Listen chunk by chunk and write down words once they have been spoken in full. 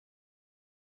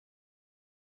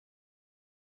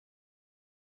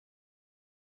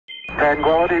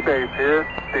Tranquility Base here.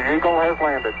 The Eagle has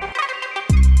landed.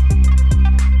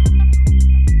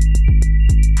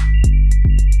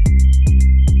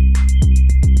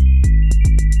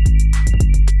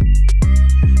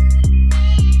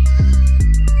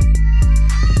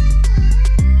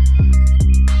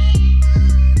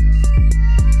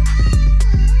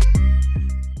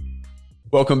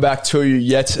 Welcome back to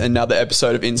yet another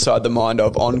episode of Inside the Mind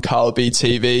of on Carlby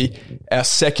TV, our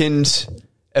second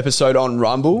episode on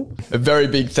Rumble. A very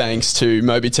big thanks to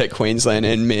Moby Tech Queensland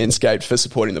and Manscaped for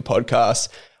supporting the podcast.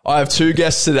 I have two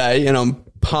guests today and I'm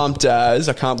pumped as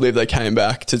I can't believe they came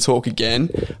back to talk again.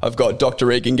 I've got Dr.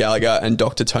 Regan Gallagher and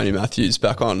Dr. Tony Matthews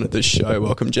back on the show.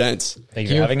 Welcome, gents. Thank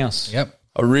you for having us. Yep.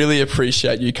 I really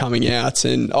appreciate you coming out,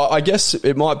 and I guess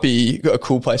it might be a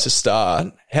cool place to start.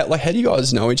 How do you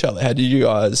guys know each other? How did you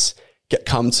guys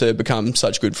come to become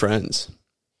such good friends?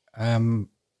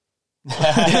 We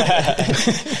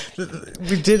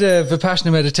did a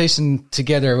Vipassana meditation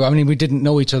together. I mean, we didn't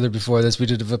know each other before this. We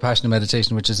did a Vipassana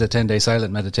meditation, which is a 10-day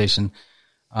silent meditation,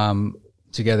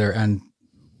 together. And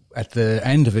at the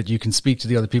end of it, you can speak to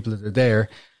the other people that are there.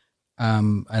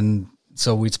 And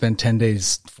so we'd spent 10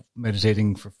 days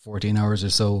meditating for 14 hours or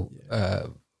so.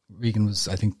 Regan was,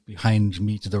 I think, behind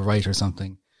me to the right or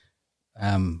something.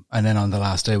 And then on the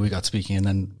last day we got speaking, and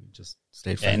then we just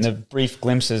stayed friends. In the brief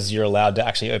glimpses you're allowed to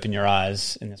actually open your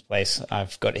eyes in this place,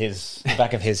 I've got the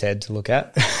back of his head to look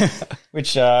at,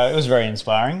 which it was very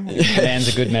inspiring. Dan's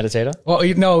a good meditator. Well,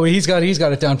 no, he's got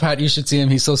it down pat. You should see him.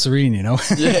 He's so serene, you know.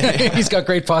 Yeah. He's got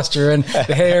great posture and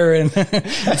the hair. And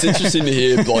it's interesting to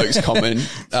hear blokes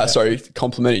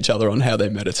compliment each other on how they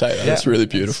meditate. That's really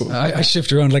beautiful. I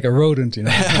shift around like a rodent, you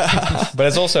know. But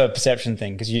it's also a perception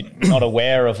thing because you're not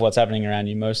aware of what's happening around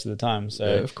you most of the time.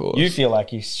 So of course. You feel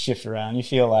like you shift around. You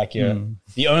feel like you're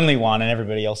the only one and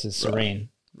everybody else is serene.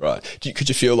 Right. Could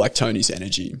you feel like Tony's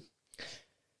energy?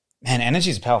 Man, energy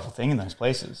is a powerful thing in those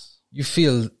places. You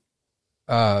feel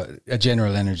a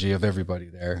general energy of everybody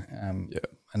there.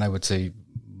 And I would say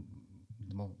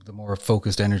the more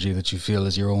focused energy that you feel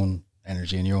is your own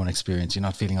energy and your own experience. You're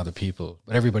not feeling other people,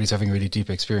 but everybody's having a really deep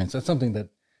experience. That's something that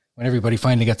when everybody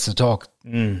finally gets to talk,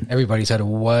 everybody's had a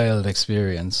wild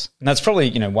experience. And that's probably,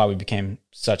 why we became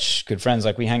such good friends.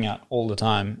 Like we hang out all the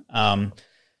time.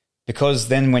 Because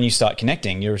then when you start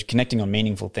connecting, you're connecting on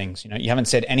meaningful things. You haven't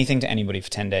said anything to anybody for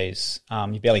 10 days.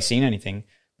 You've barely seen anything.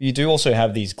 But you do also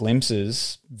have these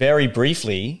glimpses, very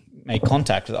briefly make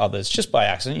contact with others just by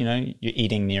accident. You're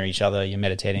eating near each other, you're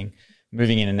meditating,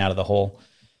 moving in and out of the hall.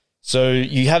 So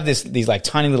you have these like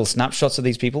tiny little snapshots of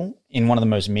these people in one of the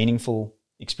most meaningful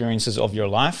experiences of your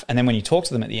life. And then when you talk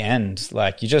to them at the end,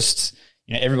 like you just,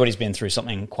 everybody's been through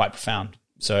something quite profound.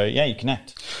 So yeah, you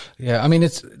connect. Yeah. I mean,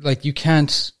 it's like you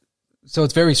can't, so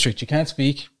it's very strict. You can't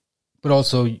speak, but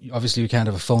also obviously you can't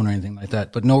have a phone or anything like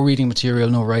that, but no reading material,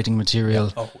 no writing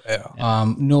material.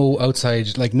 No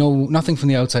outside, like nothing from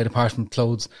the outside apart from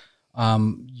clothes.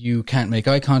 You can't make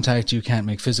eye contact. You can't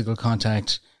make physical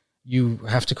contact. You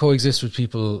have to coexist with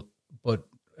people, but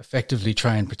effectively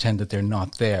try and pretend that they're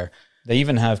not there. They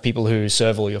even have people who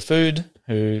serve all your food,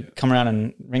 who come around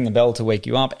and ring the bell to wake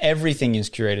you up. Everything is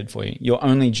curated for you. Your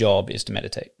only job is to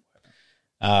meditate.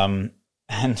 And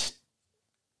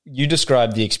you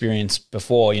described the experience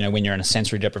before, when you're in a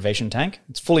sensory deprivation tank.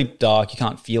 It's fully dark. You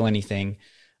can't feel anything.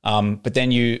 But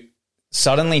then you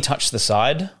suddenly touch the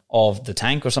side of the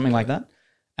tank or something like that.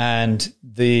 And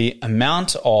the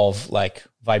amount of like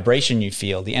vibration you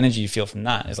feel, the energy you feel from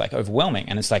that is like overwhelming.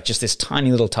 And it's like just this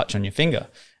tiny little touch on your finger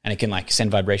and it can like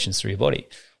send vibrations through your body.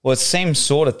 Well, it's the same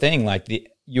sort of thing. Like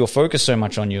you're focused so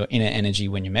much on your inner energy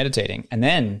when you're meditating. And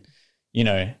then,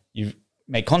 you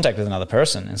make contact with another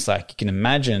person. And it's like you can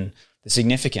imagine the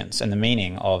significance and the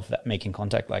meaning of that, making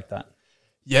contact like that.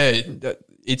 Yeah,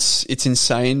 it's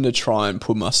insane to try and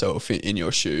put myself in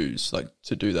your shoes, like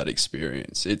to do that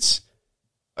experience. It's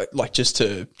like just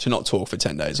to not talk for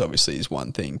 10 days obviously is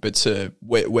one thing, but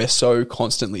we're so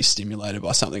constantly stimulated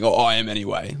by something, or I am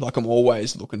anyway. Like I'm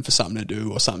always looking for something to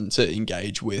do or something to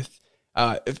engage with.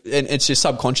 And it's your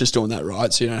subconscious doing that,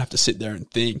 right? So you don't have to sit there and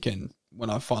think. And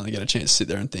when I finally get a chance to sit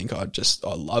there and think, I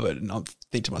love it. And I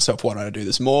think to myself, why don't I do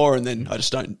this more? And then I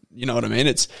just don't, you know what I mean?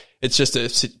 It's just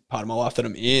a part of my life that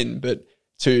I'm in. But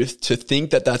to think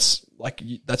that's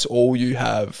all you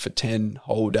have for 10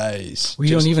 whole days. Well,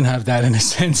 you don't even have that in a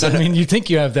sense. I mean, you think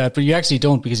you have that, but you actually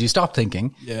don't because you stop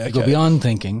thinking. Yeah, you go beyond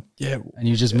thinking. Yeah. And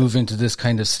you just move into this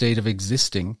kind of state of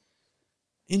existing.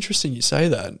 Interesting you say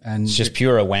that. And it's just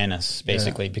pure awareness,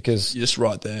 basically, because you're just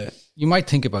right there. You might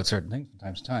think about certain things from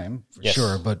time to time, for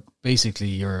sure, but basically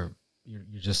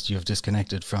you've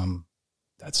disconnected from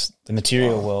That's the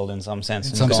material world in some sense.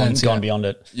 In some sense, gone beyond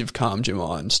it. you've calmed your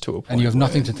mind to a point. And you have where-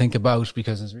 nothing to think about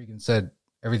because, as Regan said,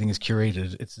 everything is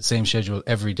curated. It's the same schedule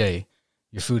every day.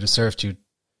 Your food is served to you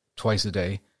twice a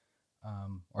day,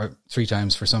 or 3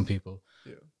 times for some people.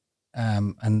 Yeah.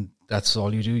 And that's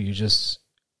all you do. You just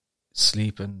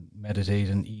sleep and meditate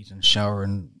and eat and shower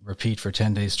and repeat for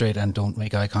 10 days straight and don't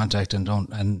make eye contact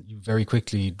and you very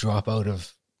quickly drop out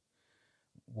of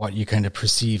what you kind of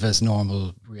perceive as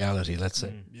normal reality, let's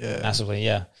say. Yeah. Massively,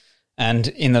 yeah. And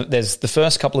there's the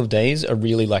first couple of days are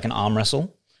really like an arm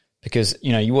wrestle because,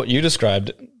 what you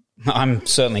described, I'm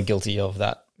certainly guilty of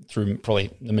that through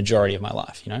probably the majority of my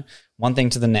life, one thing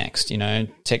to the next,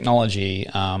 technology,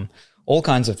 all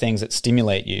kinds of things that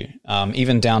stimulate you,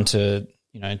 even down to,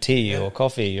 tea or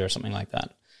coffee or something like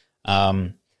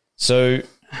that. So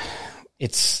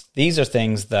these are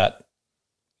things that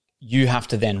you have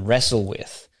to then wrestle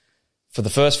with. For the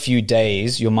first few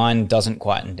days, your mind doesn't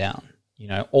quieten down.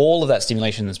 All of that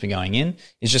stimulation that's been going in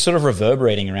is just sort of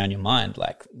reverberating around your mind,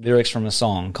 like lyrics from a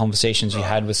song, conversations you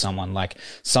had with someone, like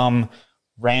some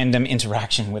random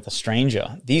interaction with a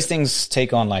stranger. These things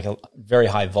take on like a very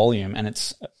high volume, and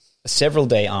it's a several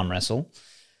day arm wrestle.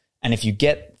 And if you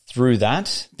get through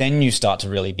that, then you start to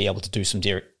really be able to do some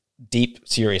deep,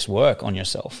 serious work on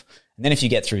yourself. And then if you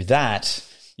get through that,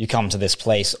 you come to this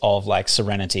place of like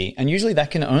serenity. And usually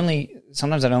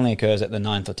sometimes that only occurs at the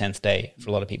 9th or 10th day for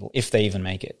a lot of people, if they even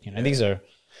make it. These are...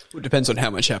 Well, it depends on how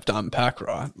much you have to unpack,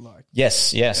 right? Like,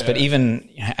 yes. Yeah. But even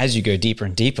as you go deeper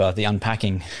and deeper, the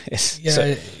unpacking is...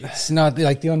 Yeah, it's not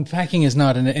like the unpacking is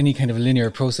not any kind of linear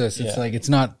process. It's like, it's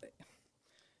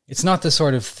not the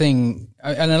sort of thing,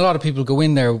 and a lot of people go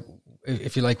in there,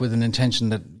 if you like, with an intention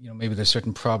that, maybe there's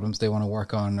certain problems they want to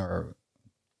work on, or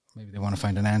maybe they want to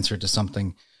find an answer to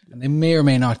something, and they may or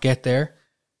may not get there,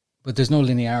 but there's no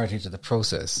linearity to the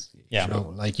process. Yeah.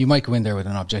 Like you might go in there with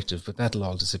an objective, but that'll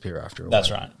all disappear after a while.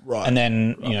 That's right. Right. And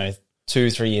then,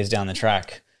 2-3 years down the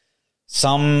track,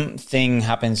 something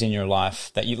happens in your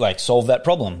life that you like solve that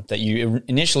problem that you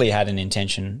initially had an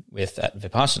intention with at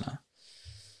Vipassana.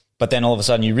 But then all of a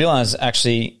sudden you realize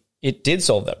actually it did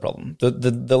solve that problem.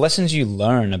 The lessons you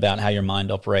learn about how your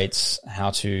mind operates,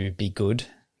 how to be good,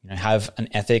 have an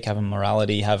ethic, have a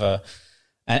morality,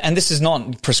 and this is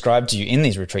not prescribed to you in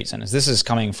these retreat centers. This is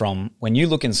coming from when you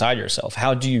look inside yourself.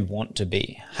 How do you want to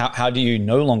be? How do you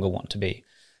no longer want to be?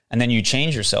 And then you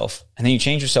change yourself, and then you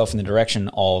change yourself in the direction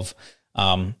of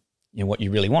what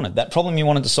you really wanted. That problem you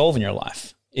wanted to solve in your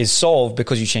life is solved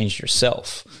because you changed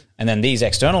yourself. And then these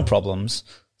external problems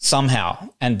somehow,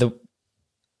 and the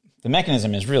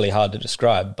mechanism is really hard to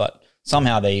describe, but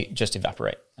somehow they just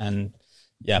evaporate. And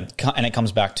and it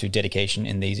comes back to dedication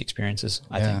in these experiences,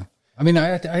 I think. I mean,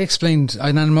 I explained,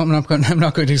 and I'm not going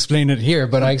to explain it here,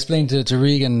 but I explained to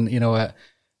Regan,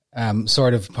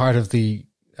 sort of part of the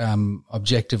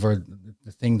objective or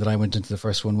the thing that I went into the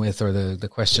first one with, or the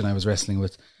question I was wrestling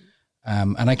with.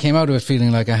 And I came out of it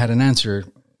feeling like I had an answer.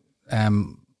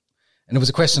 And it was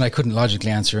a question I couldn't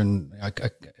logically answer, and I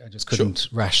just couldn't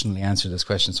rationally answer this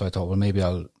question. So I thought, well, maybe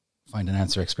I'll find an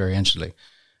answer experientially.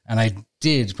 And I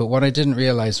did, but what I didn't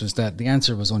realize was that the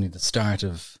answer was only the start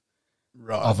of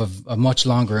a much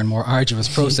longer and more arduous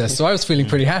process. So I was feeling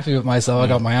pretty happy with myself. I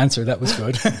got my answer. That was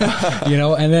good.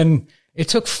 And then it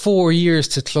took 4 years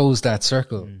to close that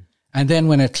circle. And then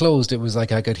when it closed, it was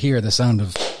like I could hear the sound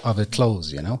of it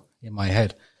close, in my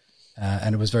head.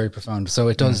 And it was very profound. So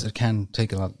it can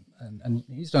take a lot. And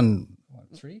he's done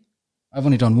 3? I've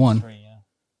only done 1. 3,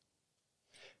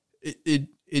 yeah.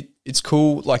 It's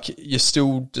cool. Like, you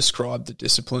still describe the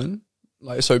discipline.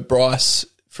 Like, so Bryce,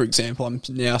 for example, I'm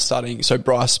now starting. So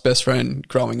Bryce's best friend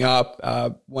growing up,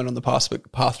 went on the path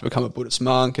to become a Buddhist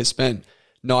monk, has spent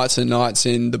nights and nights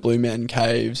in the Blue Mountain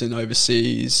Caves and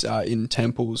overseas in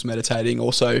temples meditating.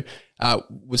 Also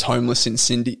was homeless in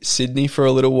Sydney for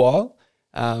a little while,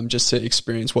 just to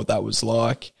experience what that was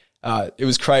like. It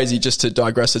was crazy. Just to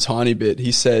digress a tiny bit,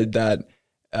 he said that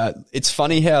it's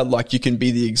funny how like you can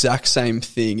be the exact same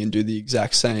thing and do the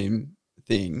exact same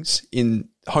things in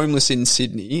homeless in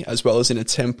Sydney as well as in a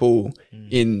temple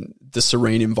in the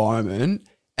serene environment,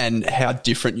 and how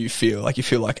different you feel. Like, you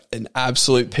feel like an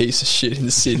absolute piece of shit in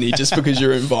Sydney just because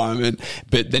your environment,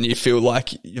 but then you feel like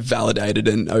you're validated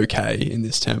and okay in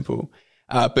this temple.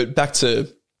 But back to,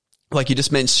 like, you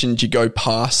just mentioned, you go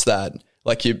past that,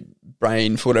 like your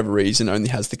brain, for whatever reason, only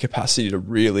has the capacity to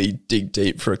really dig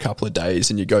deep for a couple of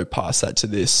days, and you go past that to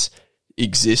this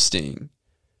existing.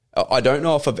 I don't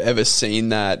know if I've ever seen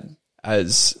that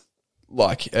as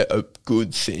like a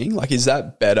good thing. Like, is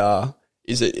that better?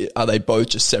 Are they both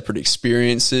just separate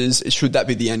experiences? Should that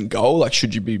be the end goal? Like,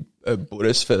 should you be a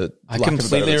Buddhist for I lack of a better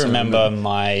completely term. remember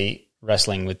my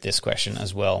wrestling with this question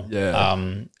as well. Yeah.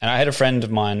 And I had a friend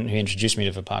of mine who introduced me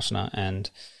to Vipassana, and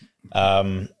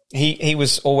he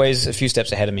was always a few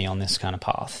steps ahead of me on this kind of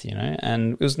path, you know,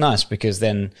 and it was nice because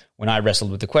then when I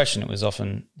wrestled with the question, it was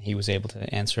often he was able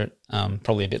to answer it,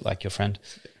 probably a bit like your friend.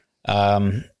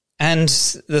 And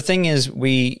the thing is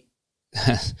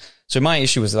so my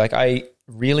issue was like I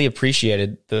really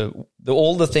appreciated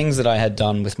all the things that I had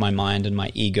done with my mind and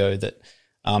my ego that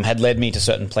had led me to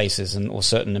certain places or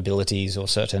certain abilities or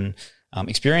certain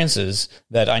experiences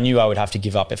that I knew I would have to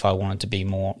give up if I wanted to be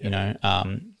more, you know,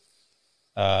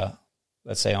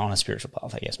 let's say on a spiritual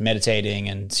path, I guess, meditating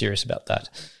and serious about that.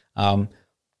 And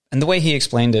the way he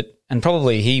explained it, and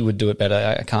probably he would do it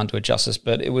better, I can't do it justice,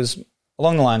 but it was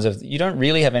along the lines of you don't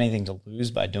really have anything to lose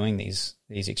by doing these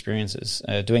experiences,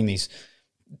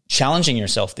 challenging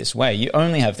yourself this way. You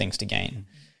only have things to gain.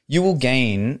 You will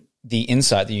gain the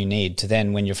insight that you need to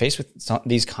then, when you're faced with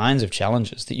these kinds of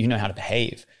challenges, that you know how to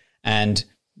behave, and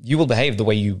you will behave the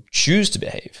way you choose to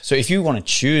behave. So if you want to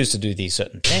choose to do these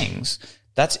certain things,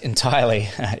 that's entirely,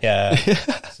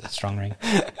 it's a strong ring.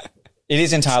 It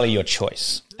is entirely your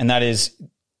choice. And that is,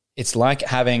 it's like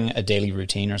having a daily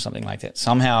routine or something like that.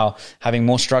 Somehow having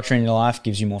more structure in your life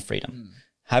gives you more freedom.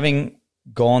 Having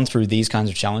gone through these kinds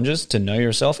of challenges to know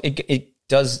yourself, it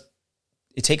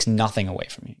takes nothing away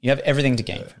from you. You have everything to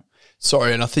gain from it.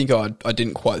 Sorry, and I think I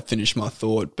didn't quite finish my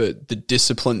thought, but the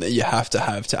discipline that you have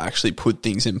to actually put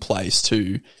things in place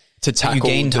to tackle you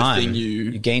gain the time. thing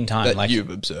You gain time. that like you've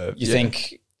observed. You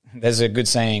think there's a good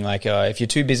saying like if you're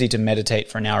too busy to meditate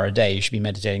for an hour a day, you should be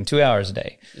meditating 2 hours a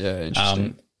day. Yeah,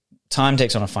 interesting. Time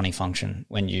takes on a funny function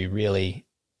when you really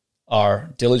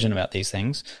are diligent about these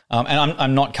things. And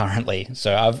I'm not currently,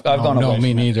 so I've gone away. No, me from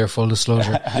it. neither. Full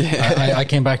disclosure. I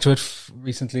came back to it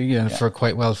recently for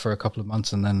quite well for a couple of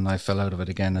months, and then I fell out of it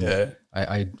again. And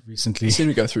I recently You seem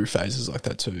to go through phases like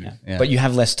that too. Yeah. But you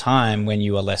have less time when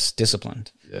you are less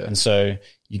disciplined. Yeah. And so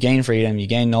you gain freedom, you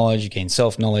gain knowledge, you gain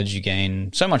self-knowledge, you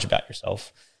gain so much about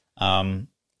yourself.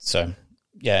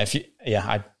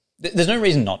 There's no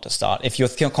reason not to start. If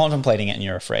you're contemplating it and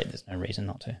you're afraid, there's no reason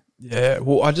not to. Yeah.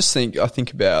 Well, I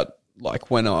think about like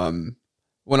when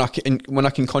I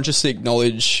can consciously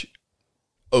acknowledge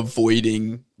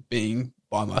avoiding being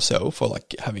by myself or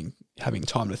like having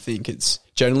time to think. It's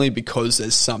generally because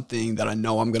there's something that I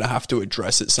know I'm going to have to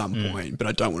address at some point, but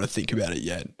I don't want to think about it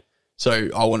yet. So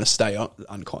I want to stay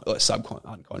unconscious,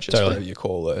 Totally. whatever you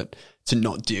call it, to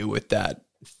not deal with that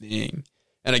thing.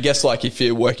 And I guess like if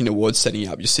you're working towards setting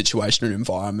up your situation and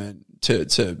environment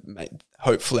to make,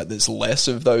 hopefully that there's less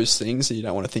of those things that you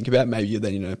don't want to think about, maybe you're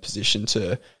then in a position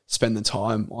to spend the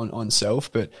time on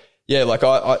self. But yeah, like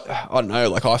I don't know,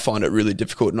 like I find it really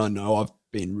difficult, and I know I've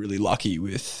been really lucky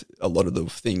with a lot of the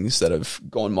things that have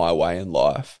gone my way in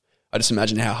life. I just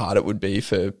imagine how hard it would be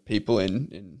for people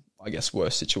in I guess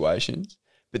worse situations.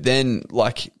 But then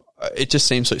like it just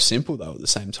seems so simple though at the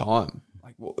same time.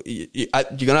 Well, you're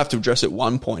going to have to address it at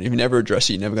one point. If you never address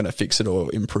it, you're never going to fix it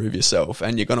or improve yourself.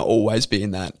 And you're going to always be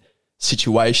in that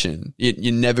situation.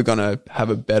 You're never going to have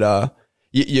a better,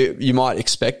 you might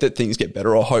expect that things get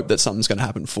better or hope that something's going to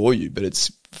happen for you, but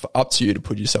it's up to you to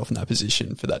put yourself in that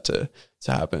position for that to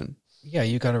happen. Yeah,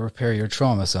 you got to repair your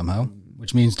trauma somehow,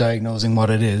 which means diagnosing what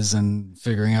it is and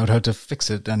figuring out how to fix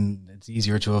it. And it's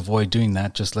easier to avoid doing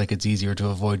that, just like it's easier to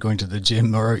avoid going to the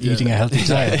gym or eating a healthy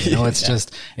diet. You know, it's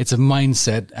just, it's a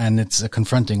mindset and it's a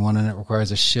confronting one, and it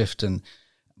requires a shift.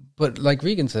 But like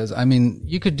Regan says, I mean,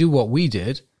 you could do what we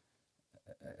did,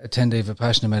 a 10-day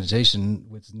Vipassana meditation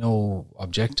with no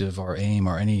objective or aim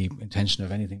or any intention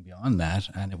of anything beyond that,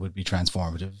 and it would be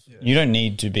transformative. You don't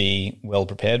need to be well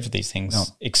prepared for these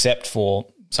things, except for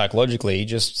psychologically,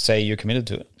 just say you're committed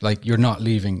to it. Like you're not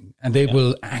leaving, and they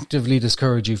will actively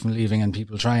discourage you from leaving, and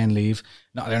people try and leave.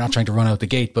 No, they're not trying to run out the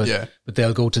gate, but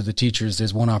they'll go to the teachers.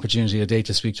 There's one opportunity a day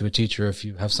to speak to a teacher if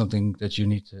you have something that you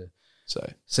need to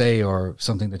say or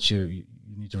something that you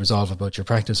need to resolve about your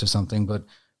practice or something. But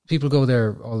people go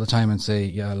there all the time and say,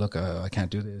 yeah, look, I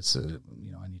can't do this.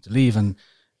 I need to leave. And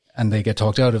they get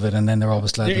talked out of it, and then they're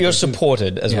always glad. You're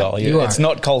supported as well. It's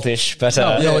not cultish, but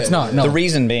no, it's not. No. The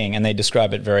reason being, and they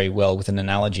describe it very well with an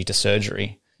analogy to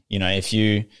surgery. You know, if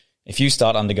you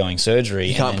start undergoing surgery,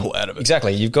 you can't pull out of it.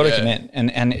 Exactly, you've got to commit,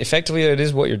 and effectively, it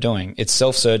is what you're doing. It's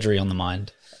self-surgery on the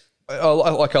mind. I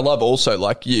love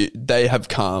also they have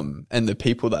come, and the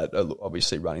people that are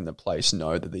obviously running the place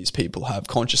know that these people have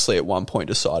consciously at one point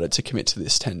decided to commit to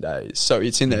this 10 days. So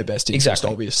it's in their best interest,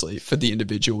 obviously, for the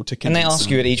individual to commit. And they ask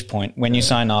you at each point, when you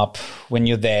sign up, when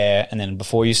you're there, and then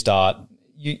before you start,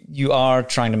 you are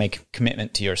trying to make a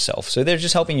commitment to yourself. So they're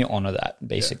just helping you honor that,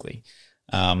 basically.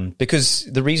 Because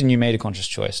the reason you made a conscious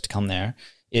choice to come there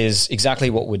is exactly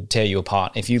what would tear you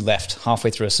apart if you left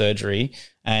halfway through a surgery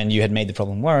and you had made the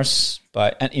problem worse.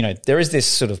 But, you know, there is this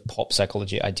sort of pop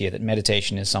psychology idea that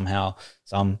meditation is somehow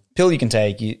some pill you can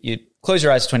take. You close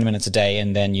your eyes for 20 minutes a day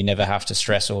and then you never have to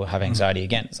stress or have anxiety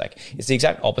again. It's like, it's the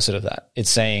exact opposite of that. It's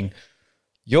saying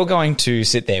you're going to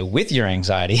sit there with your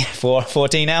anxiety for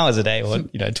 14 hours a day or,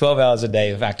 you know, 12 hours a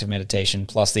day of active meditation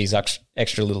plus these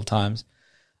extra little times.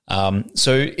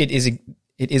 So it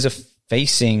is a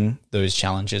facing those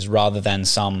challenges rather than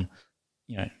some,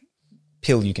 you know,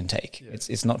 pill you can take. Yeah.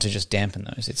 It's not to just dampen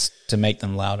those, it's to make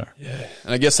them louder. Yeah.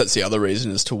 And I guess that's the other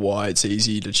reason as to why it's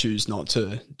easy to choose not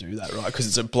to do that, right? Because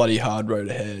it's a bloody hard road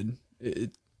ahead.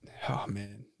 Oh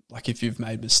man. Like if you've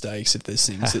made mistakes, if there's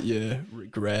things that you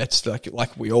regret,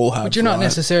 like we all have. But you're not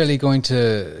necessarily going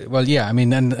to, well, yeah, I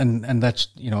mean, and that's,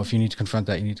 you know, if you need to confront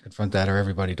that, you need to confront that, or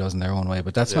everybody does in their own way,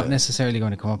 but that's not necessarily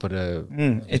going to come up with a...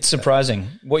 it's surprising.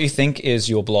 What you think is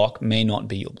your block may not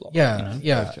be your block. Yeah, you know?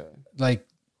 yeah. Okay. Like,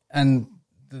 and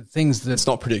the things that... It's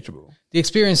not predictable. The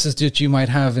experiences that you might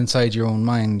have inside your own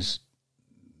mind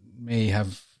may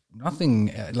have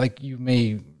nothing, like you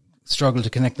may struggle to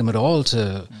connect them at all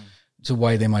to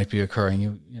why they might be occurring.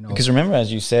 You know, because remember,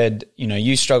 as you said, you know,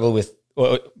 you struggle with,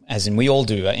 or as in we all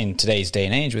do in today's day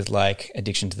and age, with like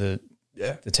addiction to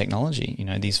the technology. You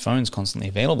know, these phones constantly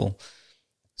available.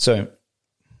 So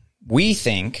we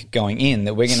think going in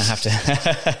that we're going to have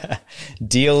to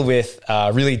deal with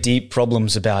really deep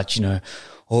problems about, you know,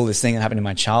 all this thing that happened in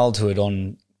my childhood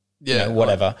on. You know,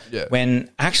 whatever.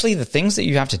 When actually the things that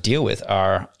you have to deal with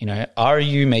are, you know, are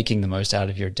you making the most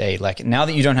out of your day? Like now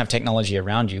that you don't have technology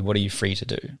around you, what are you free to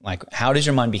do? Like how does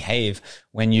your mind behave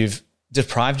when you've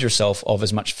deprived yourself of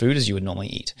as much food as you would normally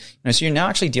eat? You know, so you're now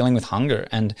actually dealing with hunger,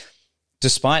 and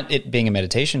despite it being a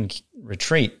meditation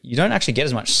retreat, you don't actually get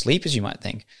as much sleep as you might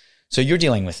think. So you're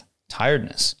dealing with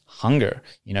tiredness, hunger,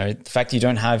 you know, the fact that you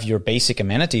don't have your basic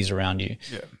amenities around you.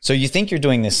 Yeah. So you think you're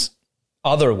doing this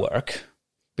other work,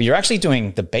 but you're actually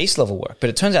doing the base level work. But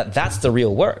it turns out that's the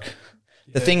real work.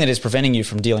 The thing that is preventing you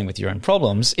from dealing with your own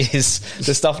problems is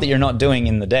the stuff that you're not doing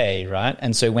in the day, right?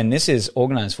 And so when this is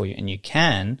organized for you and you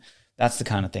can, that's the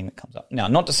kind of thing that comes up. Now,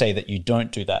 not to say that you don't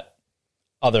do that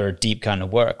other deep kind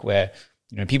of work where,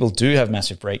 you know, people do have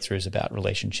massive breakthroughs about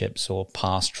relationships or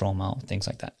past trauma or things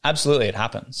like that. Absolutely, it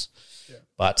happens. Yeah.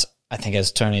 But I think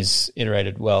as Tony's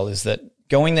iterated well, is that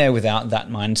going there without that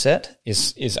mindset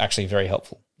is actually very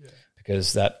helpful.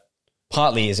 Because that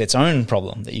partly is its own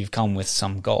problem that you've come with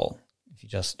some goal. If you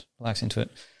just relax into it.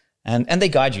 And they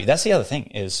guide you. That's the other thing,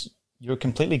 is you're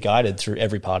completely guided through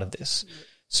every part of this.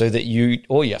 So that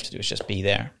all you have to do is just be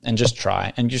there and just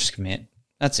try and just commit.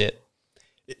 That's it.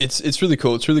 It's really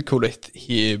cool. It's really cool to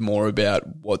hear more about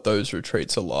what those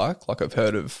retreats are like. Like I've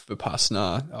heard of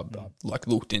Vipassana. I've like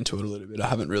looked into it a little bit. I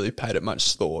haven't really paid it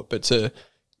much thought, but to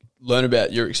learn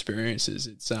about your experiences,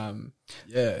 it's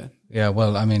yeah,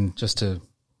 well, I mean, just to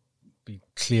be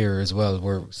clear as well,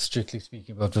 we're strictly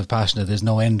speaking about Vipassana. There's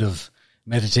no end of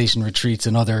meditation retreats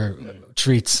and other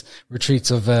retreats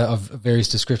of various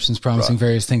descriptions promising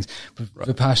various things. But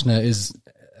Vipassana is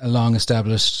a long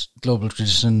established global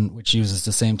tradition which uses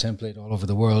the same template all over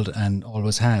the world and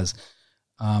always has.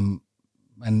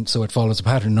 And so it follows a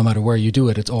pattern. No matter where you do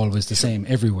it, it's always the same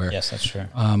everywhere. Yes, that's true.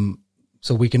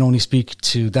 So we can only speak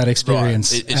to that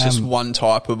experience. Right. It's just one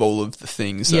type of all of the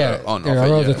things that are on offer. There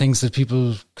are other things that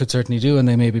people could certainly do, and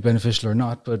they may be beneficial or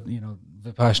not, but, you know,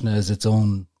 Vipassana is its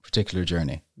own particular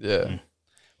journey. Yeah.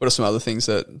 What are some other things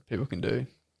that people can do?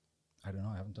 I don't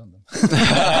know. I haven't done them.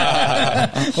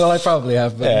 Well, I probably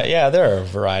have. But yeah, there are a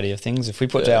variety of things. If we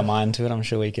put our mind to it, I'm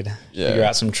sure we could figure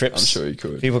out some trips. I'm sure you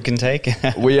could. People can take.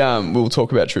 We'll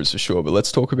talk about trips for sure, but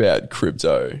let's talk about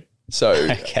crypto. So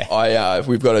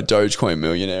we've got a Dogecoin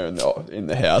millionaire in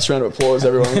the house. Round of applause,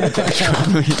 everyone.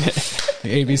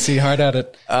 The ABC, hard at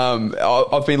it.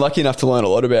 I've been lucky enough to learn a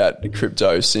lot about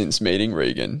crypto since meeting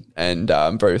Regan, and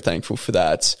I'm very thankful for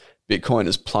that. Bitcoin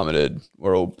has plummeted.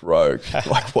 We're all broke.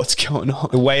 Like, what's going on?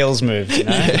 The whales moved, you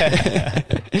know?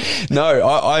 No,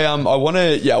 I want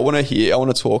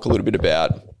to talk a little bit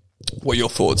about what your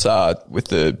thoughts are with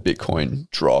the Bitcoin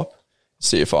drop.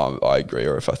 See if I agree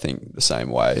or if I think the same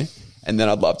way. And then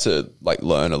I'd love to like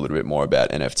learn a little bit more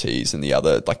about NFTs and the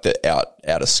other, like the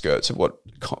outer skirts of what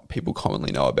people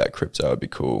commonly know about crypto. Would be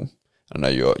cool. I know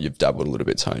you've dabbled a little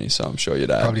bit, Tony, so I'm sure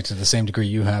you'd probably to the same degree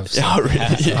you have. So oh,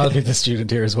 really? So I'll be the student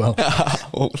here as well.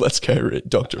 Well, let's go,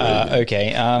 Dr. Regan.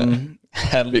 Okay.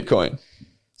 Bitcoin.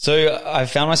 So I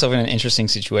found myself in an interesting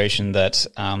situation that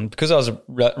because I was a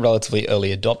relatively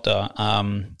early adopter,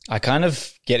 I kind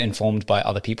of get informed by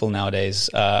other people nowadays.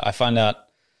 I find out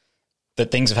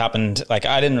that things have happened. Like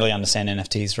I didn't really understand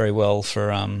NFTs very well for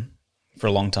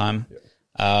a long time.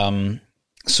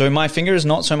 So my finger is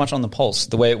not so much on the pulse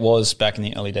the way it was back in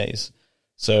the early days.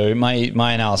 So my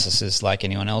analysis is like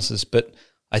anyone else's, but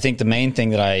I think the main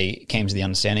thing that I came to the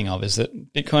understanding of is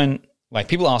that Bitcoin, like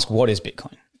people ask, what is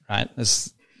Bitcoin, right?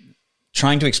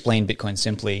 Trying to explain Bitcoin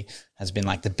simply has been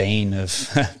like the bane of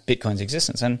Bitcoin's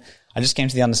existence. And I just came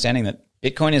to the understanding that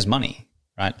Bitcoin is money,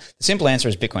 right? The simple answer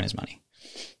is Bitcoin is money.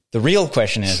 The real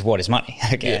question is, what is money?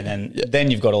 Okay, and then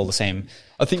you've got all the same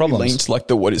I think problems. we linked like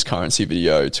the what is currency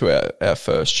video to our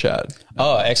first chat.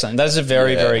 Oh, excellent. That is a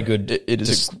very, very good it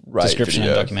is a great description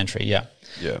video. and documentary. Yeah.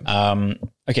 Yeah.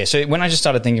 Okay, so when I just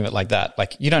started thinking of it like that,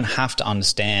 like you don't have to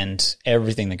understand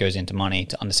everything that goes into money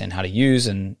to understand how to use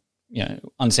and,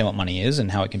 understand what money is and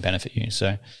how it can benefit you.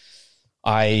 So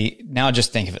I now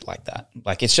just think of it like that.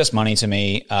 Like it's just money to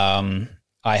me. I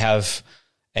have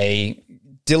a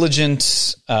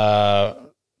diligent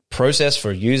process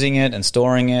for using it and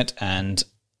storing it and,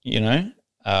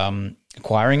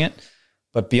 acquiring it.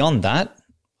 But beyond that,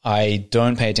 I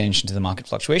don't pay attention to the market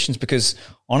fluctuations because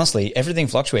honestly, everything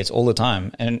fluctuates all the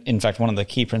time. And in fact, one of the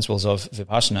key principles of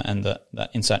Vipassana and the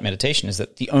insight meditation is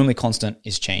that the only constant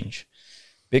is change.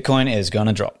 Bitcoin is going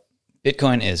to drop.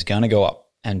 Bitcoin is going to go up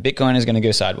and Bitcoin is going to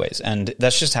go sideways. And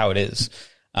that's just how it is.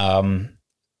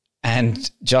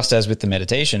 And just as with the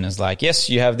meditation is like, yes,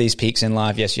 you have these peaks in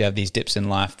life. Yes, you have these dips in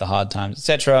life, the hard times,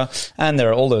 etc. And there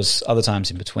are all those other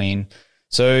times in between.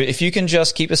 So if you can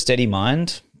just keep a steady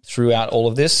mind throughout all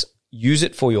of this, use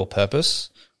it for your purpose,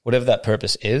 whatever that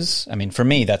purpose is. I mean, for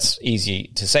me, that's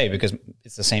easy to say because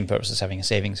it's the same purpose as having a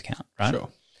savings account, right? Sure.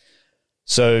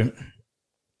 So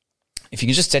if you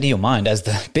can just steady your mind as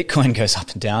the Bitcoin goes up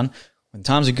and down, when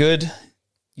times are good,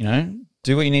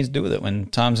 do what you need to do with it. When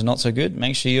times are not so good,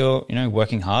 make sure you're,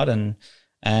 working hard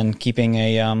and keeping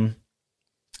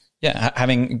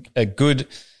having a good,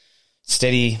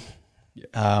 steady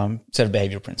set of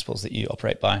behavioral principles that you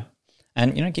operate by.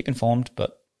 And, keep informed,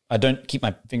 but I don't keep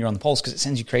my finger on the pulse because it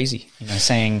sends you crazy,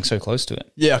 staying so close to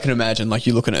it. Yeah, I can imagine like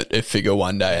you're looking at a figure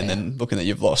one day and then looking that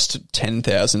you've lost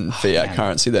 10,000 fiat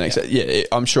currency the next day. Yeah,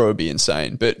 I'm sure it would be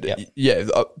insane. But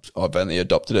I've only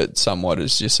adopted it somewhat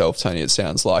as yourself, Tony, it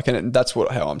sounds like. And that's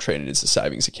how I'm treating it as a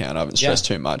savings account. I haven't stressed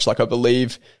too much. Like I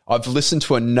believe I've listened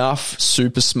to enough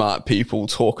super smart people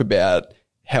talk about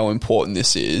how important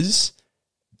this is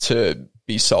to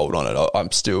be sold on it.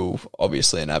 I'm still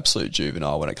obviously an absolute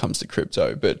juvenile when it comes to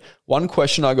crypto. But one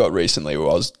question I got recently where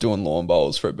I was doing lawn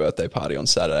bowls for a birthday party on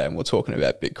Saturday and we're talking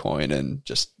about Bitcoin and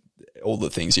just all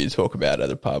the things you talk about at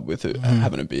a pub with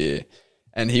having a beer.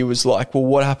 And he was like, well,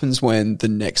 what happens when the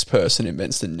next person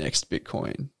invents the next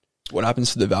Bitcoin? What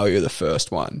happens to the value of the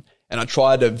first one? And I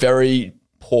tried to very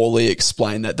poorly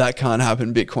explain that can't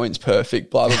happen. Bitcoin's perfect,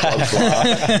 blah, blah, blah, blah.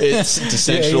 It's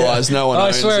decentralized. No one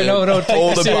owns I swear, it. no,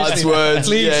 All the buzzwords.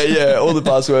 Please. Yeah, all the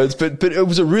buzzwords. But it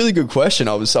was a really good question.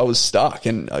 I was stuck.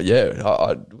 And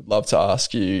I'd love to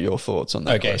ask you your thoughts on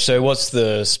that. Okay, question. so what's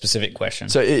the specific question?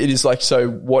 So it is like, so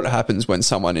what happens when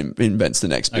someone invents the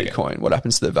next Bitcoin? What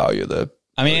happens to the value of the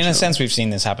in a sense, we've seen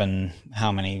this happen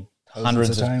how many?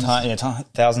 Hundreds of times?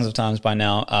 Thousands of times by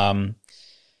now.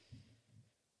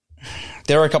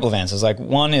 There are a couple of answers. Like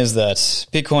one is that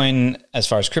Bitcoin, as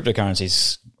far as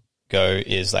cryptocurrencies go,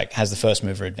 is like has the first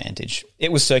mover advantage.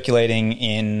 It was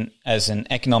circulating as an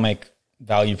economic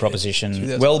value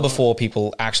proposition well before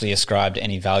people actually ascribed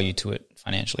any value to it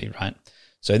financially, right?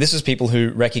 So this is people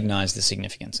who recognized the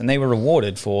significance and they were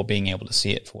rewarded for being able to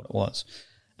see it for what it was.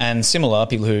 And similar,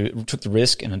 people who took the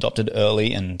risk and adopted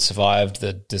early and survived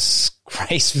the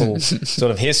disgraceful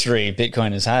sort of history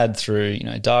Bitcoin has had through,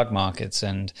 dark markets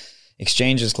and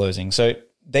exchanges closing. So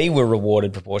they were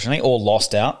rewarded proportionally or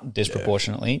lost out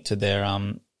disproportionately to their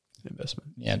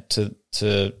investment. Yeah, to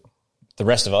the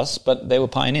rest of us, but they were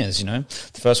pioneers, The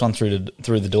first one through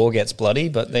the door gets bloody,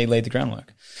 but they laid the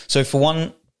groundwork. So for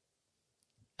one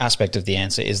aspect of the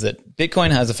answer is that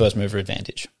Bitcoin has the first mover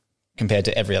advantage compared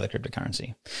to every other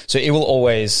cryptocurrency. So it will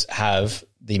always have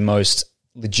the most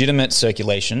legitimate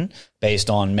circulation based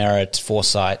on merit,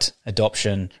 foresight,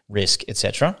 adoption, risk,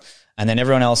 etc. And then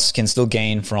everyone else can still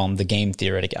gain from the game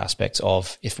theoretic aspects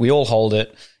of if we all hold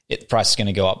it, the price is going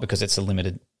to go up because it's a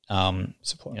limited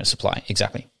supply.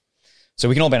 Exactly. So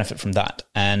we can all benefit from that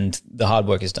and the hard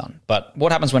work is done. But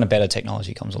what happens when a better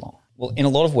technology comes along? Well, in a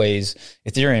lot of ways,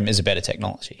 Ethereum is a better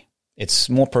technology. It's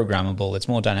more programmable. It's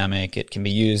more dynamic. It can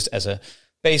be used as a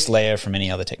base layer for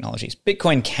many other technologies.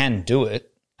 Bitcoin can do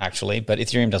it, actually, but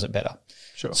Ethereum does it better.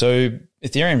 Sure. So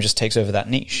Ethereum just takes over that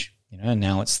niche, and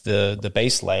now it's the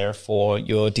base layer for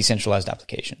your decentralized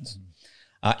applications.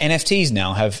 NFTs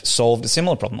now have solved a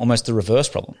similar problem, almost the reverse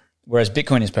problem. whereas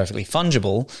Bitcoin is perfectly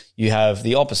fungible, you have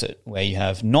the opposite, where you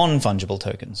have non-fungible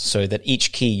tokens, so that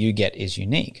each key you get is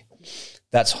unique.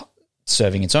 That's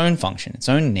serving its own function, its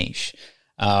own niche.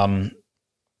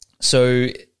 So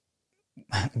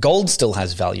gold still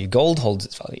has value. Gold holds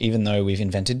its value, even though we've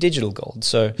invented digital gold.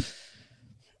 So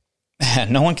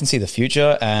no one can see the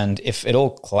future, and if it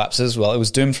all collapses, well, it was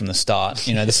doomed from the start.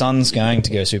 You know, the sun's going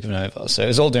to go supernova, so it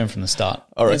was all doomed from the start.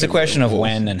 It's a question of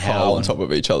when and how. Pile on top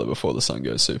of each other before the sun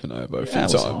goes supernova a few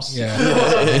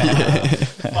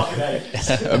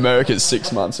times. America's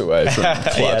 6 months away from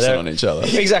collapsing on each other.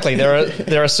 Exactly.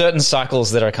 There are certain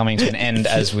cycles that are coming to an end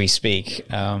as we speak.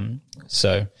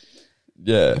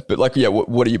 Yeah, but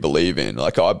what do you believe in?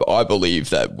 Like, I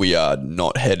believe that we are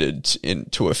not headed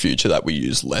into a future that we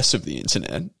use less of the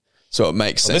internet. So it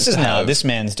makes sense. This is now this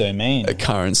man's domain. A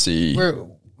currency.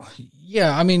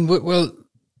 I mean, well,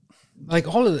 like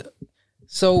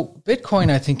so Bitcoin,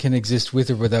 I think, can exist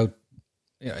with or without,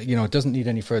 it doesn't need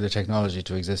any further technology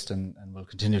to exist and will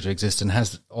continue to exist, and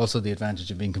has also the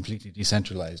advantage of being completely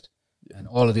decentralized. And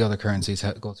all of the other currencies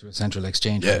go through a central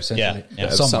exchange or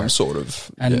some sort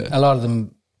of. And a lot of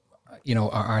them,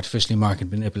 are artificially market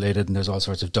manipulated, and there's all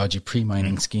sorts of dodgy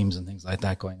pre-mining schemes and things like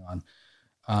that going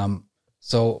on.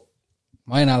 So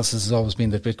my analysis has always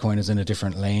been that Bitcoin is in a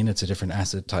different lane. It's a different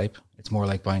asset type. It's more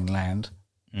like buying land,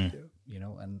 and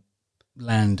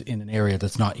land in an area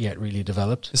that's not yet really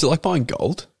developed. Is it like buying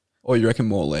gold, or you reckon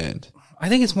more land? I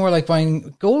think it's more like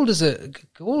buying gold.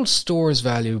 Gold stores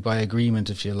value by agreement,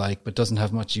 if you like, but doesn't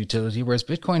have much utility. Whereas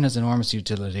Bitcoin has enormous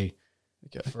utility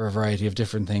for a variety of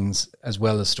different things, as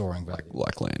well as storing value,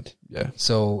 like land. Yeah.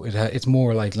 So it's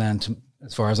more like land,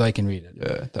 as far as I can read it.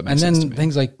 Yeah, that makes sense. And then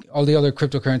things like all the other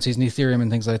cryptocurrencies and Ethereum and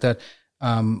things like that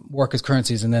work as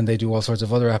currencies, and then they do all sorts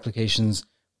of other applications.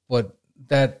 But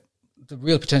the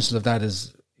real potential of that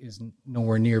is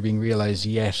nowhere near being realized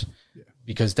yet,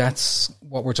 because that's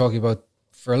what we're talking about.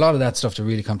 For a lot of that stuff to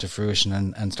really come to fruition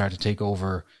and start to take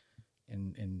over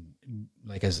in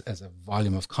like as a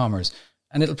volume of commerce.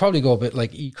 And it'll probably go a bit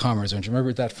like e-commerce. Don't you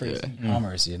remember that phrase?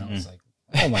 E-commerce, it's like,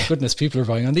 oh my goodness, people are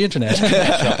buying on the internet.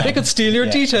 They could steal your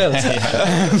details.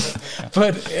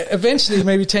 But eventually,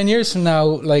 maybe 10 years from now,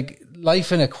 like,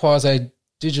 life in a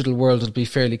quasi-digital world will be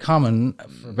fairly common,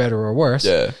 for better or worse.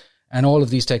 Yeah. And all of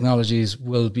these technologies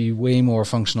will be way more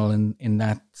functional in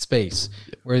that space.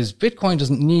 Whereas Bitcoin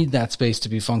doesn't need that space to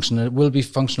be functional. It will be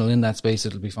functional in that space.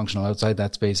 It'll be functional outside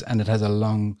that space. And it has a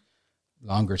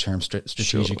longer term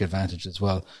strategic advantage as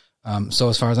well. So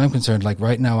as far as I'm concerned, like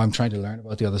right now, I'm trying to learn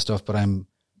about the other stuff, but I'm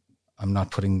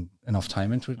not putting enough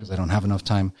time into it because I don't have enough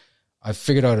time. I've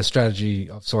figured out a strategy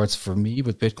of sorts for me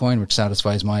with Bitcoin, which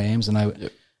satisfies my aims. And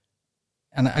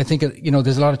I think,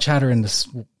 there's a lot of chatter in this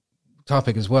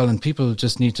topic as well, and people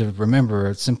just need to remember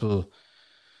a simple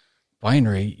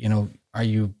binary. Are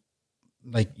you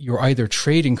you're either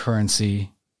trading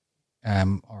currency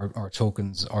or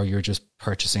tokens, or you're just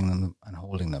purchasing them and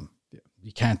holding them.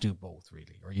 You can't do both,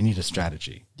 really, or you need a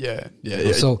strategy. Yeah.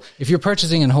 So if you're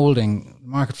purchasing and holding,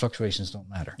 market fluctuations don't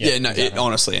matter.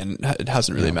 Honestly, and it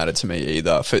hasn't really mattered to me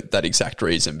either for that exact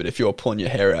reason. But if you're pulling your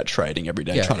hair out trading every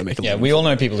day, trying to make a living, we all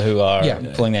know people who are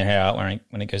pulling their hair out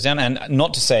when it goes down. And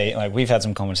not to say, like, we've had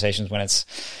some conversations when it's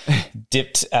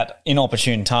dipped at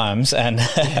inopportune times, and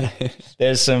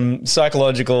there's some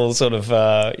psychological sort of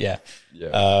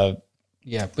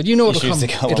but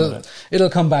it'll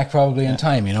come back probably in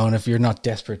time, and if you're not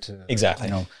desperate to if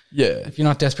you're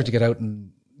not desperate to get out,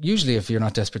 and usually if you're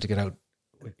not desperate to get out,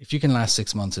 if you can last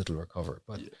 6 months, it'll recover.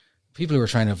 But people who are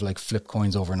trying to flip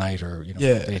coins overnight or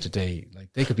day to day,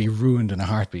 they could be ruined in a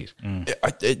heartbeat.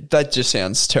 That just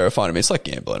sounds terrifying to me. It's like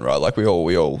gambling, right? Like we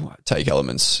all take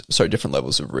elements, so different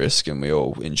levels of risk, and we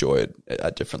all enjoy it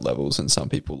at different levels. And some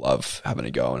people love having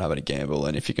a go and having a gamble.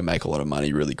 And if you can make a lot of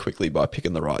money really quickly by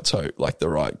picking the right the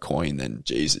right coin, then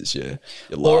Jesus, you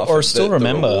laugh. Or still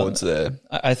remember, the rewards there.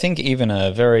 I think even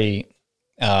a very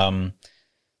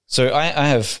so I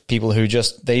have people who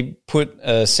they put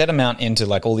a set amount into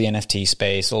all the NFT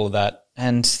space, all of that.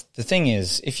 And the thing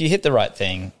is, if you hit the right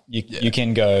thing, you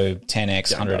can go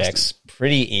 10x, 100x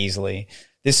pretty easily.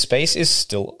 This space is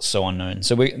still so unknown.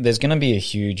 So there's going to be a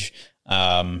huge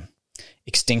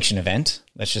extinction event,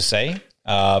 let's just say.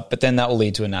 But then that will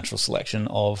lead to a natural selection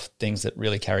of things that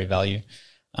really carry value.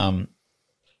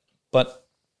 But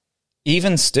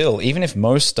even still, even if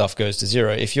most stuff goes to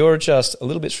zero, if you're just a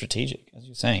little bit strategic, as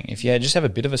you're saying, if you just have a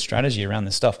bit of a strategy around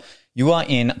this stuff, you are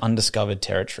in undiscovered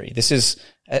territory. This is,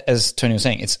 as Tony was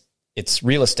saying, it's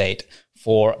real estate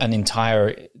for an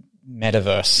entire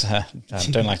metaverse. I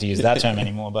don't like to use that term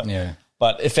anymore,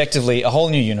 but effectively a whole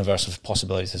new universe of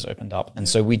possibilities has opened up. And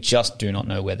so we just do not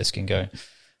know where this can go.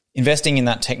 investing in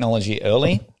that technology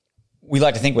early, we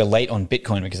like to think we're late on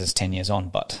Bitcoin because it's 10 years on.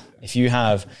 But if you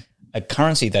have a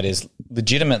currency that is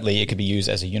legitimately, it could be used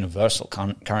as a universal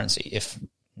currency if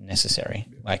necessary.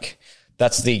 Like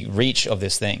that's the reach of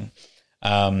this thing.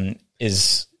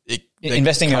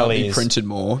 Investing early is printed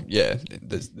more. Yeah,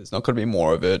 there's not going to be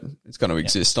more of it. It's going to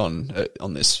exist on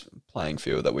this playing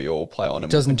field that we all play on. It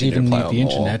doesn't even need the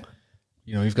internet.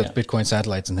 You know, you've got Bitcoin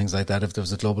satellites and things like that. If there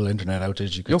was a global internet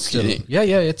outage, you could still. Kidding. Yeah,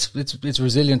 it's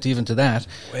resilient even to that.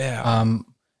 Wow.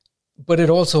 But it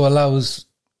also allows,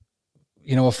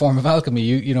 you know, a form of alchemy.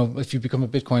 You know, if you become a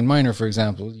Bitcoin miner, for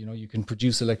example, you know, you can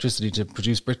produce electricity to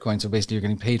produce Bitcoin. So basically, you're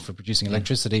getting paid for producing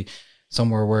electricity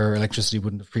somewhere where electricity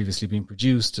wouldn't have previously been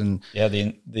produced. And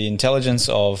the intelligence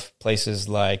of places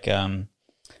like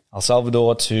El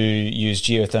Salvador to use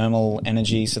geothermal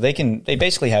energy, so they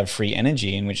basically have free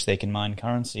energy in which they can mine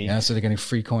currency. Yeah, so they're getting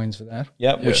free coins for that.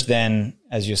 Yeah, which then,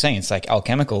 as you're saying, it's like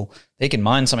alchemical. They can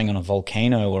mine something on a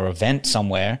volcano or a vent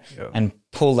somewhere and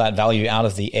pull that value out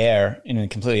of the air in a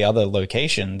completely other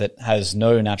location that has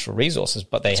no natural resources,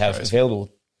 but they have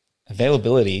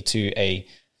availability to a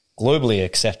globally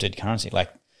accepted currency. Like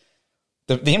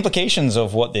the implications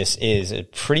of what this is are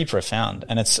pretty profound,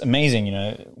 and it's amazing. You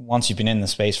know, once you've been in the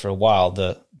space for a while,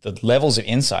 the levels of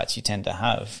insights you tend to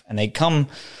have, and they come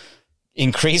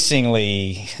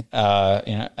increasingly,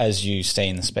 as you stay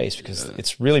in the space because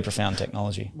it's really profound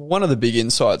technology. One of the big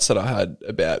insights that I had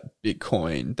about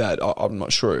Bitcoin that I'm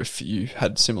not sure if you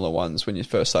had similar ones when you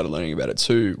first started learning about it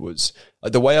too was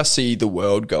like the way I see the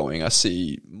world going. I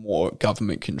see more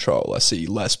government control. I see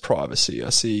less privacy. I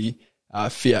see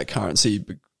fiat currency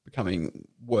becoming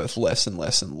worth less and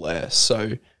less and less.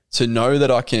 So to know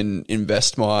that I can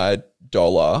invest my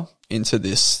dollar into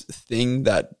this thing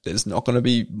that there's not going to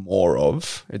be more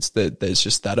of, it's that there's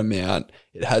just that amount.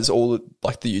 It has all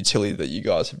like the utility that you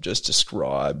guys have just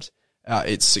described.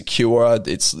 It's secure.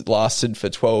 It's lasted for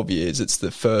 12 years. It's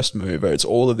the first mover. It's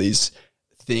all of these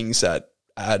things that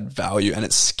add value, and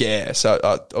it's scarce. So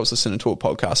I was listening to a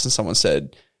podcast and someone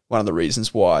said, one of the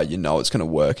reasons why you know it's going to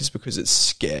work is because it's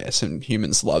scarce, and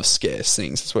humans love scarce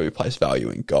things. That's why we place value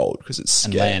in gold, because it's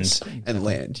scarce. And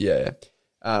land, yeah.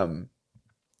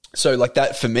 So like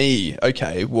that for me,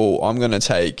 okay, well, I'm going to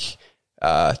take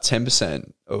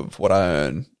 10% of what I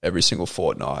earn every single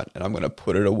fortnight, and I'm going to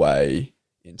put it away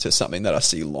into something that I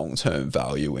see long-term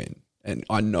value in. And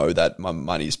I know that my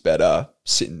money's better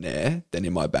sitting there than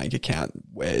in my bank account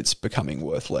where it's becoming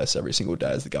worth less every single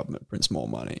day as the government prints more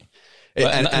money.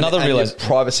 And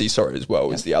privacy, as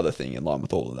well, is the other thing in line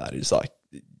with all of that. Is like,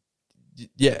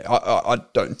 I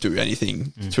don't do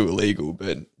anything too illegal,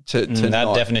 but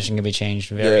that definition can be changed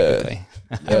very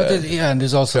quickly. And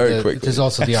there's also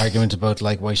the argument about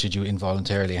like, why should you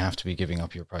involuntarily have to be giving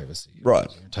up your privacy?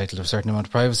 Right, you're entitled to a certain amount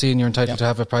of privacy, and you're entitled to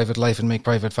have a private life and make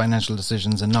private financial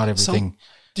decisions, and not everything.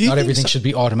 Not everything should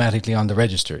be automatically on the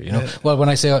register, you know? Yeah. Well, when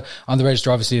I say on the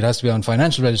register, obviously it has to be on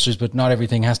financial registers, but not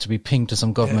everything has to be pinged to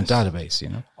some government database, you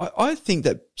know? I think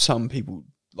that some people,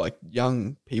 like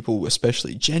young people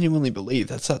especially, genuinely believe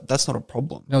that's not a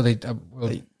problem. No, they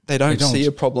don't see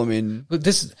a problem in... But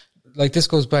this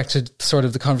goes back to sort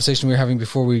of the conversation we were having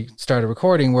before we started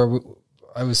recording, where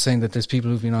I was saying that there's people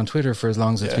who've been on Twitter for as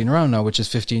long as it's been around now, which is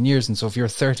 15 years. And so if you're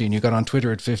 30 and you got on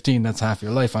Twitter at 15, that's half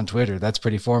your life on Twitter. That's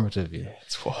pretty formative. Yeah,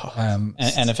 it's wild.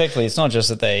 And effectively, it's not just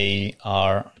that they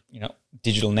are, you know,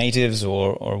 digital natives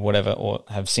or whatever, or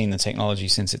have seen the technology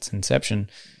since its inception.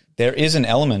 There is an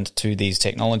element to these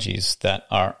technologies that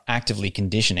are actively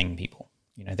conditioning people.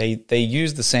 You know, they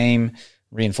use the same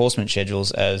reinforcement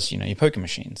schedules as, you know, your poker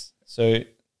machines. So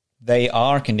they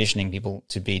are conditioning people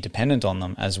to be dependent on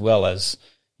them, as well as,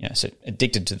 you know, so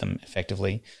addicted to them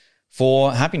effectively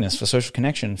for happiness, for social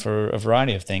connection, for a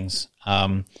variety of things.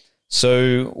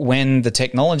 So when the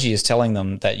technology is telling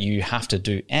them that you have to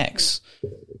do X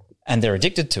and they're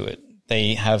addicted to it,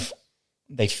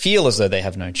 they feel as though they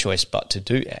have no choice but to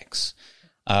do X.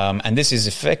 And this is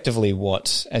effectively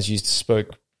what, as you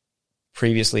spoke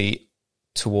previously,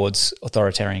 towards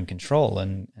authoritarian control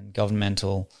and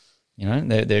governmental. You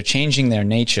know, they're changing their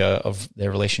nature of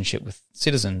their relationship with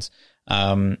citizens.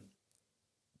 The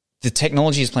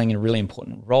technology is playing a really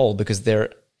important role because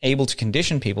they're able to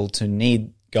condition people to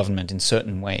need government in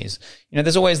certain ways. You know,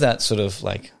 there's always that sort of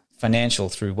like financial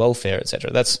through welfare,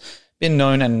 etc. That's been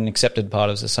known and an accepted part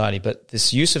of society. But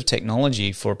this use of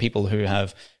technology for people who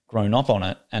have grown up on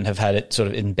it and have had it sort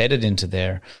of embedded into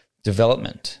their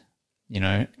development, you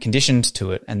know, conditioned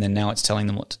to it, and then now it's telling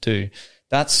them what to do.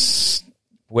 That's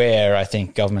where I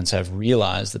think governments have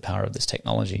realized the power of this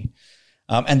technology.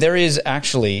 And there is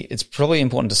actually, it's probably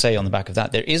important to say on the back of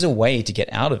that, there is a way to get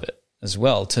out of it as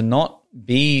well, to not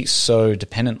be so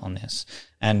dependent on this.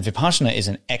 And Vipassana is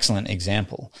an excellent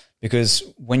example, because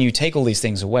when you take all these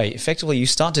things away, effectively you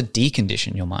start to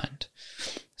decondition your mind.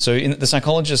 So the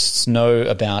psychologists know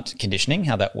about conditioning,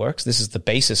 how that works. This is the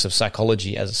basis of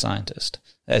psychology as a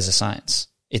science.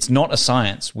 It's not a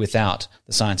science without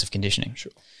the science of conditioning.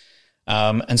 Sure.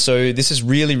 And so this is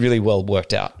really, really well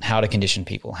worked out, how to condition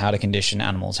people, how to condition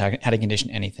animals, how to condition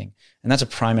anything. And that's a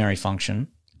primary function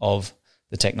of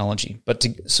the technology.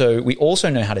 So we also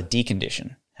know how to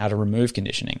decondition, how to remove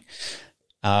conditioning.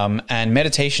 And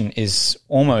meditation is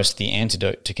almost the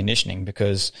antidote to conditioning,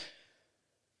 because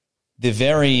the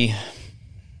very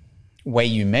way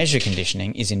you measure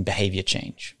conditioning is in behavior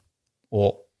change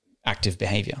or active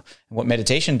behavior. And what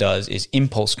meditation does is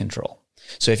impulse control.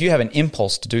 So if you have an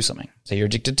impulse to do something, say you're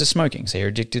addicted to smoking, say you're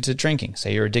addicted to drinking,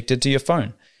 say you're addicted to your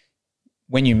phone,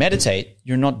 when you meditate,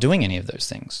 you're not doing any of those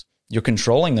things. You're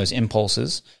controlling those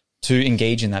impulses to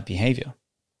engage in that behavior.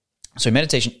 So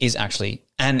meditation is actually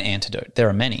an antidote. There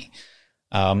are many.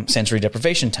 Sensory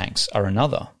deprivation tanks are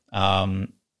another.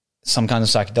 Some kind of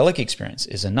psychedelic experience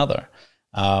is another.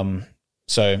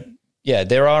 So yeah,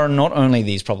 there are not only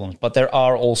these problems, but there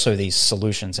are also these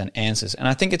solutions and answers. And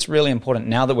I think it's really important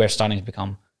now that we're starting to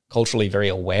become culturally very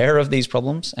aware of these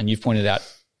problems. And you've pointed out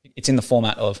it's in the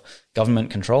format of government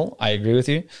control. I agree with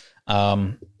you.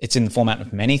 It's in the format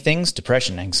of many things: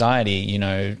 depression, anxiety,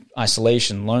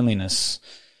 isolation, loneliness.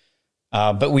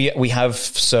 But we have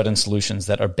certain solutions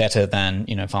that are better than,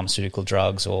 pharmaceutical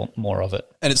drugs or more of it.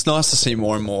 And it's nice to see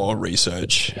more and more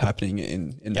research happening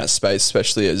in that space,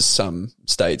 especially as some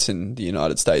states in the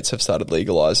United States have started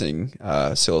legalizing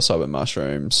psilocybin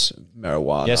mushrooms,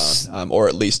 marijuana, yes. Or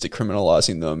at least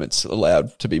decriminalizing them. It's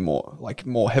allowed to be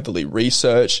more heavily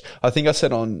researched. I think I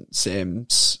said on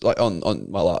Sam's,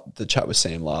 the chat with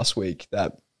Sam last week,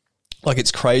 that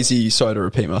it's crazy. Sorry to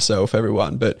repeat myself,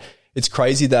 everyone, but it's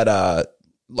crazy that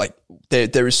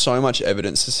there is so much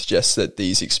evidence to suggest that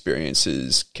these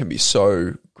experiences can be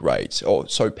so great or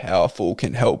so powerful,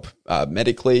 can help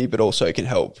medically, but also can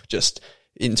help just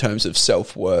in terms of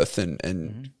self-worth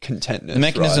and contentness. The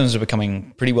mechanisms are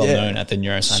becoming pretty well known at the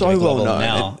neuroscientific level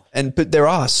now. But there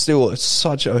are still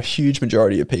such a huge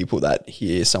majority of people that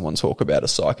hear someone talk about a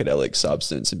psychedelic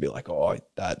substance and be like, oh,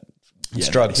 it's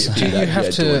drugs.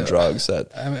 Doing drugs.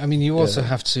 You also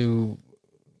have to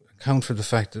account for the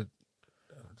fact that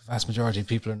the vast majority of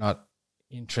people are not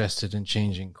interested in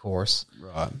changing course,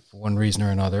 right, for one reason or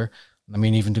another.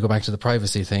 Even to go back to the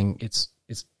privacy thing, it's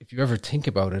if you ever think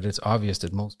about it, it's obvious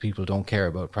that most people don't care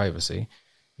about privacy,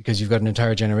 because you've got an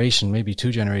entire generation, maybe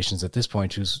two generations at this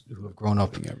point, who have grown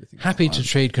up happy to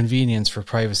trade convenience for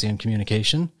privacy and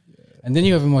communication. And then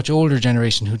you have a much older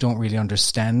generation who don't really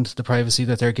understand the privacy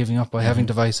that they're giving up by having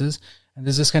devices. And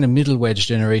there's this kind of middle wedge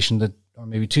generation or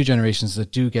maybe two generations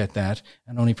that do get that,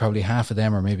 and only probably half of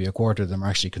them or maybe a quarter of them are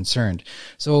actually concerned.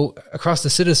 So across the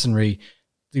citizenry,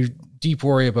 the deep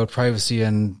worry about privacy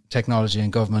and technology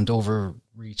and government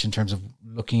overreach in terms of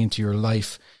looking into your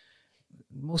life,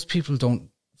 most people don't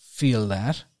feel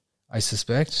that, I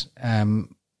suspect.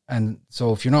 And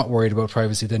so if you're not worried about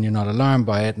privacy, then you're not alarmed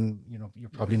by it. And, you're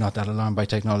probably not that alarmed by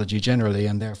technology generally.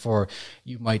 And therefore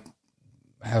you might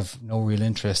have no real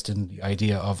interest in the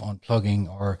idea of unplugging,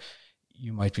 or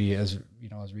you might be, as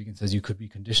Regan says, you could be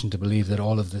conditioned to believe that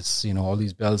all of this, all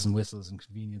these bells and whistles and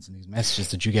convenience and these messages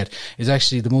that you get is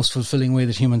actually the most fulfilling way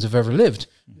that humans have ever lived.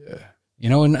 Yeah.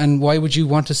 And why would you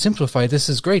want to simplify? This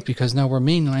is great because now we're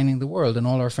mainlining the world and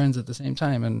all our friends at the same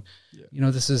time. And,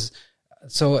 this is,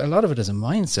 so a lot of it is a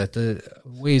mindset. The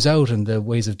ways out and the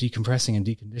ways of decompressing and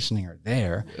deconditioning are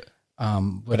there. Yeah.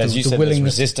 But as you said, there's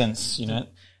resistance,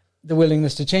 The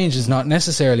willingness to change is not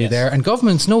necessarily there. And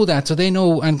governments know that, so they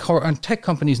know, and tech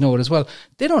companies know it as well.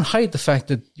 They don't hide the fact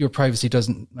that your privacy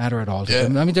doesn't matter at all to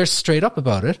them. They're straight up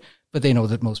about it, but they know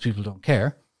that most people don't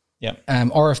care. Yeah.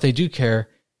 Or if they do care,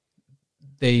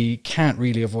 they can't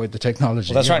really avoid the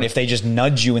technology. Well, that's right. If they just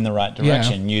nudge you in the right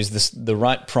direction, use the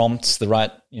right prompts, the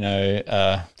right,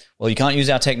 you can't use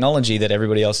our technology that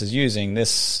everybody else is using,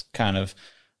 this kind of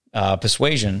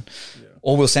persuasion,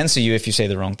 or we'll censor you if you say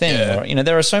the wrong thing. Yeah. Or,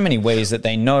 there are so many ways that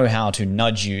they know how to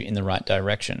nudge you in the right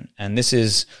direction. And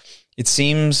it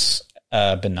seems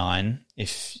benign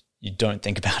if you don't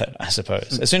think about it, I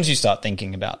suppose. As soon as you start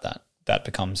thinking about that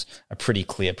becomes a pretty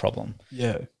clear problem.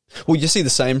 Yeah. Well, you see the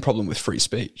same problem with free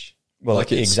speech. Well,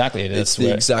 exactly. It's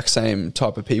the exact same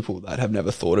type of people that have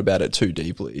never thought about it too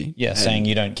deeply. Yeah, saying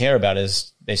you don't care about it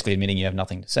is basically admitting you have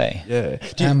nothing to say. Yeah.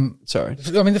 Sorry.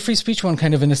 The free speech one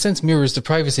kind of, in a sense, mirrors the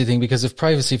privacy thing, because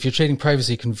if you're trading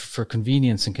privacy for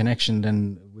convenience and connection,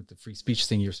 then with the free speech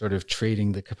thing, you're sort of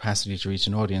trading the capacity to reach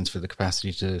an audience for the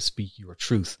capacity to speak your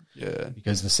truth. Yeah.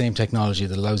 Because the same technology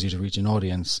that allows you to reach an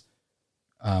audience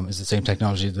is the same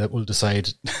technology that will decide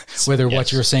whether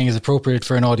what you're saying is appropriate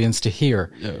for an audience to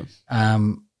hear. Yeah.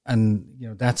 And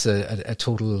that's a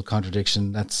total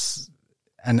contradiction.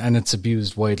 And it's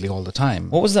abused widely all the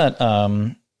time. What was that?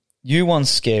 You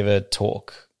once gave a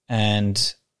talk,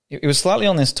 and it was slightly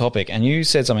on this topic, and you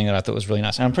said something that I thought was really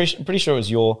nice. And I'm pretty sure it was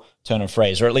your turn of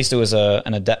phrase, or at least it was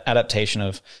an adaptation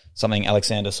of something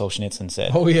Alexander Solzhenitsyn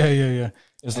said. Oh yeah. It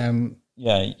was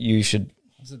you should.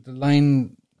 Is it the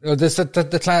line? Oh,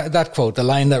 that quote, the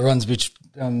line that runs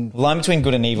the line between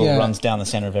good and evil runs down the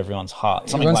center of everyone's heart.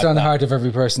 Something it runs down the heart of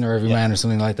every person or every man or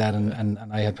something like that. And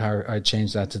I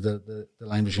changed that to the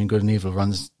line between good and evil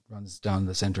runs down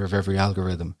the center of every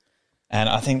algorithm. And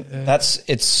I think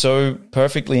it so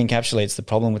perfectly encapsulates the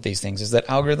problem with these things, is that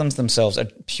algorithms themselves are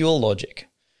pure logic.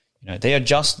 They are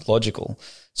just logical.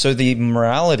 So the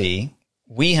morality,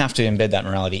 we have to embed that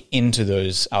morality into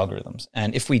those algorithms.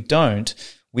 And if we don't,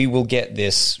 we will get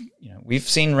this, we've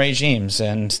seen regimes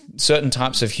and certain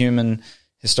types of human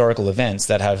historical events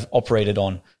that have operated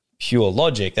on pure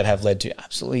logic that have led to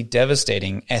absolutely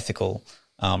devastating ethical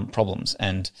problems.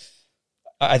 And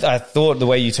I thought the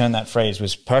way you turned that phrase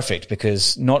was perfect,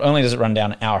 because not only does it run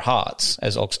down our hearts,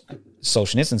 as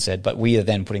Solzhenitsyn said, but we are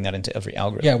then putting that into every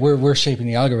algorithm. Yeah, we're shaping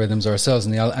the algorithms ourselves,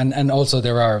 and also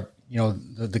there are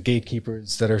the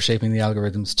gatekeepers that are shaping the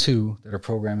algorithms too, that are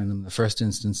programming them in the first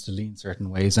instance to lean certain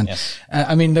ways. And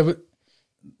I mean, there've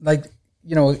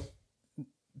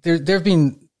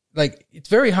been it's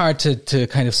very hard to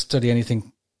kind of study anything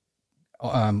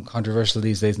controversial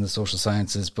these days in the social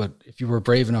sciences, but if you were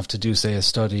brave enough to do, say, a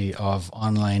study of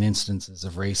online instances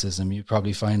of racism, you'd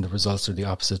probably find the results are the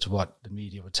opposite to what the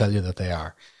media would tell you that they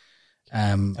are.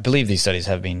 I believe these studies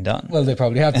have been done. Well, they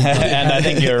probably have been done. And I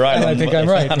think you're right. And I think I'm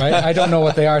right? I don't know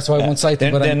what they are, so I won't cite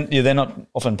them. They're not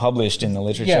often published in the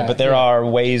literature, but there are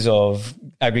ways of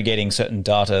aggregating certain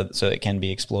data so it can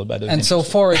be explored by those. And so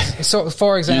for example,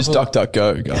 use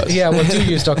DuckDuckGo, guys. Yeah, well, do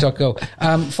use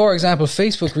DuckDuckGo. For example,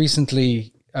 Facebook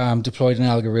recently deployed an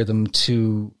algorithm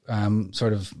to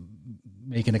sort of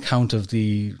make an account of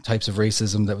the types of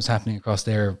racism that was happening across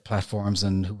their platforms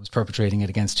and who was perpetrating it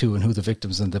against who and who the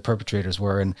victims and the perpetrators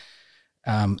were. And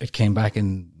it came back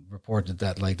and reported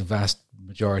that the vast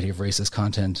majority of racist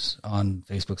content on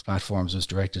Facebook's platforms was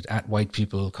directed at white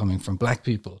people coming from black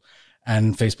people.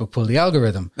 And Facebook pulled the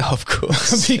algorithm. Of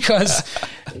course. Because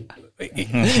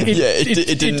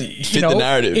it didn't fit the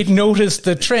narrative. It noticed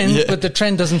the trend, but the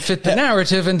trend doesn't fit the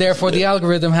narrative, and therefore the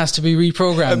algorithm has to be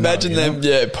reprogrammed. Imagine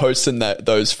them posting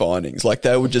those findings.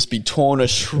 They would just be torn to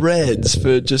shreds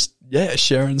for just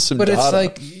sharing some data.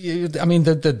 But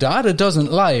it's the data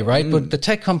doesn't lie, right? But the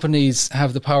tech companies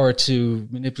have the power to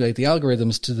manipulate the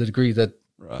algorithms to the degree that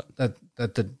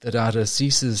the data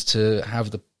ceases to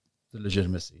have the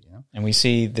legitimacy. And we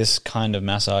see this kind of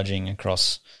massaging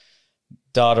across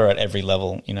data at every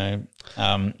level,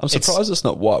 I'm surprised it's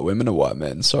not white women or white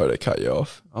men. Sorry to cut you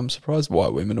off. I'm surprised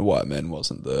white women or white men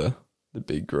wasn't the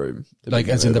big group.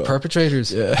 As in the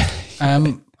perpetrators? Yeah.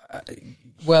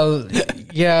 Well,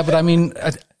 yeah, but I mean,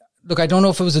 look, I don't know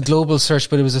if it was a global search,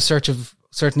 but it was a search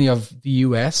certainly of the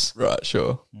US. Right,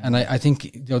 sure. And I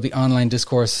think, the online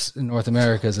discourse in North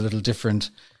America is a little different.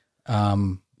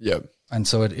 And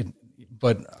so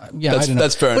but I don't know.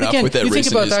 That's fair enough. Again, with that you think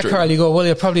about history. that, Carl, you go,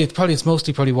 well, probably it's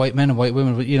mostly white men and white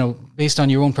women, but based on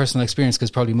your own personal experience,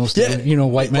 because probably most of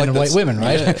white men and white women,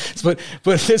 right? Yeah.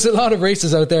 but there's a lot of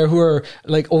races out there who are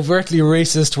overtly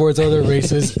racist towards other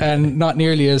races and not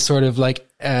nearly as sort of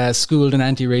schooled in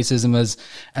anti-racism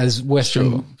as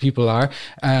Western people are.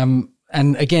 And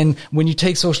again, when you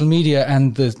take social media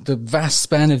and the vast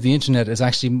span of the internet is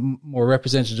actually more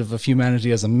representative of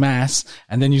humanity as a mass,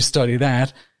 and then you study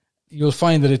that, you'll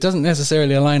find that it doesn't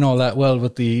necessarily align all that well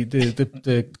with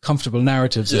the comfortable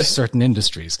narratives of certain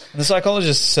industries. The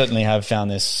psychologists certainly have found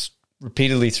this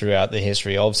repeatedly throughout the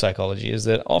history of psychology, is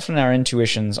that often our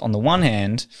intuitions, on the one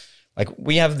hand,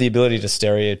 we have the ability to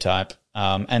stereotype,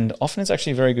 and often it's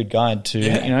actually a very good guide to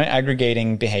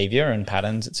aggregating behavior and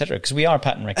patterns, etc. Because we are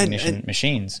pattern recognition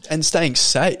machines and staying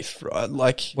safe,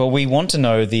 right? Well, we want to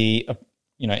know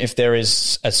if there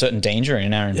is a certain danger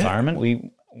in our environment,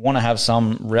 we want to have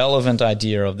some relevant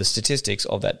idea of the statistics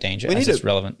of that danger. We need to it's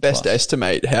relevant best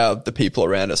estimate how the people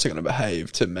around us are going to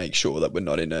behave to make sure that we're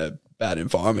not in a bad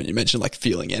environment. You mentioned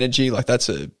feeling energy, that's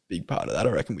a big part of that.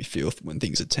 I reckon we feel when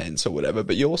things are tense or whatever,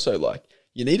 but you also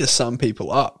you need to sum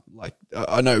people up.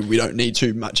 I know we don't need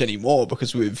too much anymore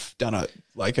because we've done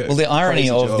the irony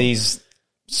of these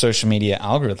social media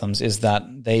algorithms is that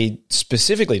they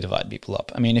specifically divide people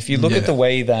up. I mean, if you look at the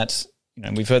way that,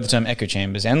 we've heard the term echo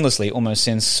chambers endlessly almost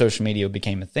since social media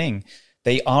became a thing,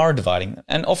 they are dividing them.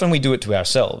 And often we do it to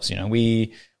ourselves.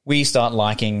 We start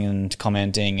liking and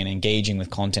commenting and engaging with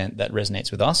content that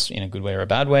resonates with us in a good way or a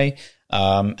bad way.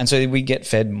 And so we get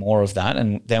fed more of that.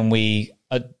 And then we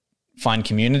find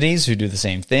communities who do the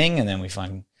same thing. And then we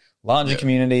find larger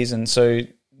communities. And so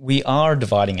we are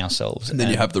dividing ourselves. And then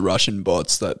you have the Russian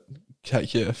bots that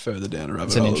take you further down a rabbit hole.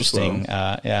 It's an interesting,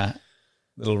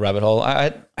 little rabbit hole.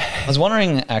 I was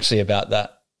wondering actually about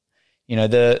that.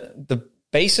 The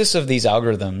basis of these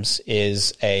algorithms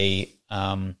is a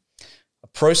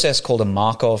process called a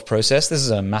Markov process. This is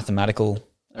a mathematical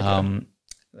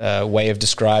way of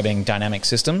describing dynamic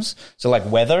systems. So like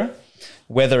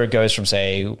weather goes from,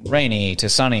 say, rainy to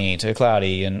sunny to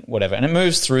cloudy and whatever. And it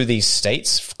moves through these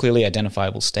states, clearly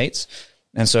identifiable states.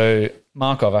 And so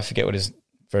Markov, I forget what his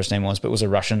first name was, but was a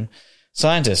Russian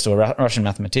scientist or Russian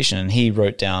mathematician. And he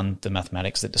wrote down the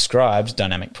mathematics that describes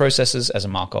dynamic processes as a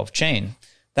Markov chain.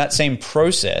 That same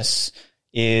process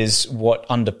is what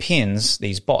underpins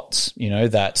these bots,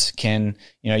 that can,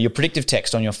 your predictive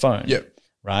text on your phone. Yep.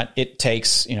 Right? It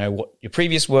takes, what your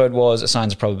previous word was,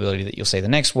 assigns a probability that you'll say the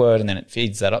next word, and then it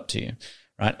feeds that up to you.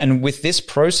 Right? And with this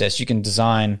process, you can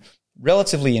design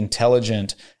relatively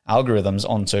intelligent algorithms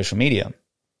on social media.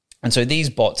 And so these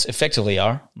bots effectively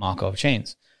are Markov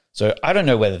chains. So I don't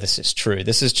know whether this is true.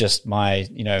 This is just my,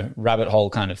 rabbit hole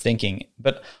kind of thinking.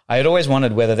 But I had always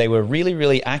wondered whether they were really,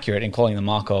 really accurate in calling them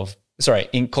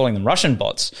Russian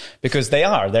bots, because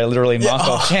they're literally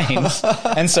Markov chains.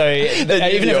 And so even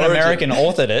if an American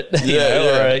authored it,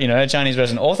 or a Chinese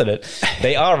person authored it,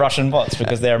 they are Russian bots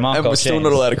because they're Markov chains. And we're still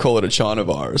not allowed to call it a China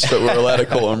virus, but we're allowed to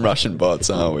call them Russian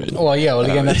bots, aren't we? Well, yeah. Well,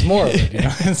 again, that's more of it.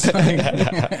 It's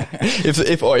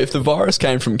like, if the virus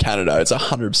came from Canada, it's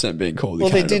 100% being called the Canada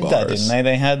virus. Well, they did that, didn't they?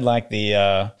 They had like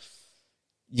the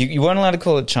You weren't allowed to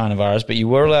call it China virus, but you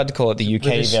were allowed to call it the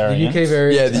UK variant. The UK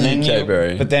variant. Yeah, the UK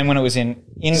variant. But then when it was in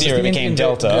India, it became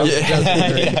Delta.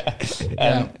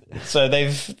 Yeah. So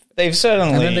they've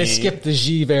certainly... And then they skipped the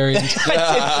G variant.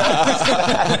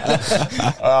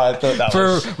 I thought that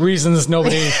for reasons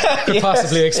nobody could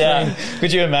possibly explain. Yeah.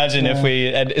 Could you imagine if we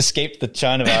had escaped the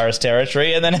China virus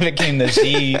territory and then it became the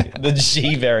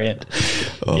G variant?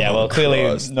 Well,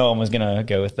 clearly no one was going to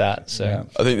go with that. So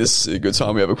I think this is a good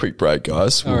time we have a quick break,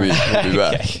 guys. We'll be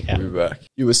back. We'll be back.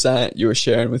 You were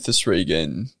sharing with us,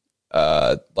 Regan,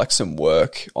 like some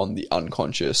work on the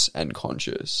unconscious and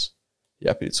conscious. You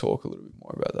happy to talk a little bit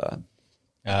more about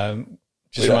that?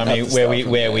 Just remind me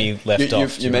where we left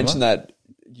off. You mentioned that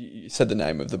you said the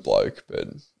name of the bloke, but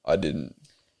I didn't.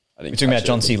 We're talking about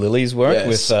John C. Lilly's work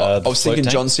with. I was thinking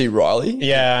John C. Riley.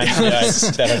 Yeah,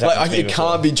 it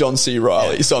can't be John C.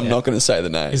 Riley, so I'm not going to say the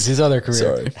name. It's his other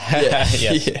career. Sorry.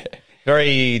 Yeah.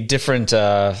 Very different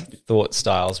thought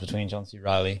styles between John C.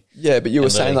 Riley. Yeah, but you were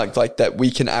saying like that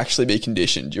we can actually be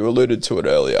conditioned. You alluded to it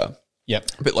earlier.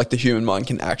 Yep. But like the human mind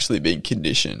can actually be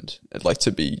conditioned, like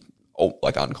to be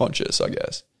like unconscious, I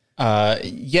guess. I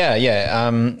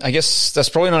guess that's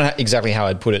probably not exactly how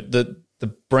I'd put it. The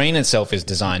brain itself is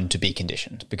designed to be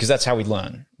conditioned because that's how we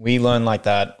learn. We learn like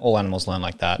that. All animals learn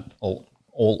like that. All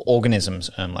organisms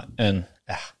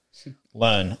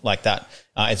learn like that.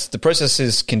 It's the process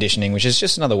is conditioning, which is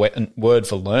just another word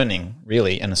for learning,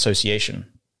 really, and association.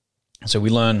 So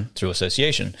we learn through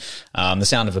association. The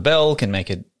sound of a bell can make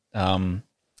it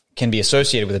can be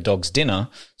associated with a dog's dinner,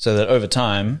 so that over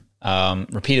time,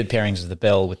 repeated pairings of the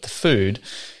bell with the food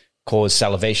cause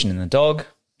salivation in the dog,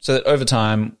 so that over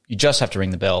time, you just have to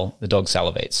ring the bell, the dog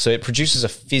salivates. So it produces a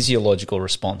physiological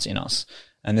response in us.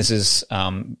 And this is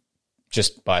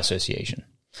just by association.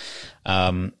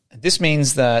 This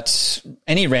means that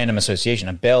any random association,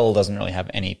 a bell doesn't really have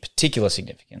any particular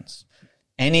significance.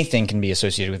 Anything can be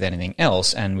associated with anything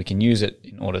else, and we can use it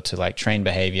in order to like train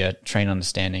behavior, train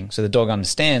understanding. So the dog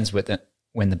understands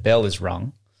when the bell is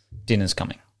rung, dinner's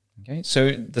coming. Okay,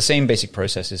 so the same basic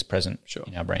process is present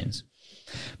in our brains.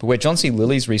 But where John C.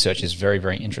 Lilly's research is very,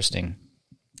 very interesting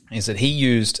is that he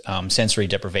used sensory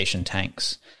deprivation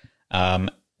tanks.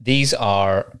 These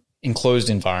are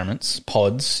enclosed environments,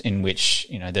 pods, in which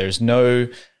there's no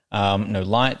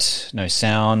light, no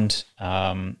sound.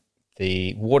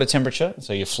 The water temperature,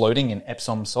 so you're floating in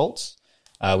Epsom salts,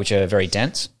 which are very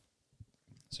dense.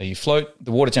 So you float,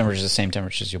 the water temperature is the same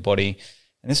temperature as your body,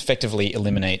 and this effectively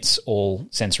eliminates all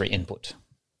sensory input.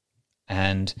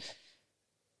 And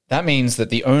that means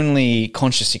that the only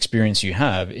conscious experience you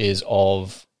have is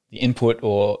of the input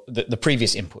or the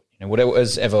previous input, whatever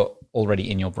was ever already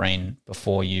in your brain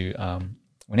before you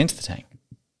went into the tank.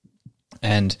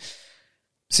 And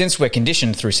since we're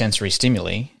conditioned through sensory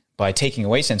stimuli, by taking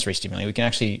away sensory stimuli, we can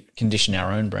actually condition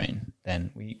our own brain.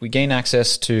 Then we gain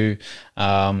access to,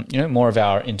 more of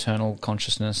our internal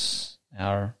consciousness,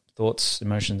 our thoughts,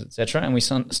 emotions, etc., and we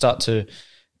start to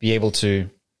be able to,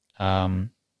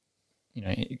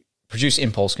 produce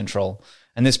impulse control,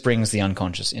 and this brings the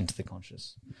unconscious into the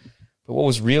conscious. But what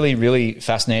was really, really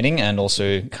fascinating and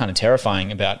also kind of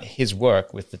terrifying about his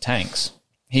work with the tanks,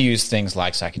 he used things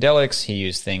like psychedelics, he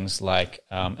used things like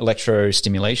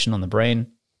electrostimulation on the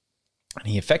brain, and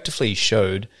he effectively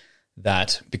showed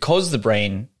that because the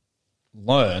brain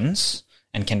learns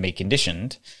and can be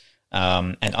conditioned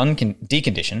and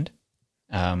deconditioned,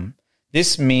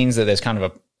 this means that there's kind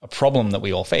of a problem that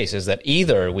we all face, is that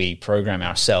either we program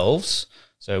ourselves,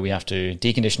 so we have to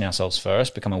decondition ourselves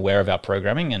first, become aware of our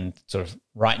programming and sort of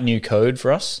write new code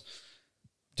for us,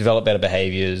 develop better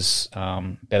behaviors,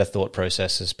 better thought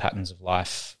processes, patterns of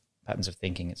life, patterns of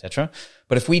thinking, etc.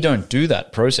 But if we don't do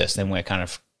that process, then we're kind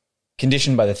of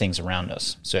conditioned by the things around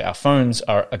us. So our phones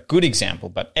are a good example,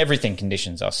 but everything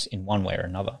conditions us in one way or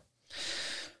another.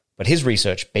 But his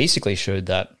research basically showed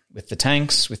that with the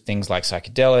tanks, with things like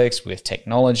psychedelics, with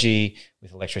technology,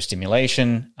 with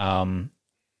electrostimulation,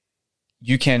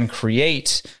 you can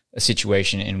create a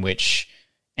situation in which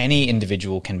any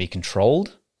individual can be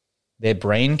controlled. Their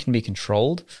brain can be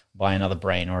controlled by another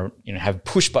brain, or have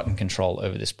push button control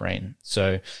over this brain.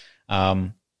 So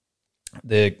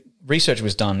the research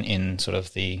was done in sort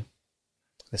of the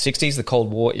 60s, the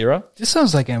Cold War era. This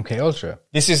sounds like MK Ultra.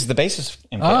 This is the basis of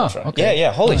MK Ultra. Okay.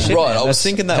 Yeah, holy shit. Right, man. I was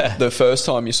thinking that the first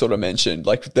time you sort of mentioned,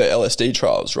 like the LSD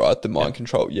trials, right? The mind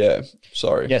control. Yeah,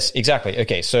 sorry. Yes, exactly.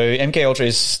 Okay, so MK Ultra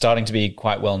is starting to be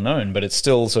quite well known, but it's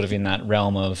still sort of in that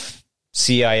realm of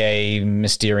CIA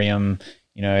mysterium.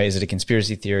 Is it a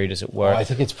conspiracy theory? Does it work? I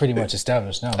think it's pretty much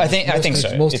established now. I think so.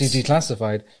 It's mostly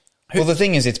declassified. Well, the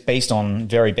thing is, it's based on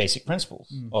very basic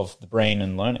principles of the brain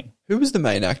and learning. Who was the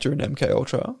main actor in MK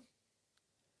Ultra?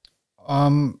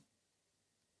 MK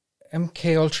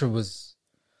Ultra was.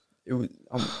 It was.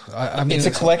 I mean, it's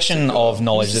a collection of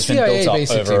knowledge that's been built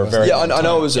up over a very long time. I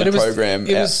know it was a program.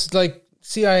 It was like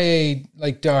CIA,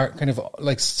 like dark, kind of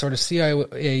like sort of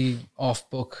CIA off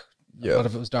book. Yeah. A lot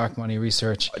of it was dark money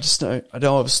research. I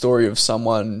don't have a story of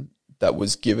someone that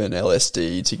was given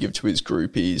LSD to give to his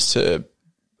groupies to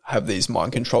have these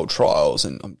mind control trials,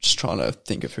 and I'm just trying to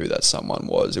think of who that someone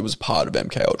was. It was part of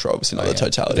MK Ultra, obviously not the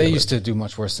totality. They used to do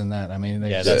much worse than that. I mean,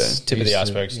 that's tip of the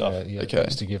iceberg stuff. Yeah, okay. They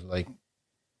used to give like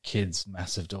kids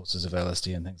massive doses of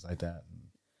LSD and things like that.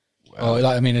 Wow.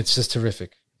 I mean, it's just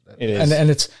terrific. It is,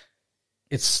 and it's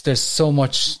there's so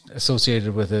much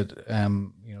associated with it.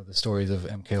 The stories of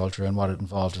MK Ultra and what it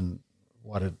involved and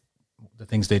the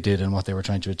things they did and what they were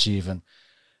trying to achieve, and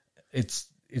it's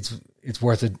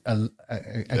worth a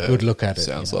good look at it.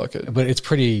 Sounds like it, but it's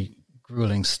pretty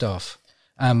grueling stuff.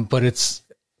 But it's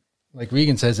like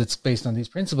Regan says, it's based on these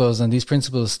principles, and these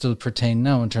principles still pertain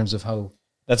now in terms of how.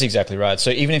 That's exactly right. So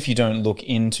even if you don't look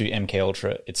into MK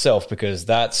Ultra itself, because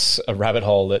that's a rabbit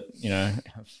hole that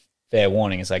fair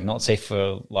warning, it's like not safe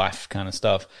for life kind of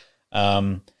stuff.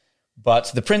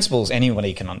 But the principles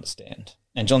anybody can understand.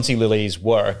 And John C. Lilly's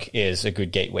work is a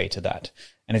good gateway to that.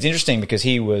 And it's interesting because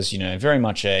he was, very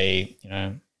much a,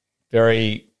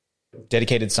 very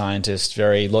dedicated scientist,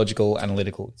 very logical,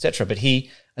 analytical, etc. But he,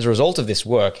 as a result of this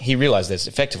work, he realized there's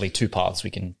effectively two paths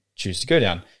we can choose to go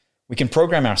down. We can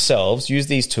program ourselves, use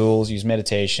these tools, use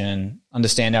meditation,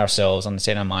 understand ourselves,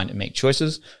 understand our mind, and make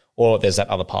choices. Or there's that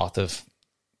other path of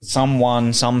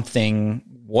someone, something,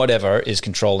 whatever is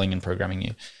controlling and programming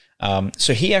you.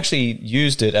 So he actually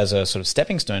used it as a sort of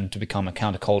stepping stone to become a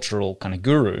countercultural kind of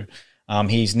guru.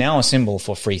 He's now a symbol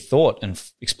for free thought and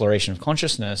exploration of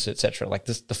consciousness, etc. Like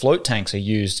the float tanks are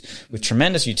used with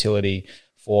tremendous utility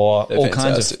for all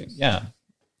kinds of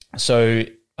So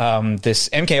this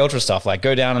MK Ultra stuff, like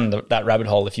go down in that rabbit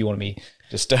hole if you want to be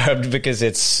disturbed, because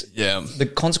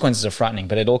the consequences are frightening.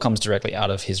 But it all comes directly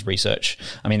out of his research.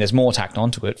 I mean, there's more tacked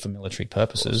onto it for military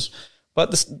purposes.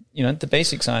 But the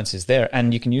basic science is there,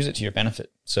 and you can use it to your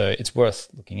benefit. So it's worth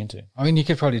looking into. I mean, you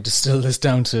could probably distill this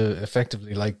down to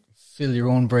effectively like fill your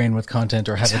own brain with content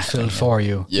or have it filled for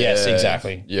you. Yeah, yes,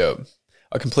 exactly. Yeah,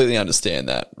 I completely understand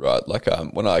that. Right, like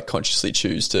when I consciously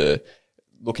choose to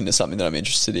look into something that I'm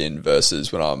interested in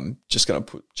versus when I'm just going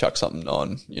to chuck something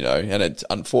on, and it's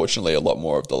unfortunately a lot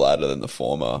more of the latter than the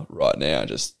former right now.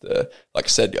 Just like I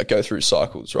said, I go through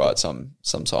cycles. Right,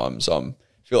 sometimes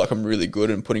feel like I'm really good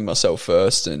in putting myself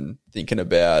first and thinking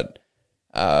about,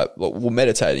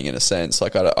 meditating in a sense.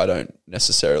 Like I don't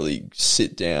necessarily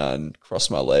sit down, cross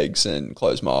my legs and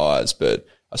close my eyes, but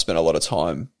I spend a lot of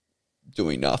time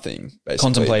doing nothing, basically.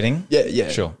 Contemplating? Yeah.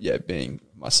 Sure. Yeah, being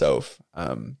myself.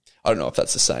 I don't know if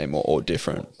that's the same or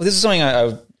different. Well, this is something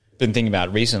I've been thinking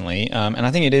about recently, and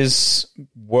I think it is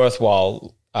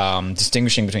worthwhile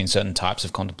distinguishing between certain types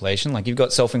of contemplation. Like you've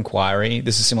got self-inquiry.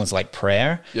 This is similar to like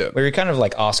prayer, where you're kind of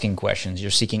like asking questions,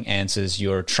 you're seeking answers,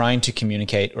 you're trying to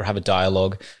communicate or have a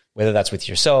dialogue, whether that's with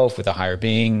yourself, with a higher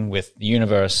being, with the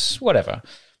universe, whatever.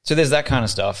 So there's that kind of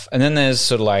stuff. And then there's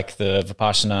sort of like the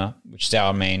Vipassana, which is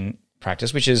our main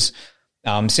practice, which is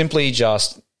simply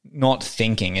just not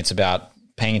thinking. It's about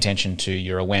paying attention to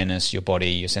your awareness, your body,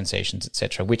 your sensations,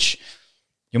 etc., which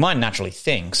your mind naturally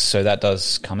thinks, so that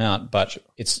does come out, but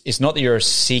it's not that you're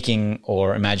seeking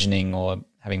or imagining or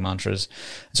having mantras.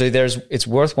 So it's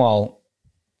worthwhile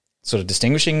sort of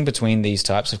distinguishing between these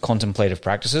types of contemplative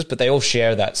practices, but they all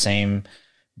share that same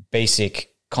basic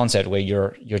concept where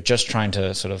you're just trying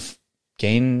to sort of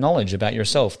gain knowledge about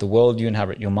yourself, the world you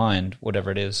inhabit, your mind,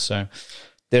 whatever it is. So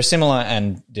they're similar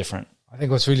and different. I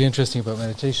think what's really interesting about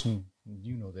meditation,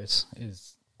 you know this,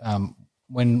 is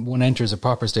when one enters a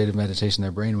proper state of meditation,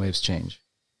 their brainwaves change.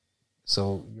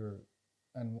 So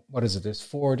and what is it? There's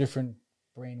 4 different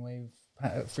brainwave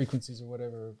frequencies or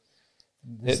whatever.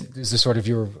 There's a sort of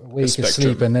you're awake,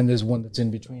 asleep, and then there's one that's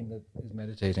in between that is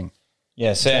meditating.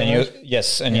 Yes,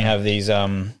 and you have these.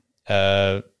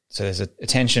 So there's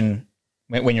attention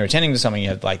when you're attending to something. You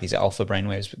have like these alpha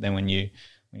brainwaves, but then when you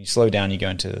slow down, you go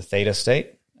into the theta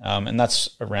state, and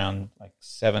that's around like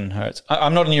 7 hertz.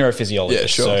 I'm not a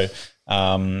neurophysiologist, so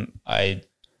I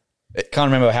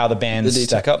can't remember how the bands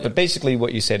stack up. But basically,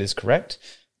 what you said is correct.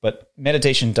 But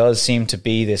meditation does seem to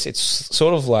be this. It's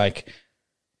sort of like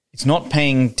it's not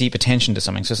paying deep attention to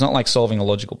something. So it's not like solving a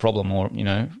logical problem or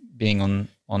being on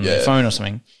the phone or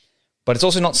something. But it's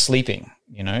also not sleeping.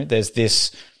 There's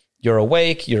this. You're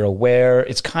awake. You're aware.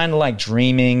 It's kind of like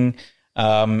dreaming.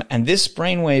 And this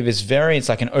brainwave is it's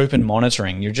like an open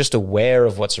monitoring. You're just aware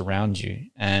of what's around you,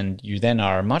 and you then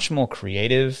are much more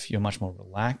creative. You're much more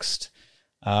relaxed.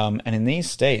 And in these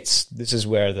states, this is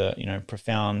where the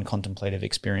profound contemplative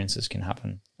experiences can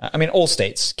happen. I mean, all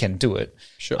states can do it,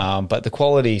 sure, but the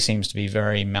quality seems to be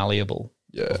very malleable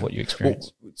of what you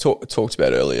experience. Talked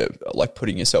about earlier, like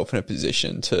putting yourself in a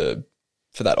position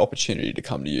for that opportunity to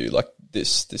come to you. Like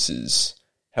this is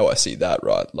how I see that,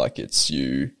 right? Like it's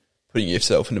you putting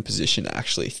yourself in a position to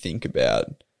actually think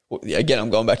about. Again,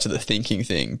 I'm going back to the thinking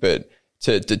thing, but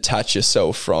to detach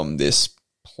yourself from this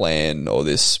plan or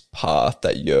this path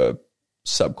that you're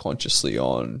subconsciously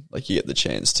on, like you get the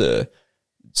chance to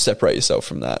separate yourself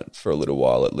from that for a little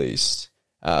while at least,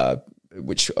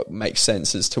 which makes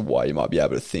sense as to why you might be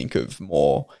able to think of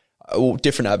more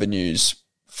different avenues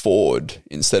forward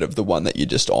instead of the one that you're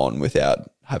just on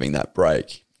without having that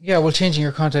break. Yeah, well, changing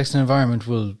your context and environment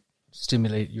will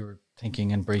stimulate your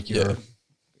thinking and break your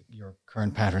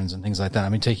current patterns and things like that. I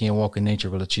mean, taking a walk in nature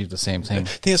will achieve the same thing. I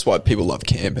think that's why people love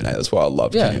camping. That's why I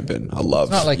love camping. It's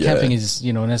not like camping is,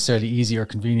 necessarily easy or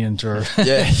convenient or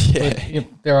but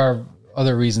there are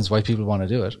other reasons why people want to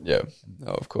do it. Yeah.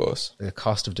 No, of course. The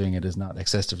cost of doing it is not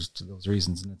excessive to those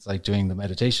reasons. And it's like doing the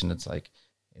meditation. It's like,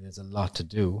 it is a lot to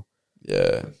do.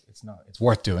 Yeah. It's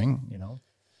worth doing,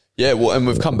 Yeah, well, and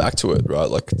we've come back to it, right?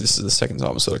 Like this is the second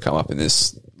time it's sort of come up in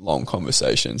this long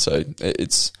conversation. So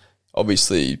it's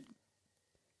obviously,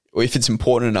 if it's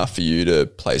important enough for you to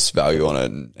place value on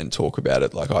it and talk about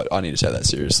it, like I need to take that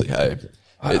seriously. Hey,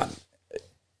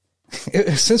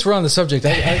 since we're on the subject,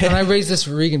 and I raised this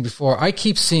with Regan before, I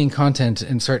keep seeing content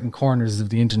in certain corners of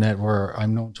the internet where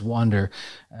I'm known to wander,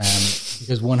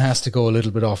 because one has to go a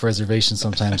little bit off reservation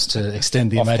sometimes to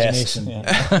extend the imagination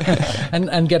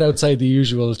and get outside the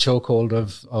usual chokehold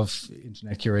of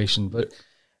internet curation. But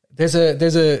there's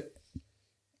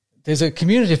a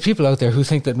community of people out there who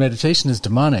think that meditation is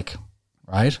demonic,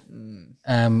 right?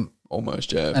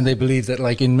 Almost, yeah. And they believe that,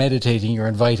 like, in meditating, you're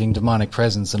inviting demonic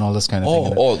presence and all this kind of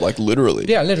thing. Oh, like literally.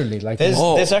 Yeah, literally. Like,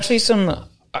 there's actually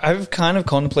I've kind of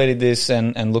contemplated this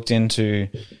and looked into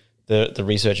the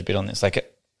research a bit on this.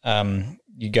 Like,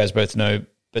 you guys both know,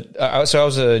 but so I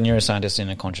was a neuroscientist in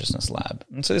a consciousness lab.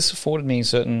 And so this afforded me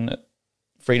certain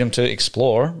freedom to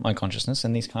explore my consciousness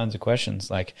and these kinds of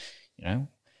questions. Like,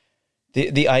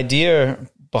 the idea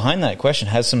behind that question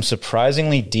has some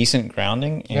surprisingly decent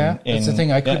grounding. That's the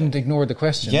thing. I couldn't ignore the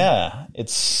question. Yeah,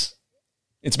 it's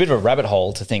a bit of a rabbit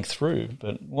hole to think through.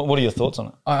 But what are your thoughts on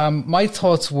it? My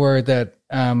thoughts were that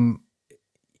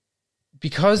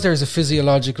because there's a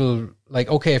physiological, like,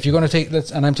 okay, if you're going to take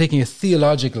this, and I'm taking a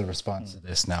theological response to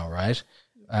this now, right?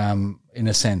 In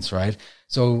a sense, right?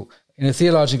 So in a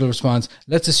theological response,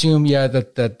 let's assume,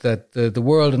 that the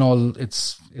world and all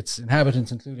its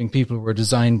inhabitants, including people, were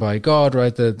designed by God,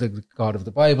 right? The God of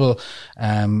the Bible,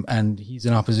 and he's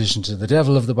in opposition to the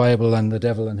devil of the Bible, and the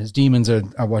devil and his demons are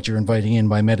what you're inviting in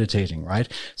by meditating,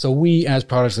 right? So we, as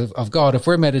products of God, if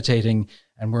we're meditating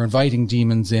and we're inviting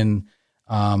demons in,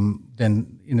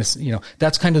 then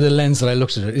that's kind of the lens that I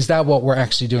looked at it. Is that what we're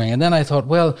actually doing? And then I thought,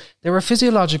 well, there are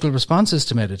physiological responses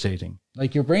to meditating,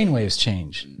 like your brainwaves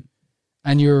change,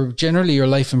 and your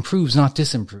life improves, not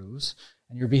disimproves,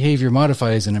 and your behavior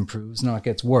modifies and improves, not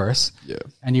gets worse. Yeah.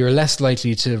 And you're less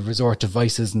likely to resort to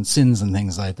vices and sins and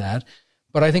things like that.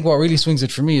 But I think what really swings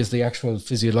it for me is the actual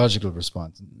physiological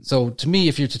response. So to me,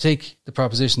 if you're to take the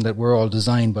proposition that we're all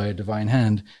designed by a divine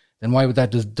hand, then why would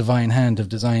that divine hand have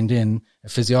designed in a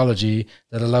physiology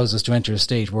that allows us to enter a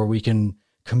state where we can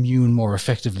commune more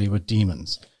effectively with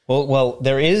demons? Well,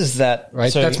 there is that.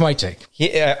 Right, so that's my take.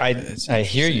 Yeah, I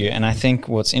hear you, and I think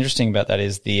what's interesting about that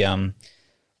is the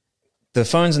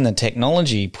phones and the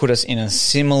technology put us in a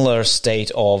similar state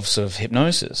of sort of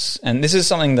hypnosis, and this is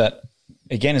something that,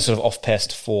 again, is sort of off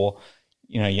pest for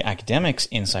your academics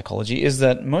in psychology, is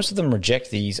that most of them reject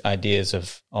these ideas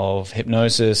of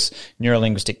hypnosis,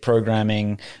 neurolinguistic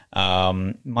programming,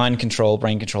 mind control,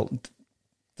 brain control.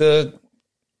 You're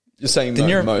saying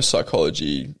that most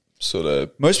psychology sort of...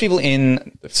 Most people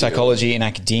in psychology in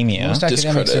academia... Most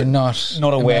academics are not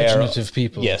aware imaginative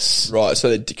people. Yes. Right,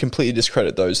 so they completely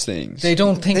discredit those things. They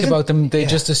don't think about them. They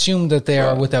just assume that they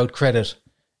are without credit.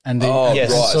 And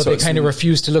so they kind of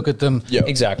refuse to look at them. Yeah,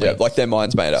 exactly. Yeah, like their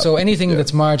mind's made up. So anything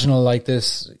that's marginal like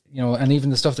this, and even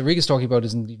the stuff that Regan's talking about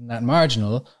isn't even that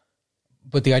marginal,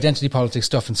 but the identity politics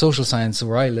stuff in social science,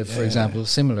 where I live, for example, is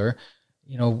similar.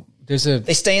 They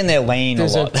stay in their lane a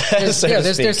lot.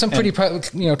 There's some pretty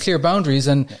clear boundaries,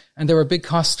 and there are big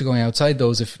costs to going outside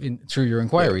those through your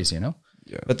inquiries. Yeah.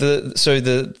 But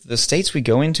the states we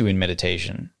go into in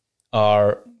meditation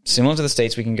are similar to the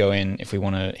states we can go in if we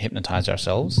want to hypnotize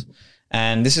ourselves.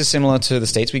 And this is similar to the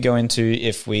states we go into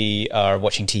if we are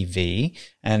watching TV,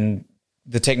 and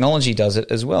the technology does it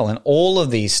as well. And all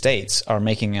of these states are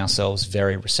making ourselves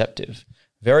very receptive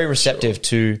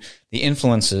to the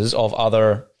influences of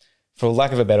other, for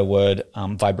lack of a better word,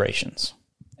 vibrations.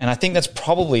 And I think that's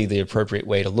probably the appropriate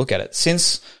way to look at it.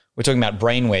 Since we're talking about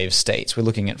brainwave states, we're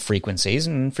looking at frequencies,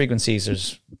 and frequencies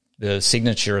is the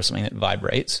signature of something that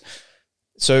vibrates.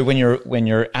 So when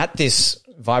you're at this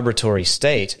vibratory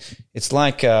state, it's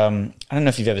like I don't know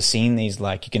if you've ever seen these,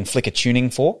 like you can flick a tuning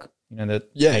fork, how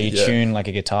you tune like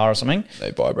a guitar or something.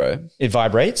 They vibrate. It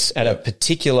vibrates at a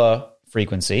particular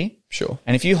frequency. Sure.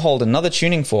 And if you hold another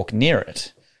tuning fork near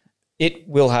it, it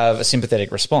will have a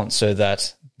sympathetic response, so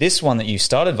that this one that you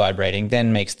started vibrating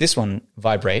then makes this one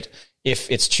vibrate if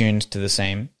it's tuned to the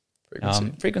same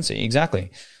frequency.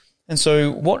 Exactly. And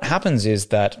so what happens is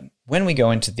that when we go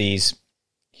into these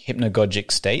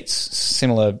hypnagogic states,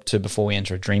 similar to before we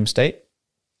enter a dream state,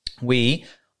 we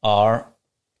are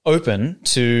open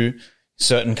to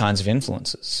certain kinds of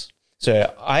influences.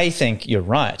 So I think you're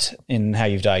right in how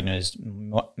you've diagnosed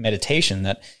meditation,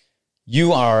 that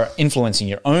you are influencing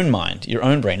your own mind, your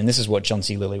own brain, and this is what John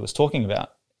C. Lilly was talking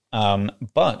about.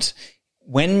 But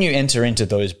when you enter into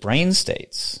those brain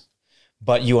states,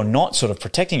 but you are not sort of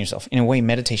protecting yourself, in a way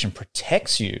meditation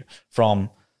protects you from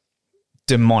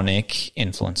demonic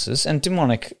influences. And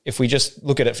demonic, if we just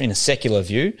look at it in a secular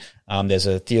view, there's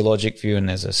a theologic view and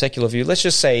there's a secular view. Let's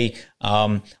just say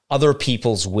other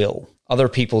people's will, other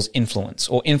people's influence,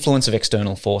 or influence of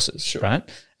external forces, sure. Right?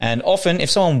 And often if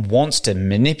someone wants to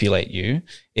manipulate you,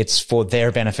 it's for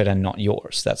their benefit and not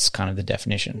yours. That's kind of the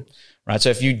definition, right? So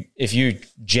if you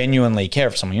genuinely care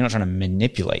for someone, you're not trying to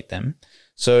manipulate them.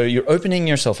 So you're opening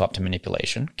yourself up to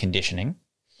manipulation, conditioning.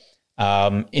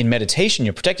 In meditation,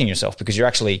 you're protecting yourself because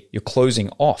you're closing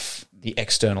off the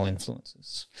external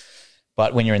influences.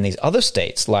 But when you're in these other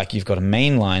states, like you've got a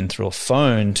main line through a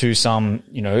phone to some,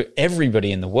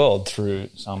 everybody in the world through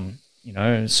some,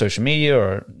 social media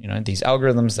or, these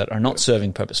algorithms that are not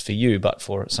serving purpose for you, but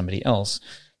for somebody else.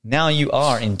 Now you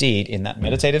are indeed in that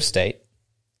meditative state,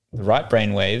 the right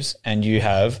brain waves, and you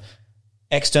have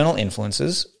external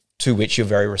influences to which you're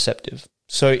very receptive.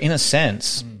 So in a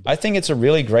sense, I think it's a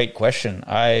really great question.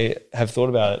 I have thought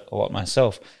about it a lot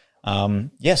myself.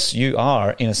 Yes, you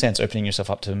are, in a sense, opening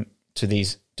yourself up to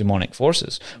these demonic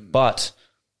forces. But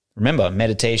remember,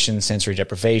 meditation, sensory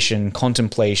deprivation,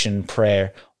 contemplation,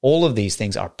 prayer, all of these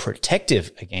things are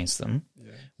protective against them.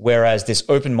 Yeah. Whereas this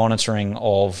open monitoring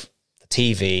of the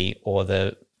TV or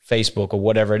the Facebook or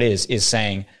whatever it is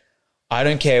saying, I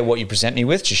don't care what you present me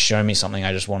with, just show me something.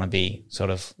 I just want to be sort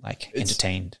of like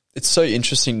entertained. It's so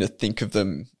interesting to think of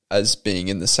them as being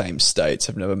in the same states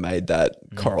have never made that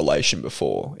correlation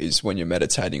before, is when you're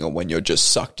meditating or when you're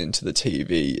just sucked into the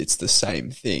TV, it's the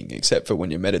same thing, except for when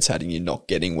you're meditating, you're not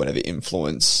getting whatever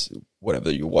influence,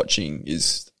 whatever you're watching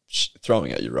is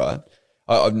throwing at you, right?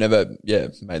 I've never,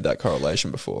 made that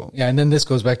correlation before. Yeah, and then this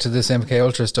goes back to this MK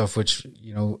Ultra stuff, which,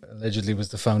 allegedly was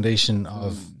the foundation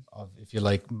of, if you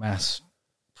like, mass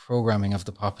programming of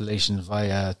the population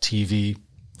via TV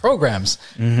programs,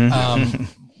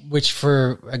 which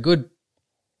for a good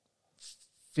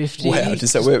 50. Wow,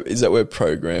 is that where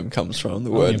program comes from?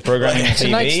 The word programming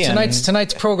TV.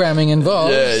 Tonight's programming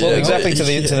involves. Exactly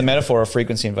to the metaphor of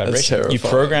frequency and vibration. You're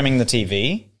programming the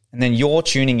TV, and then you're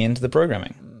tuning into the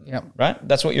programming. Yeah. Right?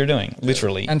 That's what you're doing,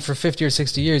 literally. And for 50 or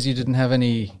 60 years, you didn't have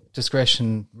any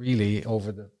discretion really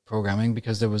over the programming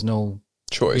because there was no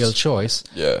real choice.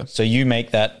 Yeah. So you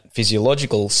make that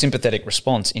physiological sympathetic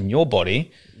response in your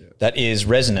body that is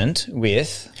resonant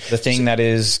with the thing that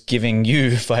is giving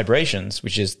you vibrations,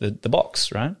 which is the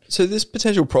box, right? So this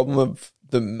potential problem of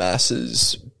the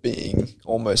masses being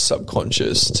almost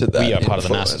subconscious to that. We are part of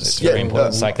the masses. It's very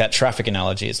important. It's like that traffic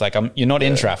analogy. It's like you're not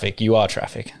in traffic, you are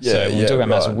traffic. Yeah, so when we talk about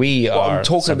masses, we are. I'm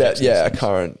talking about a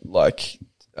current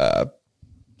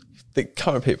the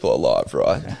current people alive,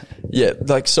 right? Yeah.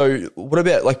 Like, so what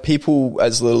about like people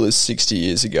as little as 60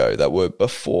 years ago that were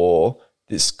before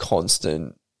this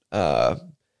constant,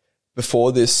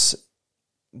 before this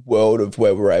world of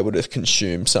where we're able to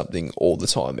consume something all the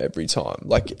time, every time?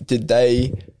 Like,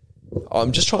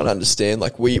 I'm just trying to understand,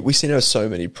 like we seem to have so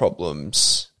many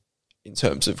problems in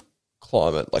terms of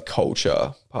climate, like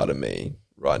culture, pardon me,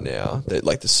 right now, that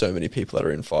like there's so many people that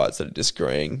are in fights that are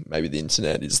disagreeing. Maybe the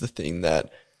internet is the thing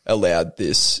that allowed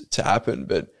this to happen,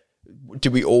 but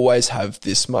do we always have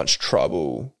this much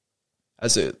trouble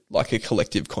as a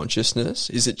collective consciousness?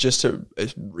 Is it just a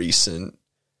recent,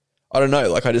 I don't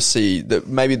know, like I just see that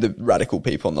maybe the radical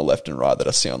people on the left and right that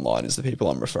I see online is the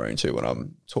people I'm referring to when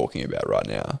I'm talking about right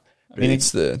now. I mean,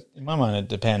 in my mind, it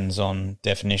depends on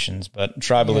definitions, but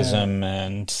tribalism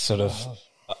and sort of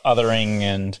othering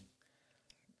and,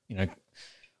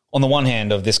 on the one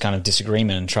hand of this kind of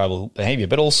disagreement and tribal behavior,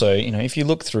 but also, if you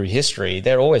look through history,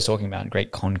 they're always talking about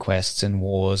great conquests and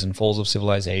wars and falls of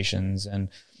civilizations, and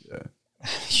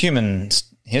human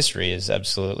history is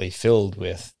absolutely filled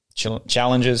with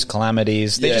challenges,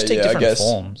 calamities. They just take different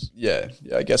forms. Yeah,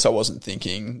 I guess I wasn't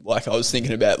thinking, like I was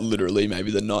thinking about literally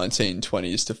maybe the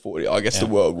 1920s to 40. I guess the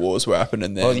world wars were happening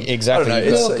and then. Well, exactly. I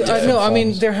don't know. I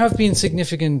mean, there have been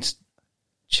significant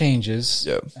changes.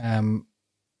 Yeah.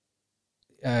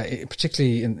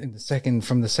 Particularly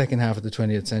from the second half of the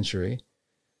 20th century.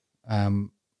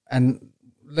 And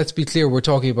let's be clear, we're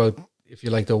talking about, if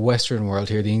you like, the Western world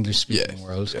here, the English-speaking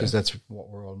world, because that's what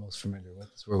we're all most familiar with.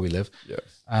 It's where we live. Yeah.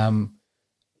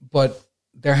 But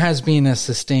there has been a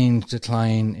sustained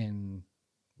decline in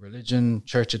religion,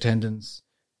 church attendance.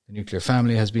 The nuclear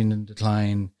family has been in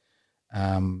decline.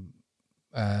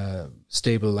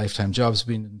 Stable lifetime jobs have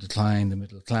been in decline. The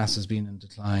middle class has been in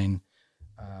decline.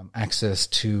 Access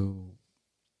to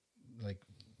like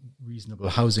reasonable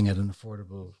housing at an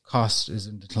affordable cost is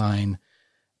in decline.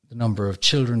 The number of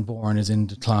children born is in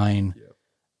decline.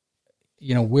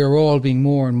 Yep. We're all being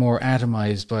more and more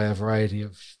atomized by a variety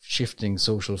of shifting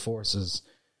social forces,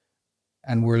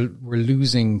 and we're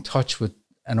losing touch with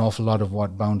an awful lot of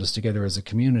what bound us together as a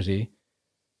community,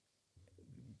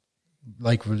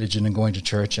 like religion and going to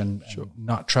church and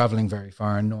not traveling very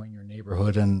far and knowing your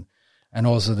neighborhood, and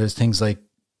also there's things like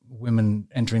women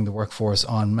entering the workforce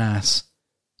en masse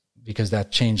because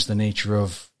that changed the nature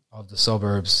of the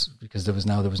suburbs, because there was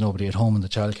nobody at home and the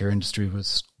childcare industry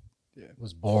was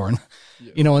born,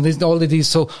 and there's all of these.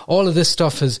 So all of this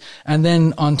stuff and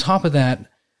then on top of that,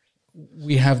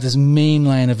 we have this main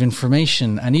line of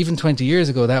information. And even 20 years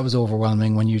ago, that was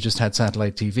overwhelming when you just had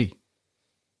satellite TV.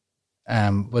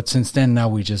 But since then, now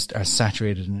we just are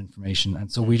saturated in information.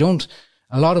 And so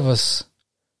a lot of us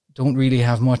don't really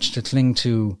have much to cling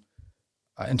to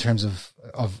in terms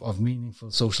of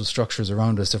meaningful social structures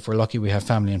around us. If we're lucky, we have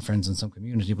family and friends in some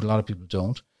community, but a lot of people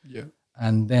don't. Yeah.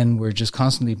 And then we're just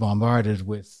constantly bombarded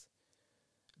with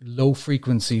low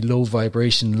frequency, low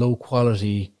vibration, low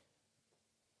quality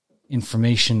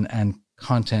information and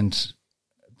content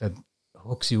that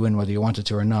hooks you in whether you want it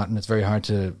to or not. And it's very hard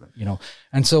to,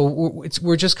 and so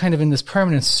we're just kind of in this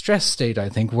permanent stress state, I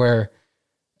think, where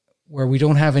we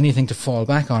don't have anything to fall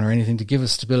back on or anything to give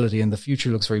us stability, and the future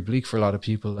looks very bleak for a lot of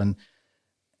people. And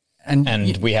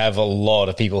we have a lot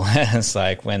of people. It's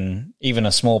like when even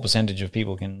a small percentage of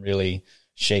people can really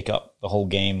shake up the whole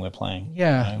game we're playing.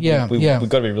 Yeah, We've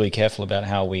got to be really careful about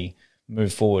how we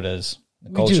move forward as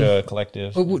The culture,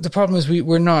 collective. But the problem is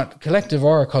we're not collective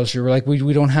or a culture. We're like,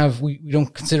 we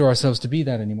don't consider ourselves to be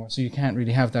that anymore. So you can't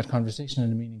really have that conversation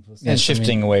in a meaningful sense. Yeah,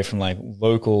 shifting away from like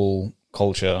local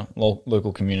culture,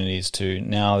 local communities to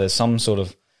now there's some sort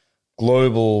of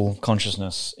global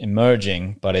consciousness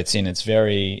emerging, but it's in its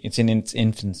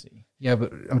infancy. Yeah,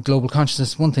 but global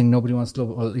consciousness is one thing. Nobody wants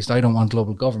global, well, at least I don't want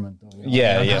global government. Though,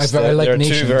 yes. I like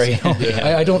nations. Two very,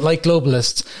 I don't like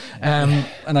globalists. And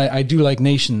I do like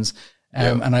nations.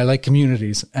 And I like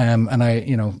communities. And I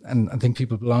think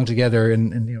people belong together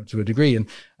in to a degree.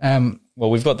 And, well,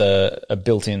 we've got a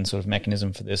built-in sort of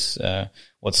mechanism for this,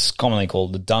 what's commonly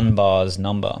called the Dunbar's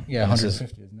number. Yeah,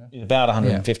 150, isn't it? About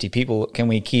 150 people can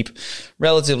we keep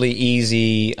relatively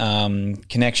easy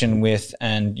connection with,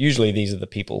 and usually these are the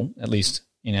people, at least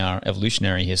in our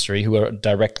evolutionary history, who are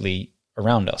directly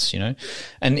around us,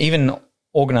 and even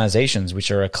organizations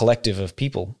which are a collective of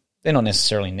people. They're not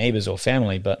necessarily neighbors or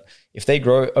family, but if they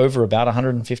grow over about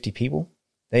 150 people,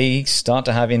 they start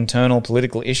to have internal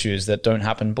political issues that don't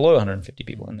happen below 150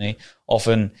 people, and they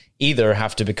often either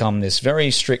have to become this very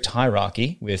strict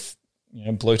hierarchy with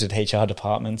bloated HR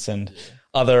departments and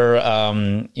other,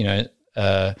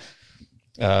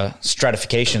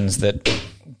 stratifications that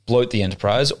bloat the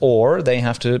enterprise, or they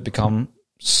have to become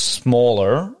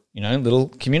smaller, little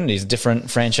communities, different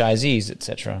franchisees,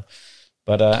 etc.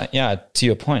 But to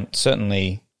your point,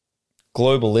 certainly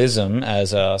globalism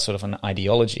as a sort of an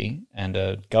ideology and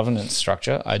a governance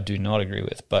structure, I do not agree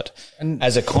with. But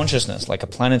as a consciousness, like a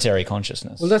planetary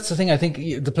consciousness. Well, that's the thing. I think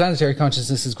the planetary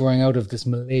consciousness is growing out of this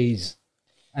malaise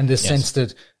and this sense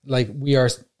that, like, we are.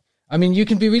 I mean, you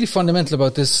can be really fundamental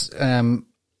about this, and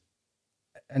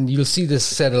you'll see this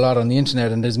said a lot on the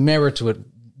internet, and there's merit to it,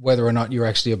 whether or not you're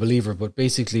actually a believer. But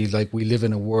basically, like, we live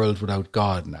in a world without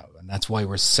God now, and that's why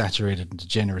we're saturated in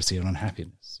degeneracy and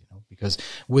unhappiness. Because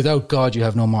without God, you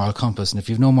have no moral compass, and if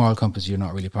you have no moral compass, you're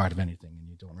not really part of anything, and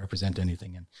you don't represent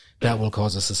anything, and that will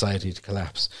cause a society to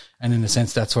collapse. And in a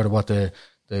sense, that's sort of what the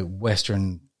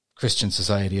Western Christian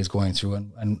society is going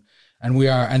through, and we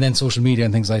are, and then social media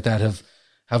and things like that have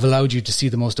allowed you to see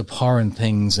the most abhorrent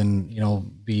things and,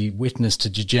 be witness to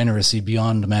degeneracy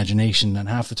beyond imagination. And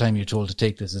half the time you're told to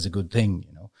take this as a good thing,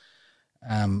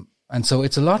 and so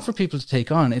it's a lot for people to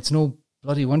take on. It's no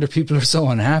bloody wonder people are so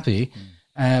unhappy.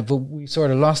 But we sort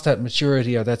of lost that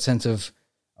maturity or that sense of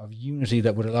unity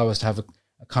that would allow us to have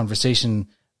a conversation,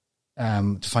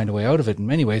 to find a way out of it in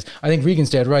many ways. I think Regan's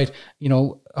dead right.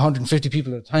 150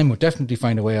 people at a time would definitely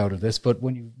find a way out of this. But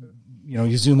when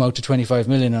you zoom out to 25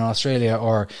 million in Australia,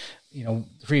 or,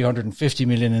 350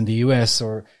 million in the US,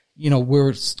 or,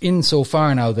 we're in so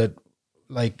far now that,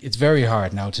 like, it's very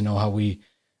hard now to know how we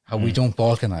don't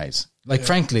balkanize. Like,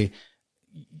 frankly,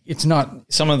 it's not.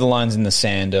 Some of the lines in the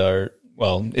sand are,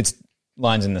 well, it's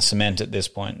lines in the cement at this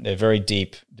point. They're very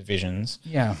deep divisions.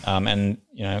 Yeah. And,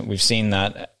 we've seen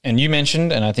that. And you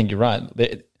mentioned, and I think you're right,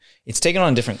 it's taken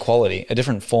on a different quality, a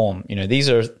different form.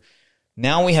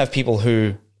 Now we have people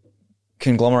who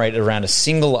conglomerate around a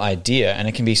single idea, and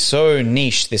it can be so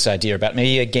niche, this idea about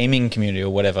maybe a gaming community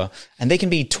or whatever, and they can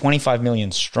be 25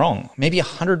 million strong, maybe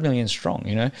 100 million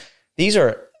strong, These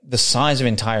are the size of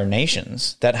entire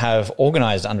nations that have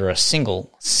organized under a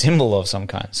single symbol of some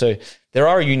kind. So there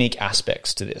are unique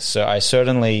aspects to this. So I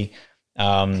certainly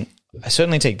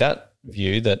take that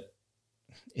view that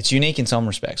it's unique in some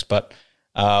respects, but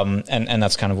and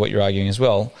that's kind of what you're arguing as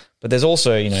well. But there's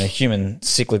also, human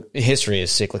history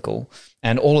is cyclical,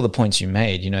 and all of the points you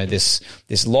made, this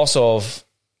loss of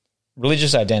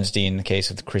religious identity in the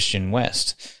case of the Christian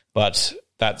West, but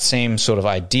that same sort of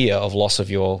idea of loss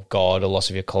of your God or loss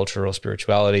of your culture or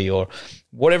spirituality or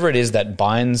whatever it is that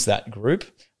binds that group,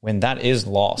 when that is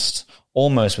lost,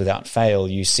 almost without fail,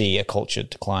 you see a culture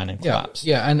decline and collapse.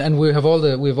 Yeah, and we have all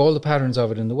the patterns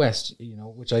of it in the West,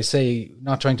 which I say,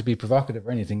 not trying to be provocative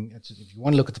or anything. If you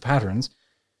want to look at the patterns,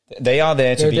 they are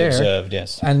there to be observed.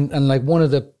 Yes, and like one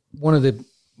of the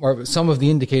or some of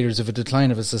the indicators of a decline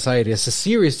of a society, a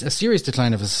serious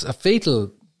decline of a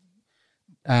fatal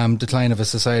decline of a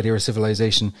society or a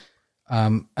civilization.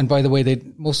 And by the way,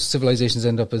 most civilizations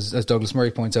end up, as Douglas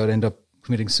Murray points out,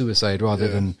 committing suicide rather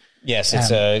than. Yes,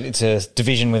 it's a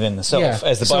division within the self,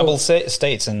 as the Bible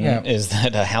states, and is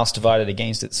that a house divided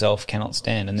against itself cannot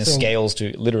stand. And this scales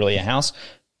to literally a house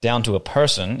down to a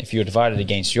person. If you're divided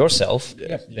against yourself,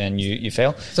 then you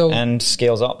fail. And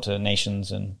scales up to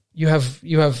nations, and you have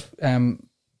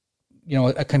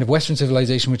a kind of Western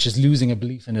civilization which is losing a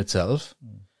belief in itself.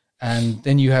 And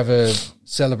then you have a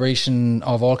celebration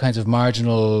of all kinds of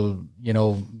marginal,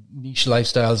 niche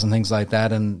lifestyles and things like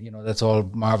that. And, that's all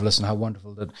marvelous and how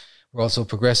wonderful that we're all so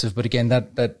progressive. But again,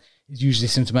 that is usually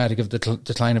symptomatic of the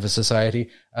decline of a society.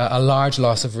 A large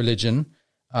loss of religion,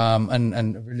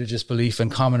 and religious belief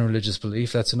and common religious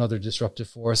belief. That's another disruptive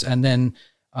force. And then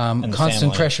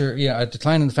constant pressure, a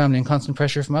decline in the family and constant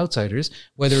pressure from outsiders,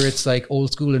 whether it's like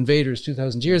old school invaders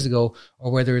 2,000 years ago,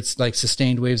 or whether it's like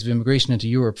sustained waves of immigration into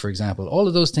Europe, for example. All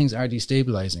of those things are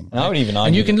destabilizing. Right? I would even argue.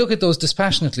 And you can look at those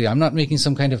dispassionately. I'm not making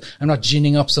I'm not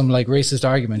ginning up some like racist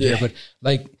argument here, but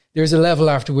like there's a level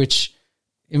after which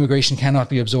immigration cannot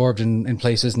be absorbed in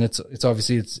places, and it's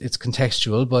obviously it's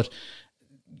contextual, but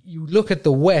you look at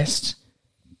the West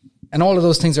and all of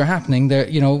those things are happening there,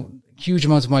 huge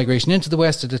amounts of migration into the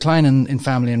West, a decline in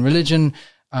family and religion,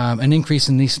 an increase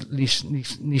in niche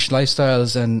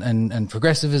lifestyles and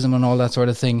progressivism and all that sort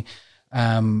of thing.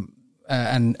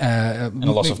 And a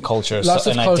loss of culture,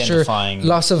 identifying,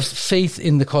 loss of faith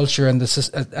in the culture and the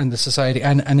society,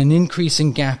 and an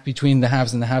increasing gap between the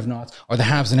haves and the have-nots, or the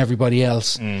haves and everybody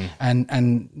else,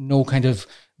 and no kind of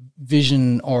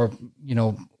vision, or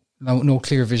no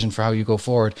clear vision for how you go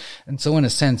forward. And so in a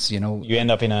sense, you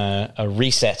end up in a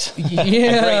reset.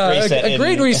 Yeah, a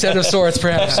great reset of sorts,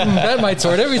 perhaps. That might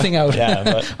sort everything out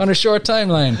on a short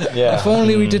timeline. Yeah. If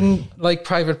only we didn't like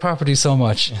private property so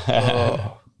much.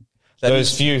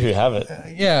 Those few who have it.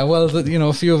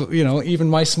 A few, even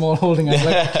my small holding, I'd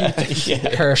like to keep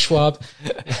Herr Schwab.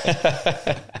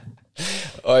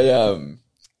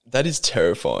 That is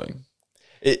terrifying.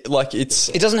 It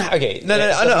doesn't have, okay. No,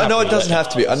 I know it doesn't have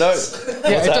to be. I know.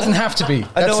 Yeah, it doesn't have to be.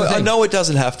 I know it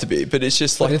doesn't have to be, but it's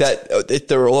just like that.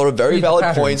 There are a lot of very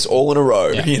valid points all in a row.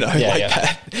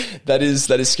 Yeah. That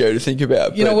is scary to think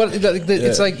about.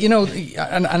 It's like,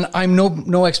 and I'm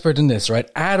no expert in this, right,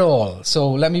 at all.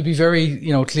 So let me be very,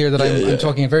 clear that I'm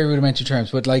talking in very rudimentary terms.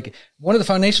 But like one of the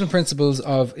foundational principles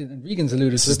of, and Regan's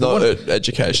alluded to, this is not an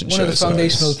education show. One of the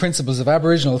foundational principles of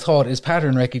Aboriginal thought is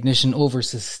pattern recognition over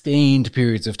sustained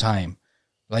periods of time,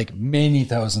 like many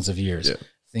thousands of years. Yeah.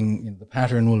 The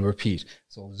pattern will repeat.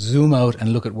 So zoom out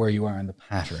and look at where you are in the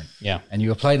pattern. Yeah. And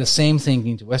you apply the same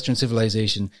thinking to Western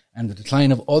civilization and the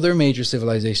decline of other major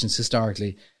civilizations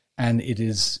historically, and it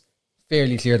is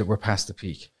fairly clear that we're past the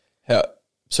peak.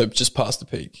 So just past the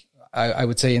peak? I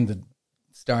would say in the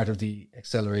start of the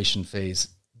acceleration phase.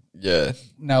 Yeah.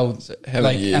 Now, so how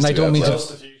many years I don't mean to...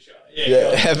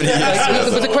 Yeah, how many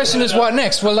years? But the question is, what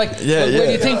next? Well, where do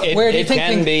you think? It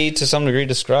can be to some degree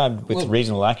described with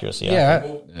reasonable accuracy. Yeah.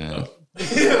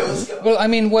 Well, I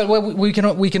mean, we can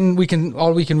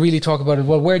all we can really talk about it.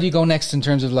 Well, where do you go next in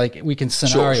terms of like we can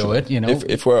scenario it?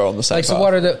 If we're on the same. So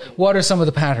what are some of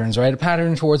the patterns? Right, a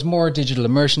pattern towards more digital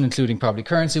immersion, including probably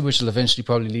currency, which will eventually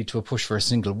probably lead to a push for a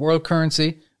single world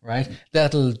currency. Right,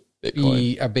 that'll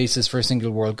be a basis for a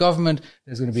single world government.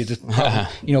 There's going to be,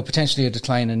 potentially a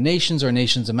decline in nations or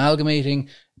nations amalgamating.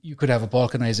 You could have a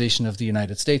balkanization of the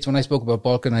United States. When I spoke about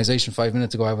balkanization 5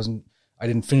 minutes ago, I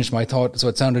didn't finish my thought, so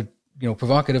it sounded,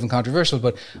 provocative and controversial,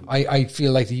 but I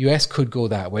feel like the US could go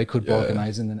that way, could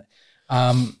balkanize. And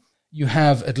then, you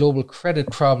have a global credit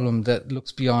problem that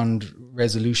looks beyond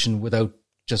resolution without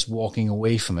just walking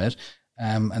away from it.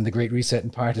 And the Great Reset in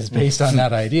part is based on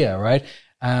that idea, right?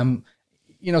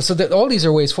 So that all these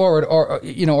are ways forward, or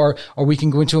we can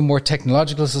go into a more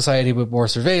technological society with more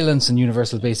surveillance and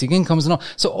universal basic incomes and all.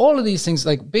 So all of these things,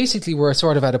 like basically we're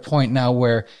sort of at a point now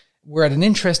where we're at an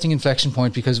interesting inflection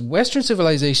point, because Western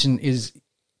civilization is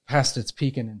past its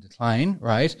peak and in decline,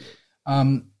 right?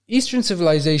 Eastern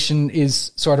civilization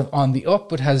is sort of on the up,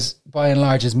 but by and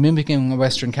large is mimicking a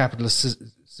Western capitalist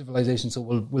civilization. So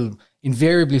will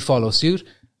invariably follow suit,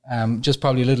 just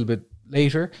probably a little bit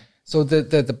later. So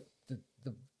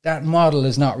that model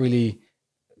is not really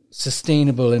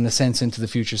sustainable in a sense into the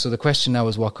future. So the question now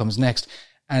is what comes next.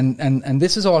 And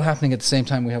this is all happening at the same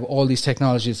time. We have all these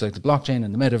technologies like the blockchain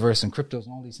and the metaverse and cryptos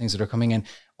and all these things that are coming in,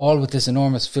 all with this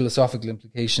enormous philosophical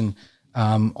implication,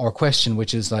 or question,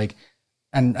 which is like,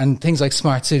 and things like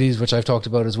smart cities, which I've talked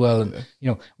about as well. And,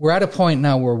 we're at a point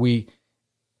now where we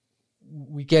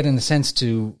get in a sense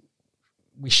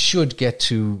we should get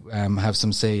to have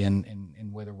some say in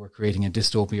whether we're creating a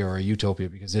dystopia or a utopia,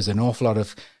 because there's an awful lot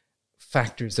of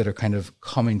factors that are kind of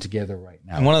coming together right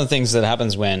now. And one of the things that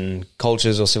happens when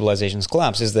cultures or civilizations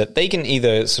collapse is that they can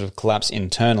either sort of collapse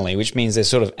internally, which means there's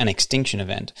sort of an extinction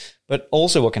event, but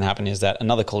also what can happen is that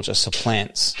another culture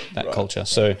supplants that culture.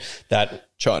 So that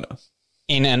China,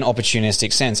 in an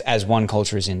opportunistic sense, as one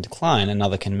culture is in decline,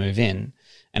 another can move in.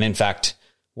 And in fact,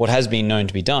 what has been known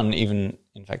to be done, even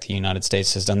in fact the United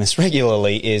States has done this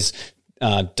regularly, is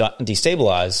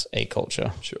destabilize a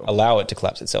culture, allow it to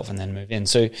collapse itself and then move in.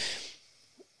 So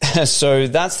So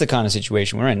that's the kind of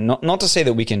situation we're in. Not to say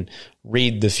that we can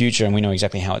read the future and we know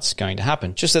exactly how it's going to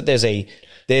happen. Just that there's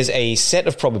a set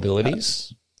of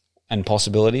probabilities and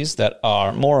possibilities that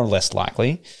are more or less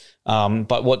likely.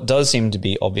 But what does seem to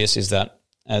be obvious is that,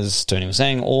 as Tony was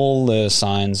saying, all the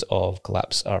signs of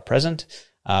collapse are present.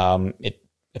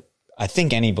 I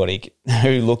think anybody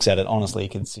who looks at it honestly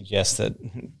can suggest that,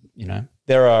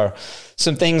 there are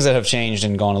some things that have changed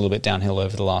and gone a little bit downhill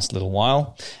over the last little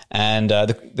while. And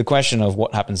the question of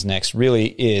what happens next really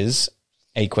is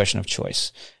a question of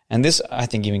choice. And this, I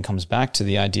think, even comes back to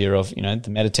the idea of, the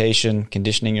meditation,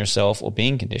 conditioning yourself or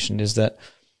being conditioned, is that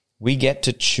we get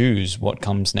to choose what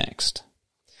comes next.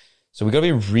 So we've got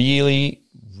to be really,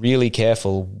 really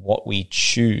careful what we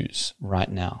choose right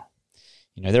now.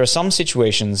 There are some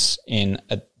situations in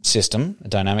a system, a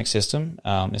dynamic system.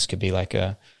 This could be like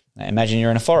imagine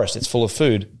you're in a forest. It's full of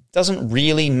food. It doesn't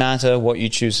really matter what you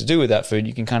choose to do with that food.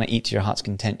 You can kind of eat to your heart's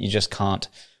content. You just can't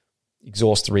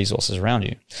exhaust the resources around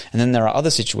you. And then there are other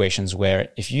situations where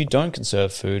if you don't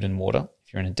conserve food and water,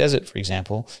 if you're in a desert, for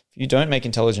example, if you don't make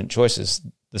intelligent choices,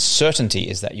 the certainty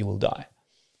is that you will die,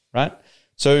 right?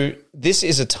 So this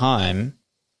is a time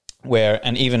where,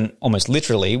 and even almost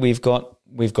literally, we've got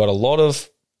a lot of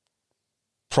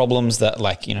problems that,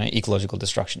 ecological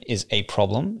destruction is a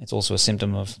problem. It's also a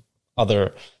symptom of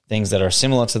other things that are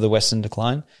similar to the Western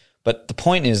decline. But the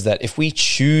point is that if we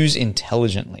choose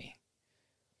intelligently,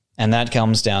 and that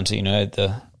comes down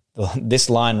to, this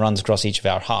line runs across each of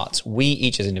our hearts. We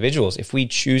each as individuals, if we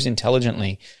choose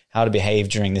intelligently how to behave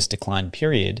during this decline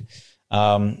period,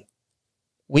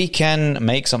 we can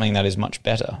make something that is much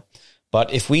better.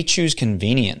 But if we choose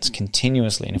convenience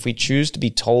continuously, and if we choose to be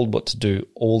told what to do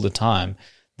all the time,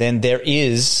 then there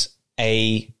is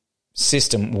a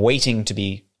system waiting to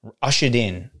be ushered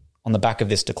in on the back of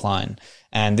this decline.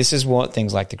 And this is what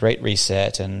things like the Great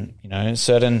Reset and,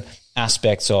 certain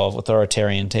aspects of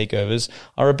authoritarian takeovers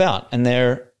are about. And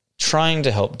they're trying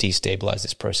to help destabilize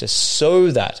this process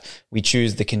so that we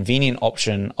choose the convenient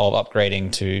option of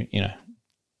upgrading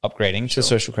to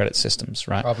social credit systems,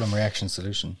 right? Problem, reaction,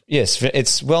 solution. Yes,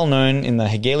 it's well known in the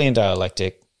Hegelian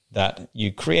dialectic that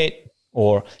you create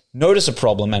or notice a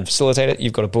problem and facilitate it.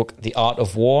 You've got a book, The Art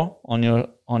of War, on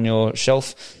your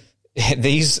shelf.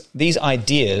 These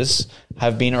ideas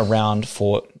have been around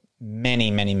for many,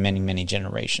 many, many, many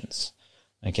generations.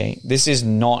 Okay, this is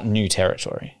not new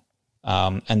territory.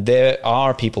 And there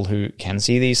are people who can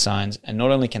see these signs, and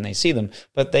not only can they see them,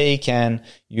 but they can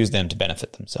use them to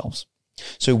benefit themselves.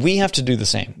 So we have to do the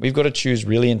same. We've got to choose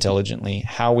really intelligently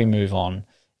how we move on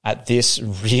at this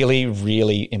really,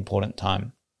 really important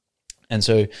time. And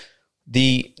so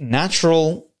the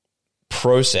natural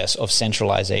process of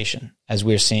centralization, as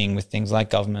we're seeing with things like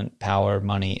government, power,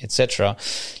 money, etc.,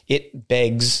 it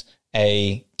begs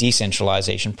a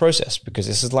decentralization process, because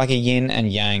this is like a yin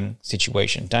and yang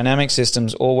situation. Dynamic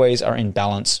systems always are in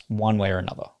balance one way or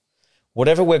another.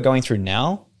 Whatever we're going through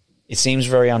now, it seems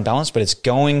very unbalanced, but it's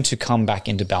going to come back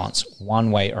into balance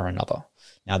one way or another.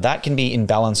 Now, that can be in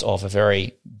balance of a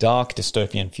very dark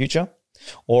dystopian future,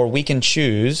 or we can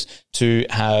choose to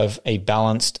have a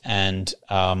balanced and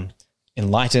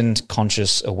enlightened,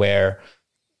 conscious, aware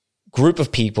group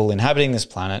of people inhabiting this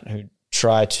planet who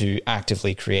try to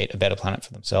actively create a better planet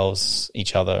for themselves,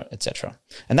 each other, etc.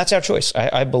 And that's our choice.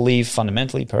 I believe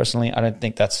fundamentally, personally, I don't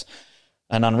think that's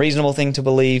an unreasonable thing to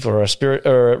believe or a spirit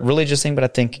or a religious thing, but I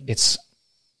think it's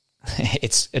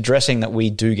addressing that we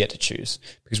do get to choose.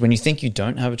 Because when you think you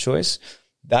don't have a choice,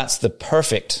 that's the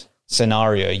perfect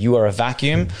scenario. You are a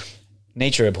vacuum.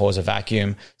 Nature abhors a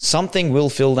vacuum. Something will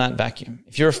fill that vacuum.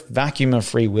 If you're a vacuum of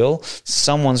free will,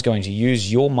 someone's going to use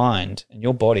your mind and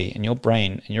your body and your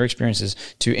brain and your experiences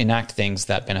to enact things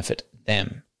that benefit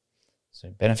them. So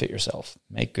benefit yourself.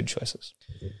 Make good choices.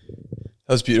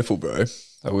 That was beautiful, bro.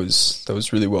 That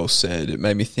was really well said. It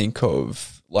made me think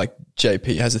of, like,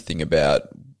 JP has a thing about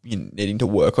you needing to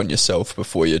work on yourself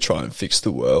before you try and fix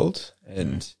the world.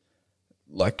 And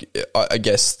like, I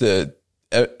guess the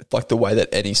way that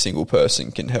any single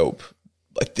person can help,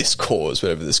 like, this cause,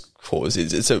 whatever this cause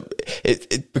is,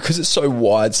 it because it's so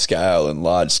wide scale and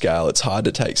large scale, it's hard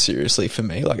to take seriously for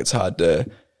me. Like, it's hard to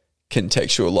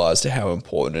contextualize to how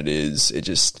important it is. It's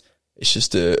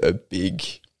just a big,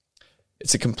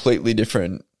 it's a completely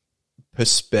different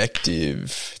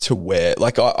perspective to where,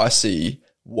 like, I see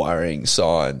worrying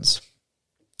signs,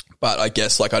 but I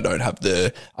guess, like, I don't have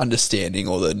the understanding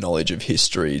or the knowledge of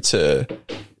history to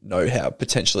know how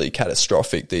potentially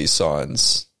catastrophic these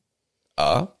signs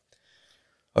are.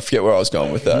 I forget where I was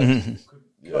going with that.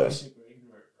 You're super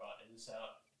ignorant, right? And just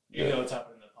you know what's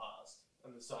happened in the past,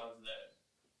 and the signs are there.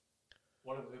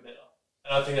 What if we're better?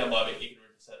 And I think that might be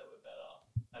ignorant to say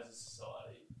as a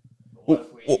society? But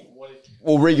what if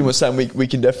Well, Regan was saying we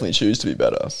can definitely choose to be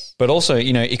better. But also,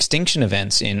 extinction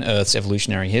events in Earth's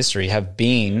evolutionary history have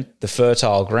been the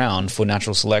fertile ground for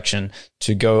natural selection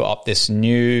to go up this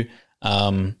new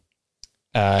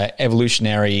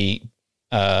evolutionary,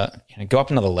 go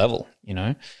up another level.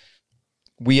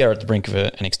 We are at the brink of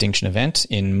an extinction event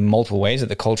in multiple ways, at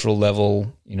the cultural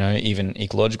level, even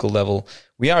ecological level.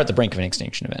 We are at the brink of an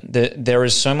extinction event. There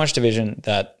is so much division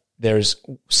that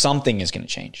something is going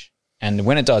to change. And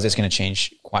when it does, it's going to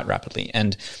change quite rapidly.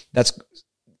 And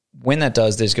when that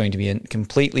does, there's going to be a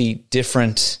completely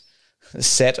different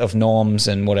set of norms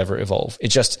and whatever evolve.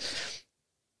 It's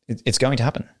going to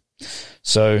happen.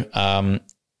 So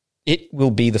it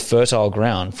will be the fertile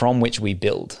ground from which we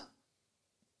build.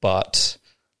 But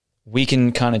we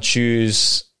can kind of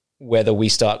choose whether we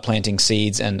start planting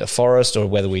seeds and a forest, or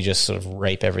whether we just sort of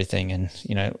rape everything and,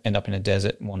 end up in a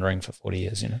desert wandering for 40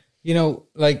 years,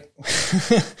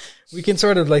 we can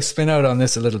sort of spin out on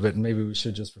this a little bit, and maybe we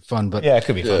should just for fun, but yeah, it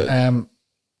could be fun.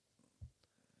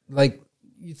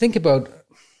 You think about,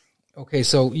 okay,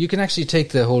 so you can actually take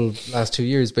the whole last 2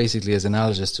 years basically as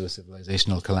analogous to a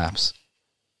civilizational collapse.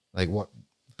 What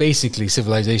basically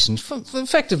civilization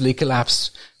effectively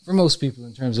collapsed for most people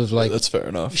in terms of that's fair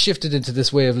enough. Shifted into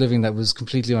this way of living that was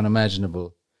completely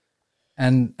unimaginable.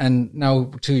 And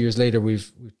now 2 years later,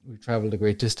 we've traveled a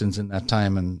great distance in that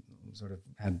time, and sort of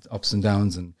had ups and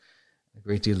downs and a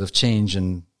great deal of change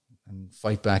and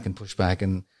fight back and push back.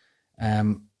 And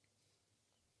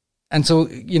so,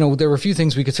 there were a few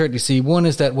things we could certainly see. One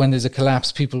is that when there's a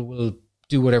collapse, people will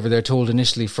do whatever they're told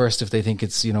initially first if they think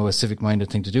it's, a civic-minded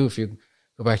thing to do. If you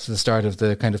go back to the start of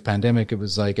the kind of pandemic, it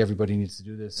was like everybody needs to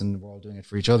do this and we're all doing it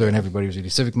for each other, and everybody was really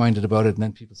civic-minded about it. And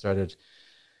then people started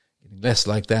getting less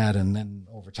like that, and then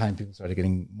over time people started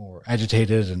getting more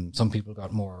agitated, and some people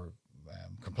got more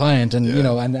compliant, and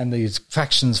and these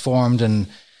factions formed, and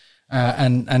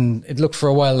it looked for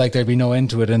a while like there'd be no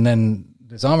end to it, and then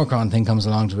this Omicron thing comes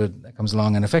along,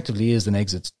 and effectively is an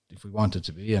exit if we want it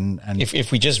to be, and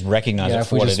if we just recognize it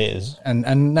for what it is,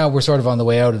 and now we're sort of on the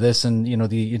way out of this, and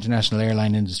the international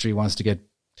airline industry wants to get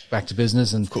back to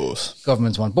business, and of course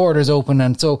governments want borders open,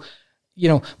 and so.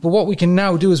 But what we can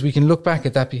now do is we can look back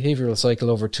at that behavioral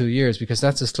cycle over 2 years, because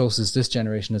that's as close as this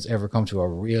generation has ever come to a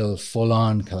real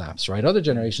full-on collapse, right? Other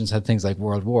generations had things like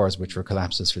world wars, which were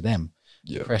collapses for them.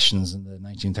 Yeah. Depressions in the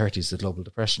 1930s, the global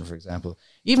depression, for example.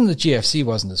 Even the GFC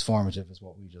wasn't as formative as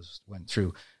what we just went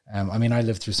through. I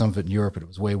lived through some of it in Europe, and it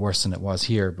was way worse than it was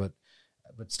here, but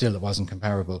still it wasn't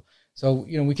comparable. So,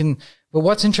 but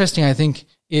what's interesting, I think,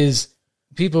 is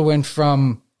people went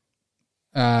from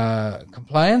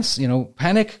compliance,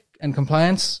 panic and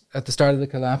compliance at the start of the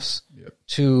collapse,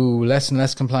 to less and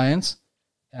less compliance,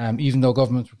 even though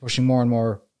governments were pushing more and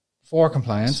more for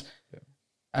compliance.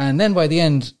 And then by the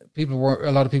end, a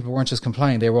lot of people weren't just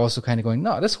complying, they were also kind of going,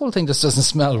 no, this whole thing just doesn't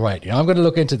smell right. I'm going to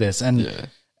look into this.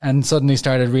 And suddenly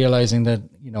started realizing that,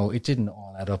 it didn't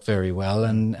all add up very well.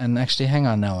 And actually, hang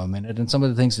on now a minute. And some of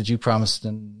the things that you promised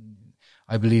and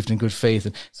I believed in good faith.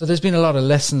 And so there's been a lot of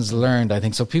lessons learned, I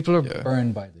think. So people are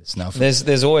burned by this now.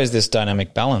 There's always this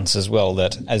dynamic balance as well,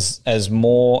 that as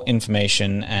more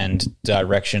information and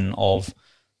direction of,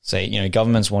 say,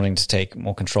 governments wanting to take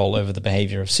more control over the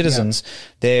behavior of citizens,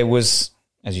 there was,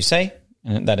 as you say,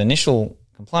 that initial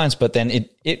compliance, but then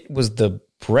it was the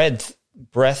breadth,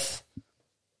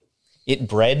 it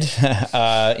bred,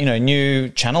 new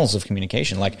channels of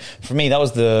communication. Like for me, that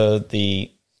was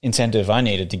the incentive I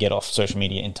needed to get off social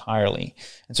media entirely.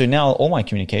 And so now all my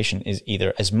communication is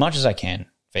either as much as I can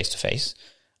face to face,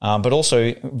 but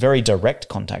also very direct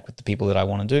contact with the people that I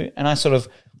want to do. And I sort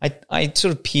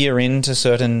of peer into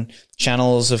certain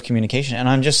channels of communication, and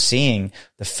I'm just seeing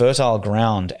the fertile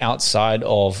ground outside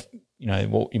of,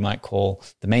 what you might call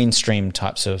the mainstream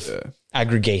types of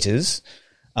aggregators.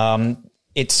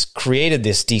 It's created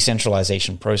this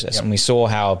decentralization process, and we saw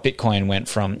how Bitcoin went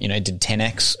from, it did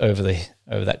 10x over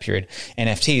that period.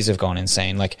 NFTs have gone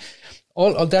insane. Like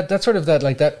all that sort of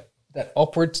that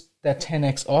upwards, that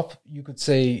 10x up, you could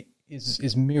say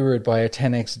is mirrored by a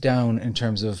 10x down in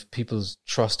terms of people's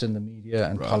trust in the media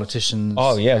and politicians.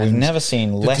 Oh yeah, we've never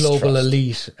seen less the global trust.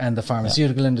 Elite and the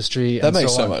pharmaceutical industry. That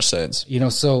makes so much sense.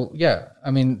 So yeah,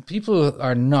 people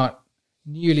are not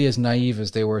nearly as naive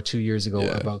as they were 2 years ago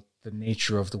about the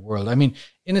nature of the world.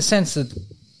 In a sense that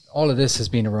all of this has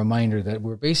been a reminder that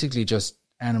we're basically just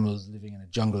animals living in a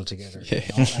jungle together.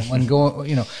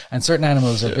 And certain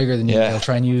animals are bigger than you. They'll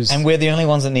try and use. And we're the only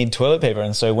ones that need toilet paper.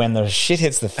 And so when the shit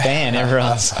hits the fan,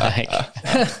 everyone's like,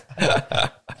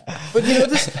 But you know,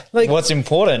 this like What's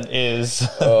important is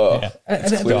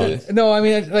It's clear. no, I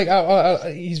mean, like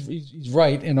he's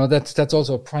right. You know, that's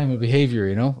also a primal behavior.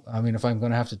 You know, I mean, if I'm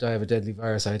going to have to die of a deadly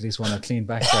virus, I at least want a clean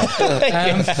backside.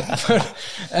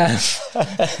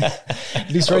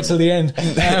 At least right till the end.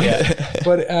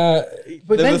 But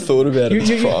Never then thought about it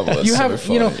as primal. That's you so have,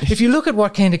 you know, funny. if you look at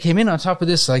what kind of came in on top of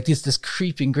this, like this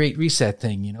creeping Great Reset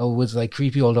thing, you know, with like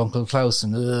creepy old Uncle Klaus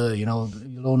and, you know,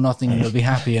 you'll own nothing and you'll be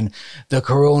happy. And the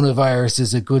coronavirus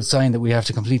is a good sign that we have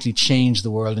to completely change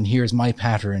the world. And here's my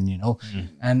pattern, you know.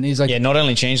 And he's like, yeah, not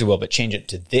only change the world, but change it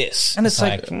to this. and it's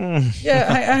like,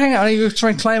 hang on, you're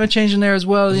trying climate change in there as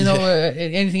well, you know.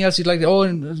 Anything else you'd like to? Oh,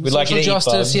 and We'd like you to eat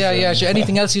justice, bugs. sure.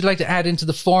 Anything else you'd like to add into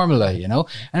the formula, you know?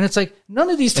 And it's like none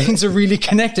of these things are really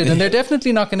connected, and they're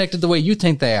definitely not connected the way you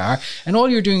think they are. And all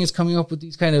you're doing is coming up with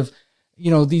these kind of,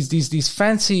 you know, these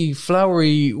fancy,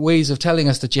 flowery ways of telling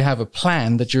us that you have a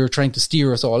plan that you're trying to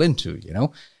steer us all into, you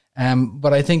know.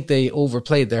 But I think they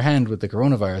overplayed their hand with the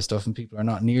coronavirus stuff, and people are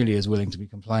not nearly as willing to be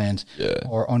compliant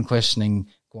or unquestioning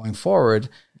going forward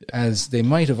as they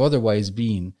might have otherwise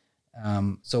been.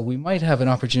 So we might have an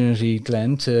opportunity,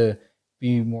 Glenn, to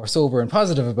be more sober and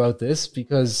positive about this,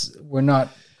 because we're not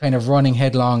kind of running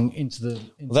headlong into the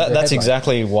That's headline.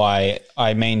 exactly why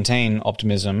I maintain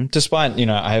optimism, despite, you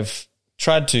know, I have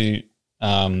tried to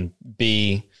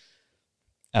be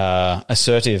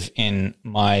assertive in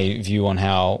my view on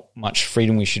how much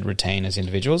freedom we should retain as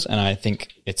individuals. And I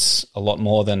think it's a lot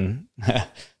more than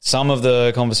some of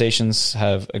the conversations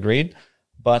have agreed.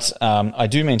 But I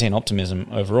do maintain optimism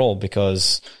overall,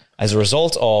 because as a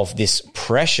result of this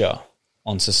pressure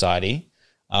on society,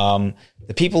 the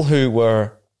people who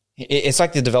were, it's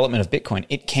like the development of Bitcoin.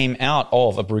 It came out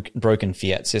of a broken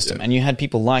fiat system. And you had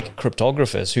people like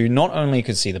cryptographers who not only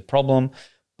could see the problem,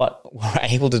 but were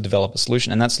able to develop a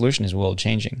solution. And that solution is world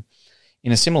changing.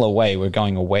 In a similar way, we're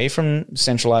going away from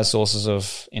centralized sources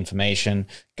of information.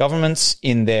 Governments,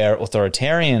 in their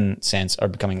authoritarian sense, are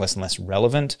becoming less and less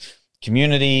relevant.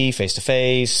 Community,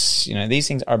 face-to-face, you know, these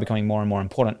things are becoming more and more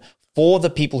important for the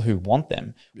people who want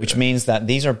them, which means that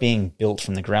these are being built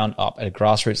from the ground up at a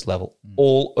grassroots level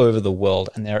all over the world.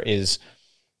 And there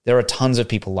are tons of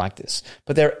people like this.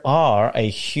 But there are a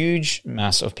huge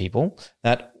mass of people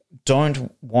that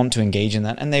don't want to engage in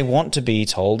that, and they want to be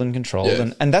told and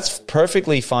controlled. And that's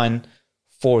perfectly fine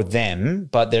for them,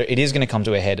 but it is going to come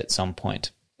to a head at some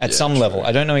point, at some level.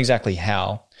 I don't know exactly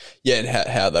how. Yeah, and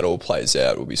how that all plays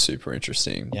out will be super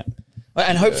interesting. Yeah.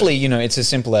 And hopefully, you know, it's as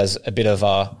simple as a bit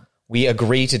of we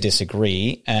agree to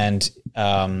disagree, and,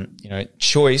 you know,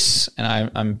 choice.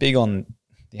 And I'm big on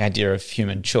the idea of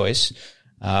human choice,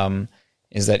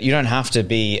 is that you don't have to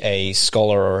be a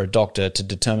scholar or a doctor to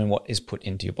determine what is put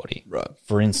into your body. Right.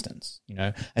 For instance, you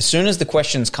know, as soon as the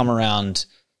questions come around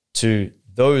to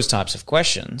those types of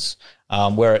questions,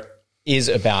 where it is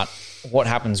about what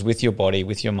happens with your body,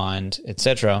 with your mind,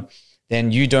 etc.,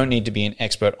 then you don't need to be an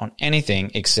expert on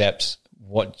anything except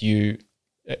what you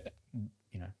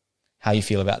know, how you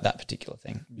feel about that particular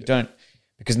thing. You don't,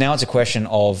 because now it's a question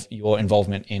of your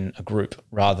involvement in a group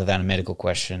rather than a medical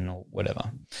question or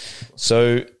whatever.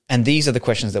 So, and these are the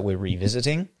questions that we're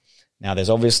revisiting. Now, there's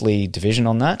obviously division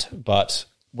on that, but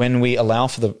when we allow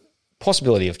for the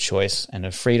possibility of choice and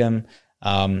of freedom,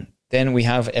 then we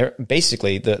have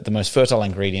basically the most fertile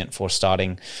ingredient for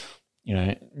starting, you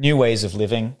know, new ways of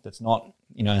living. That's not,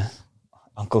 you know,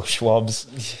 Uncle Schwab's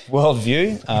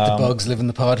worldview. The bugs live in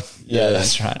the pod. Yeah,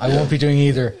 that's right. I won't be doing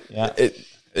either. Yeah.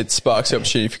 It sparks the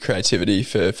opportunity for creativity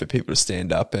for people to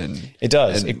stand up, and it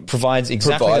does. And it provides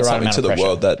exactly the right something amount to of the pressure.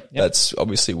 world that's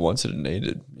obviously wanted and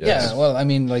needed. Yeah, well, I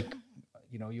mean, like,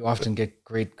 you know, you often get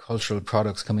great cultural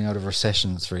products coming out of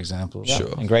recessions, for example. Yeah.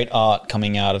 Sure. And great art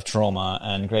coming out of trauma,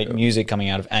 and great music coming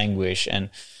out of anguish. And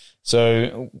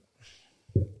so,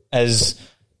 as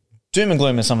doom and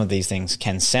gloom as some of these things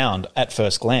can sound at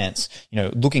first glance, you know,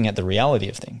 looking at the reality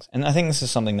of things. And I think this is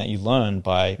something that you learn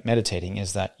by meditating,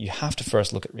 is that you have to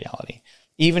first look at reality,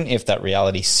 even if that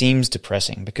reality seems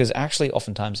depressing, because actually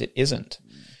oftentimes it isn't.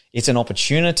 It's an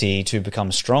opportunity to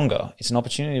become stronger. It's an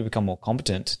opportunity to become more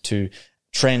competent, to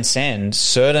transcend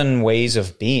certain ways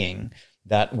of being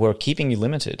that were keeping you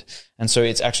limited. And so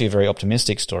it's actually a very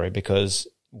optimistic story, because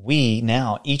we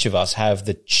now, each of us, have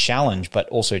the challenge but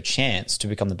also chance to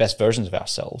become the best versions of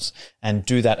ourselves, and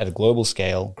do that at a global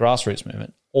scale, grassroots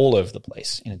movement, all over the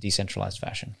place in a decentralized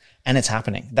fashion. And it's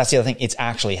happening. That's the other thing. It's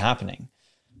actually happening.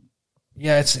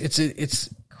 Yeah,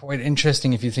 it's quite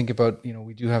interesting if you think about, you know,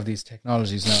 we do have these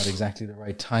technologies now at exactly the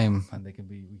right time, and we can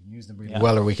use them really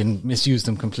well, or we can misuse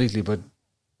them completely. But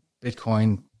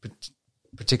Bitcoin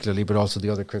particularly, but also the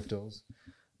other cryptos,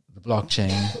 the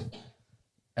blockchain,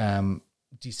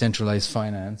 decentralized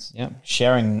finance. Yeah,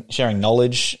 sharing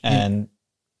knowledge and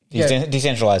these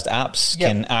decentralized apps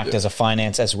can act as a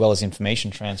finance as well as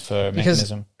information transfer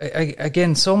mechanism.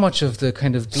 Again, so much of the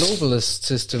kind of globalist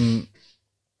system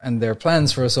and their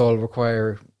plans for us all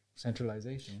require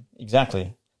centralization.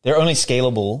 Exactly. They're only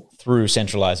scalable through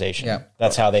centralization. Yeah.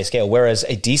 That's how they scale. Whereas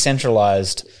a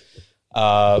decentralized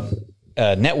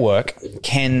network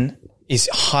is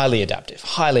highly adaptive,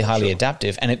 highly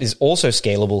adaptive, and it is also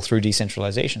scalable through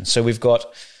decentralization. So we've got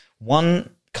one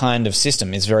kind of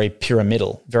system is very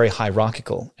pyramidal, very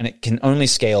hierarchical, and it can only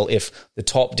scale if the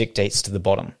top dictates to the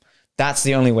bottom. That's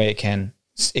the only way it can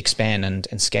expand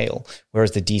and scale.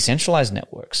 Whereas the decentralized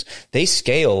networks, they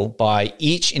scale by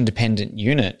each independent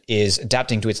unit is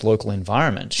adapting to its local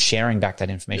environment, sharing back that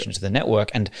information to the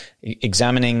network and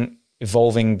examining,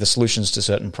 evolving the solutions to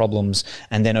certain problems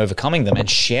and then overcoming them and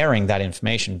sharing that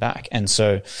information back. And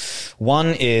so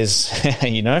one is,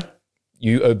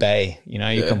 you obey,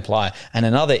 you comply. And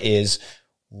another is,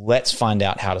 let's find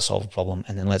out how to solve a problem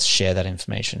and then let's share that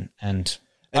information. And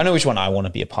I know which one I want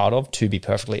to be a part of, to be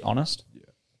perfectly honest.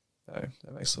 No,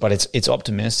 that makes sense. But it's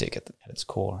optimistic at its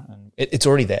core. And it's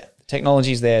already there. The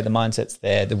technology's there, the mindset's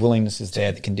there, the willingness is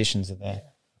there, the conditions are there.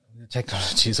 The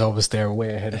technology is always there,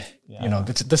 way ahead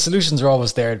of, the solutions are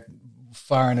always there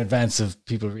far in advance of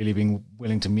people really being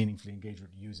willing to meaningfully engage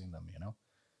with using them,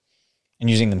 And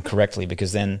using them correctly,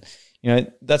 because then,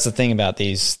 that's the thing about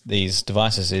these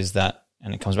devices is that,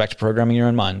 and it comes back to programming your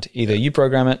own mind. Either you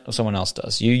program it or someone else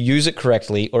does. You use it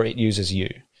correctly or it uses you.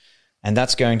 And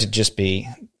that's going to just be,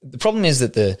 the problem is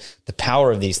that the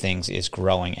power of these things is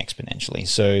growing exponentially.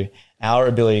 So our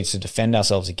ability to defend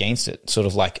ourselves against it, sort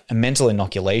of like a mental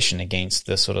inoculation against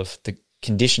the sort of the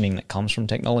conditioning that comes from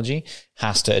technology,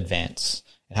 has to advance.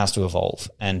 It has to evolve.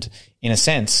 And in a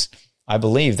sense, I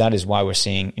believe that is why we're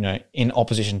seeing, in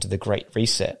opposition to the Great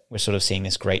Reset, we're sort of seeing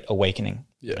this great awakening.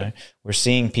 Yeah. We're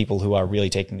seeing people who are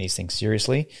really taking these things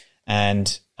seriously.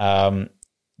 And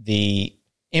the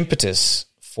impetus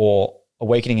for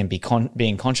awakening and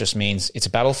being conscious means it's a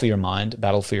battle for your mind, a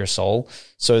battle for your soul,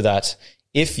 so that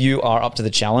if you are up to the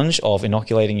challenge of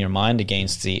inoculating your mind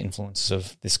against the influences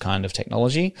of this kind of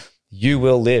technology, you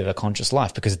will live a conscious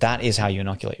life, because that is how you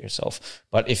inoculate yourself.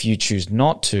 But if you choose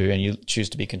not to and you choose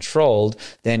to be controlled,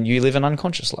 then you live an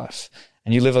unconscious life.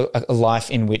 And you live a life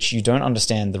in which you don't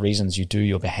understand the reasons you do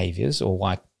your behaviors or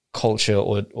why culture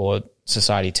or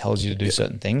society tells you to do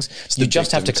certain things. You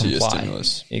just have to comply.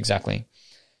 Exactly.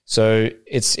 So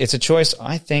it's a choice,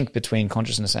 I think, between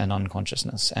consciousness and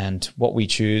unconsciousness, and what we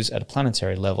choose at a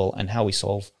planetary level and how we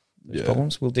solve those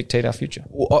problems will dictate our future.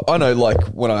 Well, I know, like,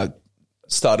 when I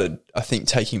started, I think,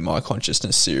 taking my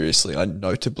consciousness seriously, I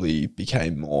notably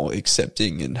became more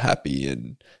accepting and happy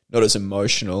and not as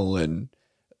emotional, and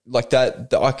like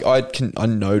that I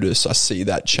notice, I see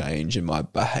that change in my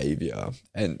behavior,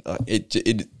 and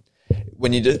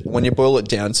when you boil it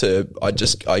down to,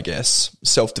 I guess,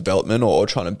 self-development or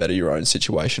trying to better your own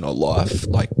situation or life,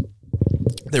 like,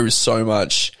 there is so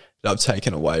much that I've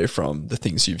taken away from the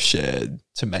things you've shared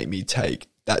to make me take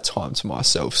that time to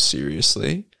myself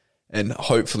seriously. And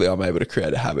hopefully I'm able to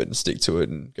create a habit and stick to it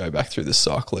and go back through the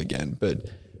cycle again. But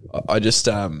I just,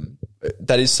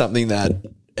 that is something that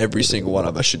every single one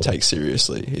of us should take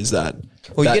seriously, is that.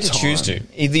 Well, you get to choose to.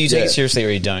 Either you take it seriously or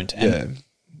you don't. And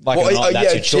like or not,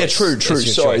 that's your choice. Yeah, true.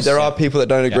 Sorry, there are people that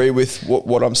don't agree with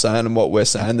what I'm saying and what we're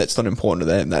saying. That's not important to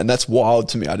them, and that's wild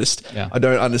to me. I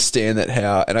don't understand that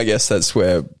how, and I guess that's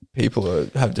where people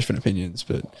have different opinions.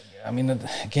 But I mean,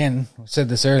 again, I said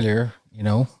this earlier.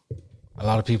 A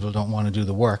lot of people don't want to do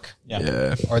the work,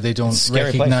 or they don't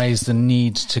recognize the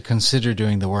need to consider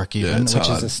doing the work, even, which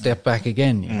is a step back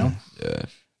again.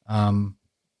 It's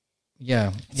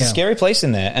a scary place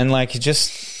in there, and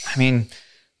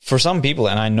for some people,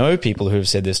 and I know people who have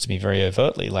said this to me very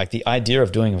overtly, like, the idea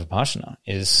of doing a Vipassana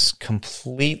is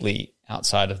completely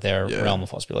outside of their realm of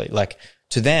possibility. Like,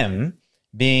 to them,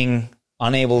 being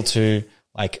unable to,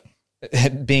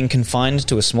 being confined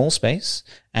to a small space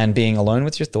and being alone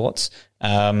with your thoughts,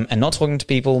 and not talking to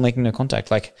people, making no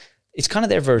contact, it's kind of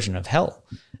their version of hell.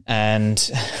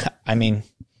 And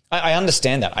I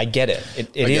understand that. I get it. I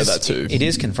get that too. It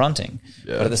is confronting,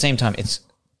 but at the same time,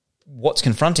 what's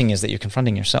confronting is that you're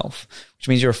confronting yourself, which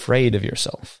means you're afraid of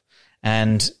yourself.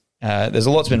 And there's a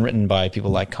lot's been written by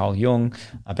people like Carl Jung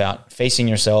about facing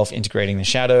yourself, integrating the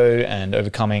shadow, and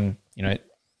overcoming,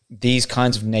 these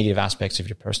kinds of negative aspects of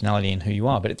your personality and who you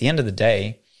are. But at the end of the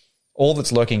day, all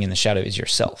that's lurking in the shadow is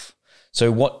yourself.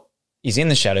 So what is in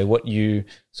the shadow, what you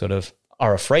sort of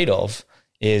are afraid of,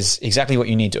 is exactly what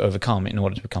you need to overcome in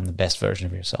order to become the best version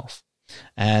of yourself.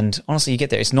 And honestly, you get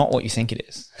there. It's not what you think it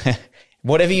is.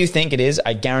 Whatever you think it is,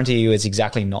 I guarantee you it's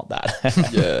exactly not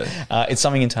that. Yeah. It's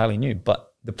something entirely new.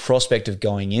 But the prospect of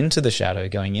going into the shadow,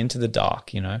 going into the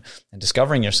dark, and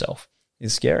discovering yourself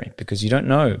is scary because you don't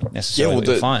know necessarily what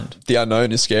you'll find. The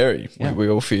unknown is scary. Yeah. We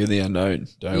all fear the unknown,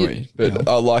 don't we? But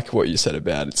I like what you said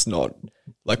about it's not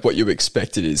like what you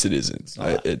expect it is. It isn't.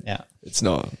 It's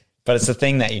not. But it's the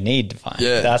thing that you need to find.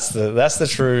 Yeah. That's the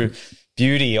true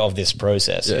beauty of this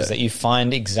process is that you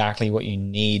find exactly what you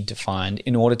need to find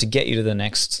in order to get you to the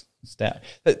next step.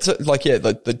 It's like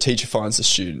the teacher finds the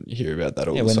student. You hear about that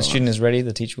all the time. When the student is ready,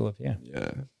 the teacher will appear.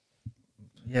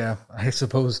 Yeah, I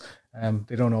suppose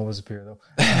they don't always appear though.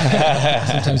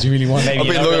 Sometimes you really want. I've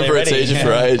been looking for a teacher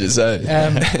for ages.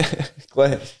 Go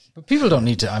ahead. But people don't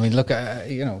need to. I mean, look,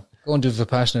 go and do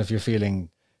Vipassana if you're feeling.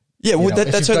 Yeah, well,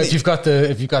 if you've got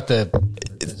the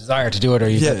desire to do it, or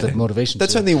you've got the motivation.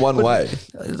 That's to only one way.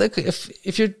 Like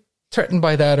if you're threatened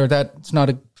by that, or that's not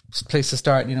a place to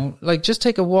start, just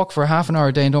take a walk for half an hour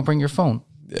a day and don't bring your phone.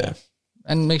 Yeah.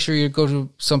 And make sure you go to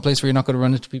some place where you're not going to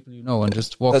run into people and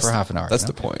just walk for half an hour. That's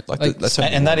the point. Like that's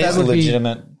and that is a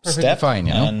legitimate step. Fine,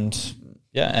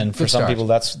 And for some people,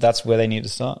 that's where they need to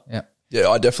start. Yeah. Yeah,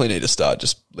 I definitely need to start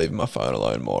just leaving my phone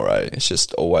alone more. It's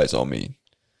just always on me.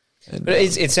 And, but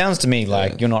it sounds to me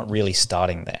like you're not really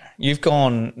starting there. You've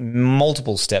gone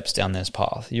multiple steps down this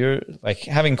path. You're like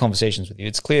having conversations with you.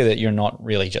 It's clear that you're not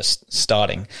really just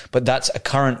starting, but that's a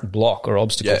current block or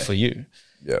obstacle for you.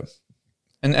 Yeah.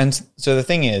 And so the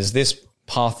thing is, this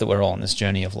path that we're on, this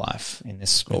journey of life in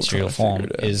this material form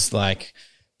is like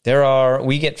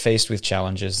we get faced with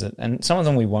challenges and some of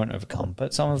them we won't overcome,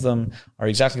 but some of them are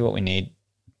exactly what we need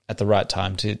at the right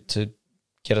time to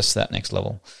get us to that next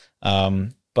level.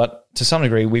 But to some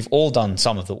degree, we've all done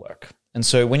some of the work. And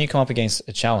so when you come up against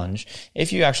a challenge,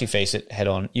 if you actually face it head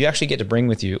on, you actually get to bring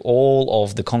with you all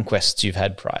of the conquests you've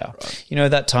had prior. Right.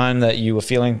 That time that you were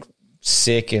feeling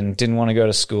sick and didn't want to go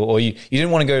to school, or you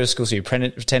didn't want to go to school, so you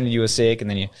pretended you were sick, and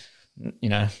then you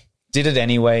did it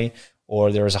anyway,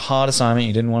 or there was a hard assignment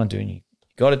you didn't want to do and you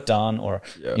got it done, or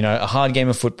a hard game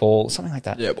of football, something like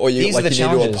that. Yeah, or you need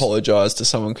to apologize to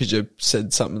someone because you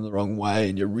said something the wrong way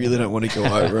and you really don't want to go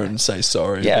over and say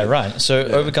sorry. Yeah, right. So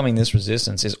overcoming this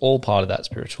resistance is all part of that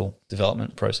spiritual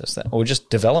development process, or just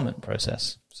development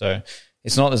process. So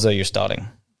it's not as though you're starting;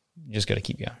 you just got to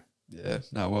keep going. Yeah,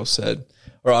 no, well said.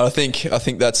 All right, I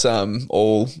think that's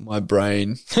all my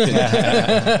brain can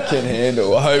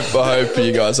handle. I hope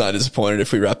you guys aren't disappointed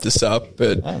if we wrap this up.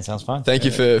 But that sounds fine. Thank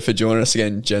you for joining us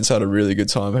again, gents. I had a really good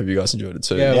time. Hope you guys enjoyed it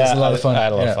too. Yeah, it was a lot of fun. I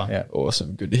had a lot of fun. Yeah.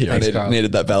 Awesome, good to hear. Thanks, I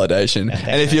needed that validation.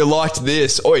 And if you liked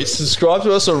this, subscribe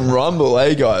to us on Rumble,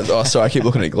 hey guys. Oh, sorry, I keep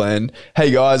looking at Glenn. Hey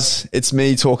guys, it's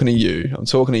me talking to you. I'm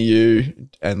talking to you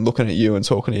and looking at you and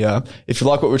talking to you. If you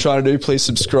like what we're trying to do, please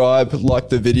subscribe, like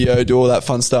the video, do all that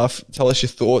fun stuff. Tell us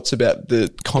your thoughts about the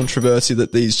controversy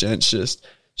that these gents just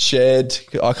shared.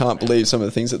 I can't believe some of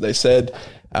the things that they said.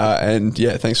 And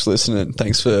thanks for listening.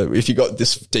 If you got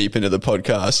this deep into the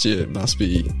podcast, you must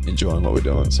be enjoying what we're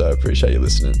doing. So I appreciate you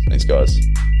listening. Thanks guys.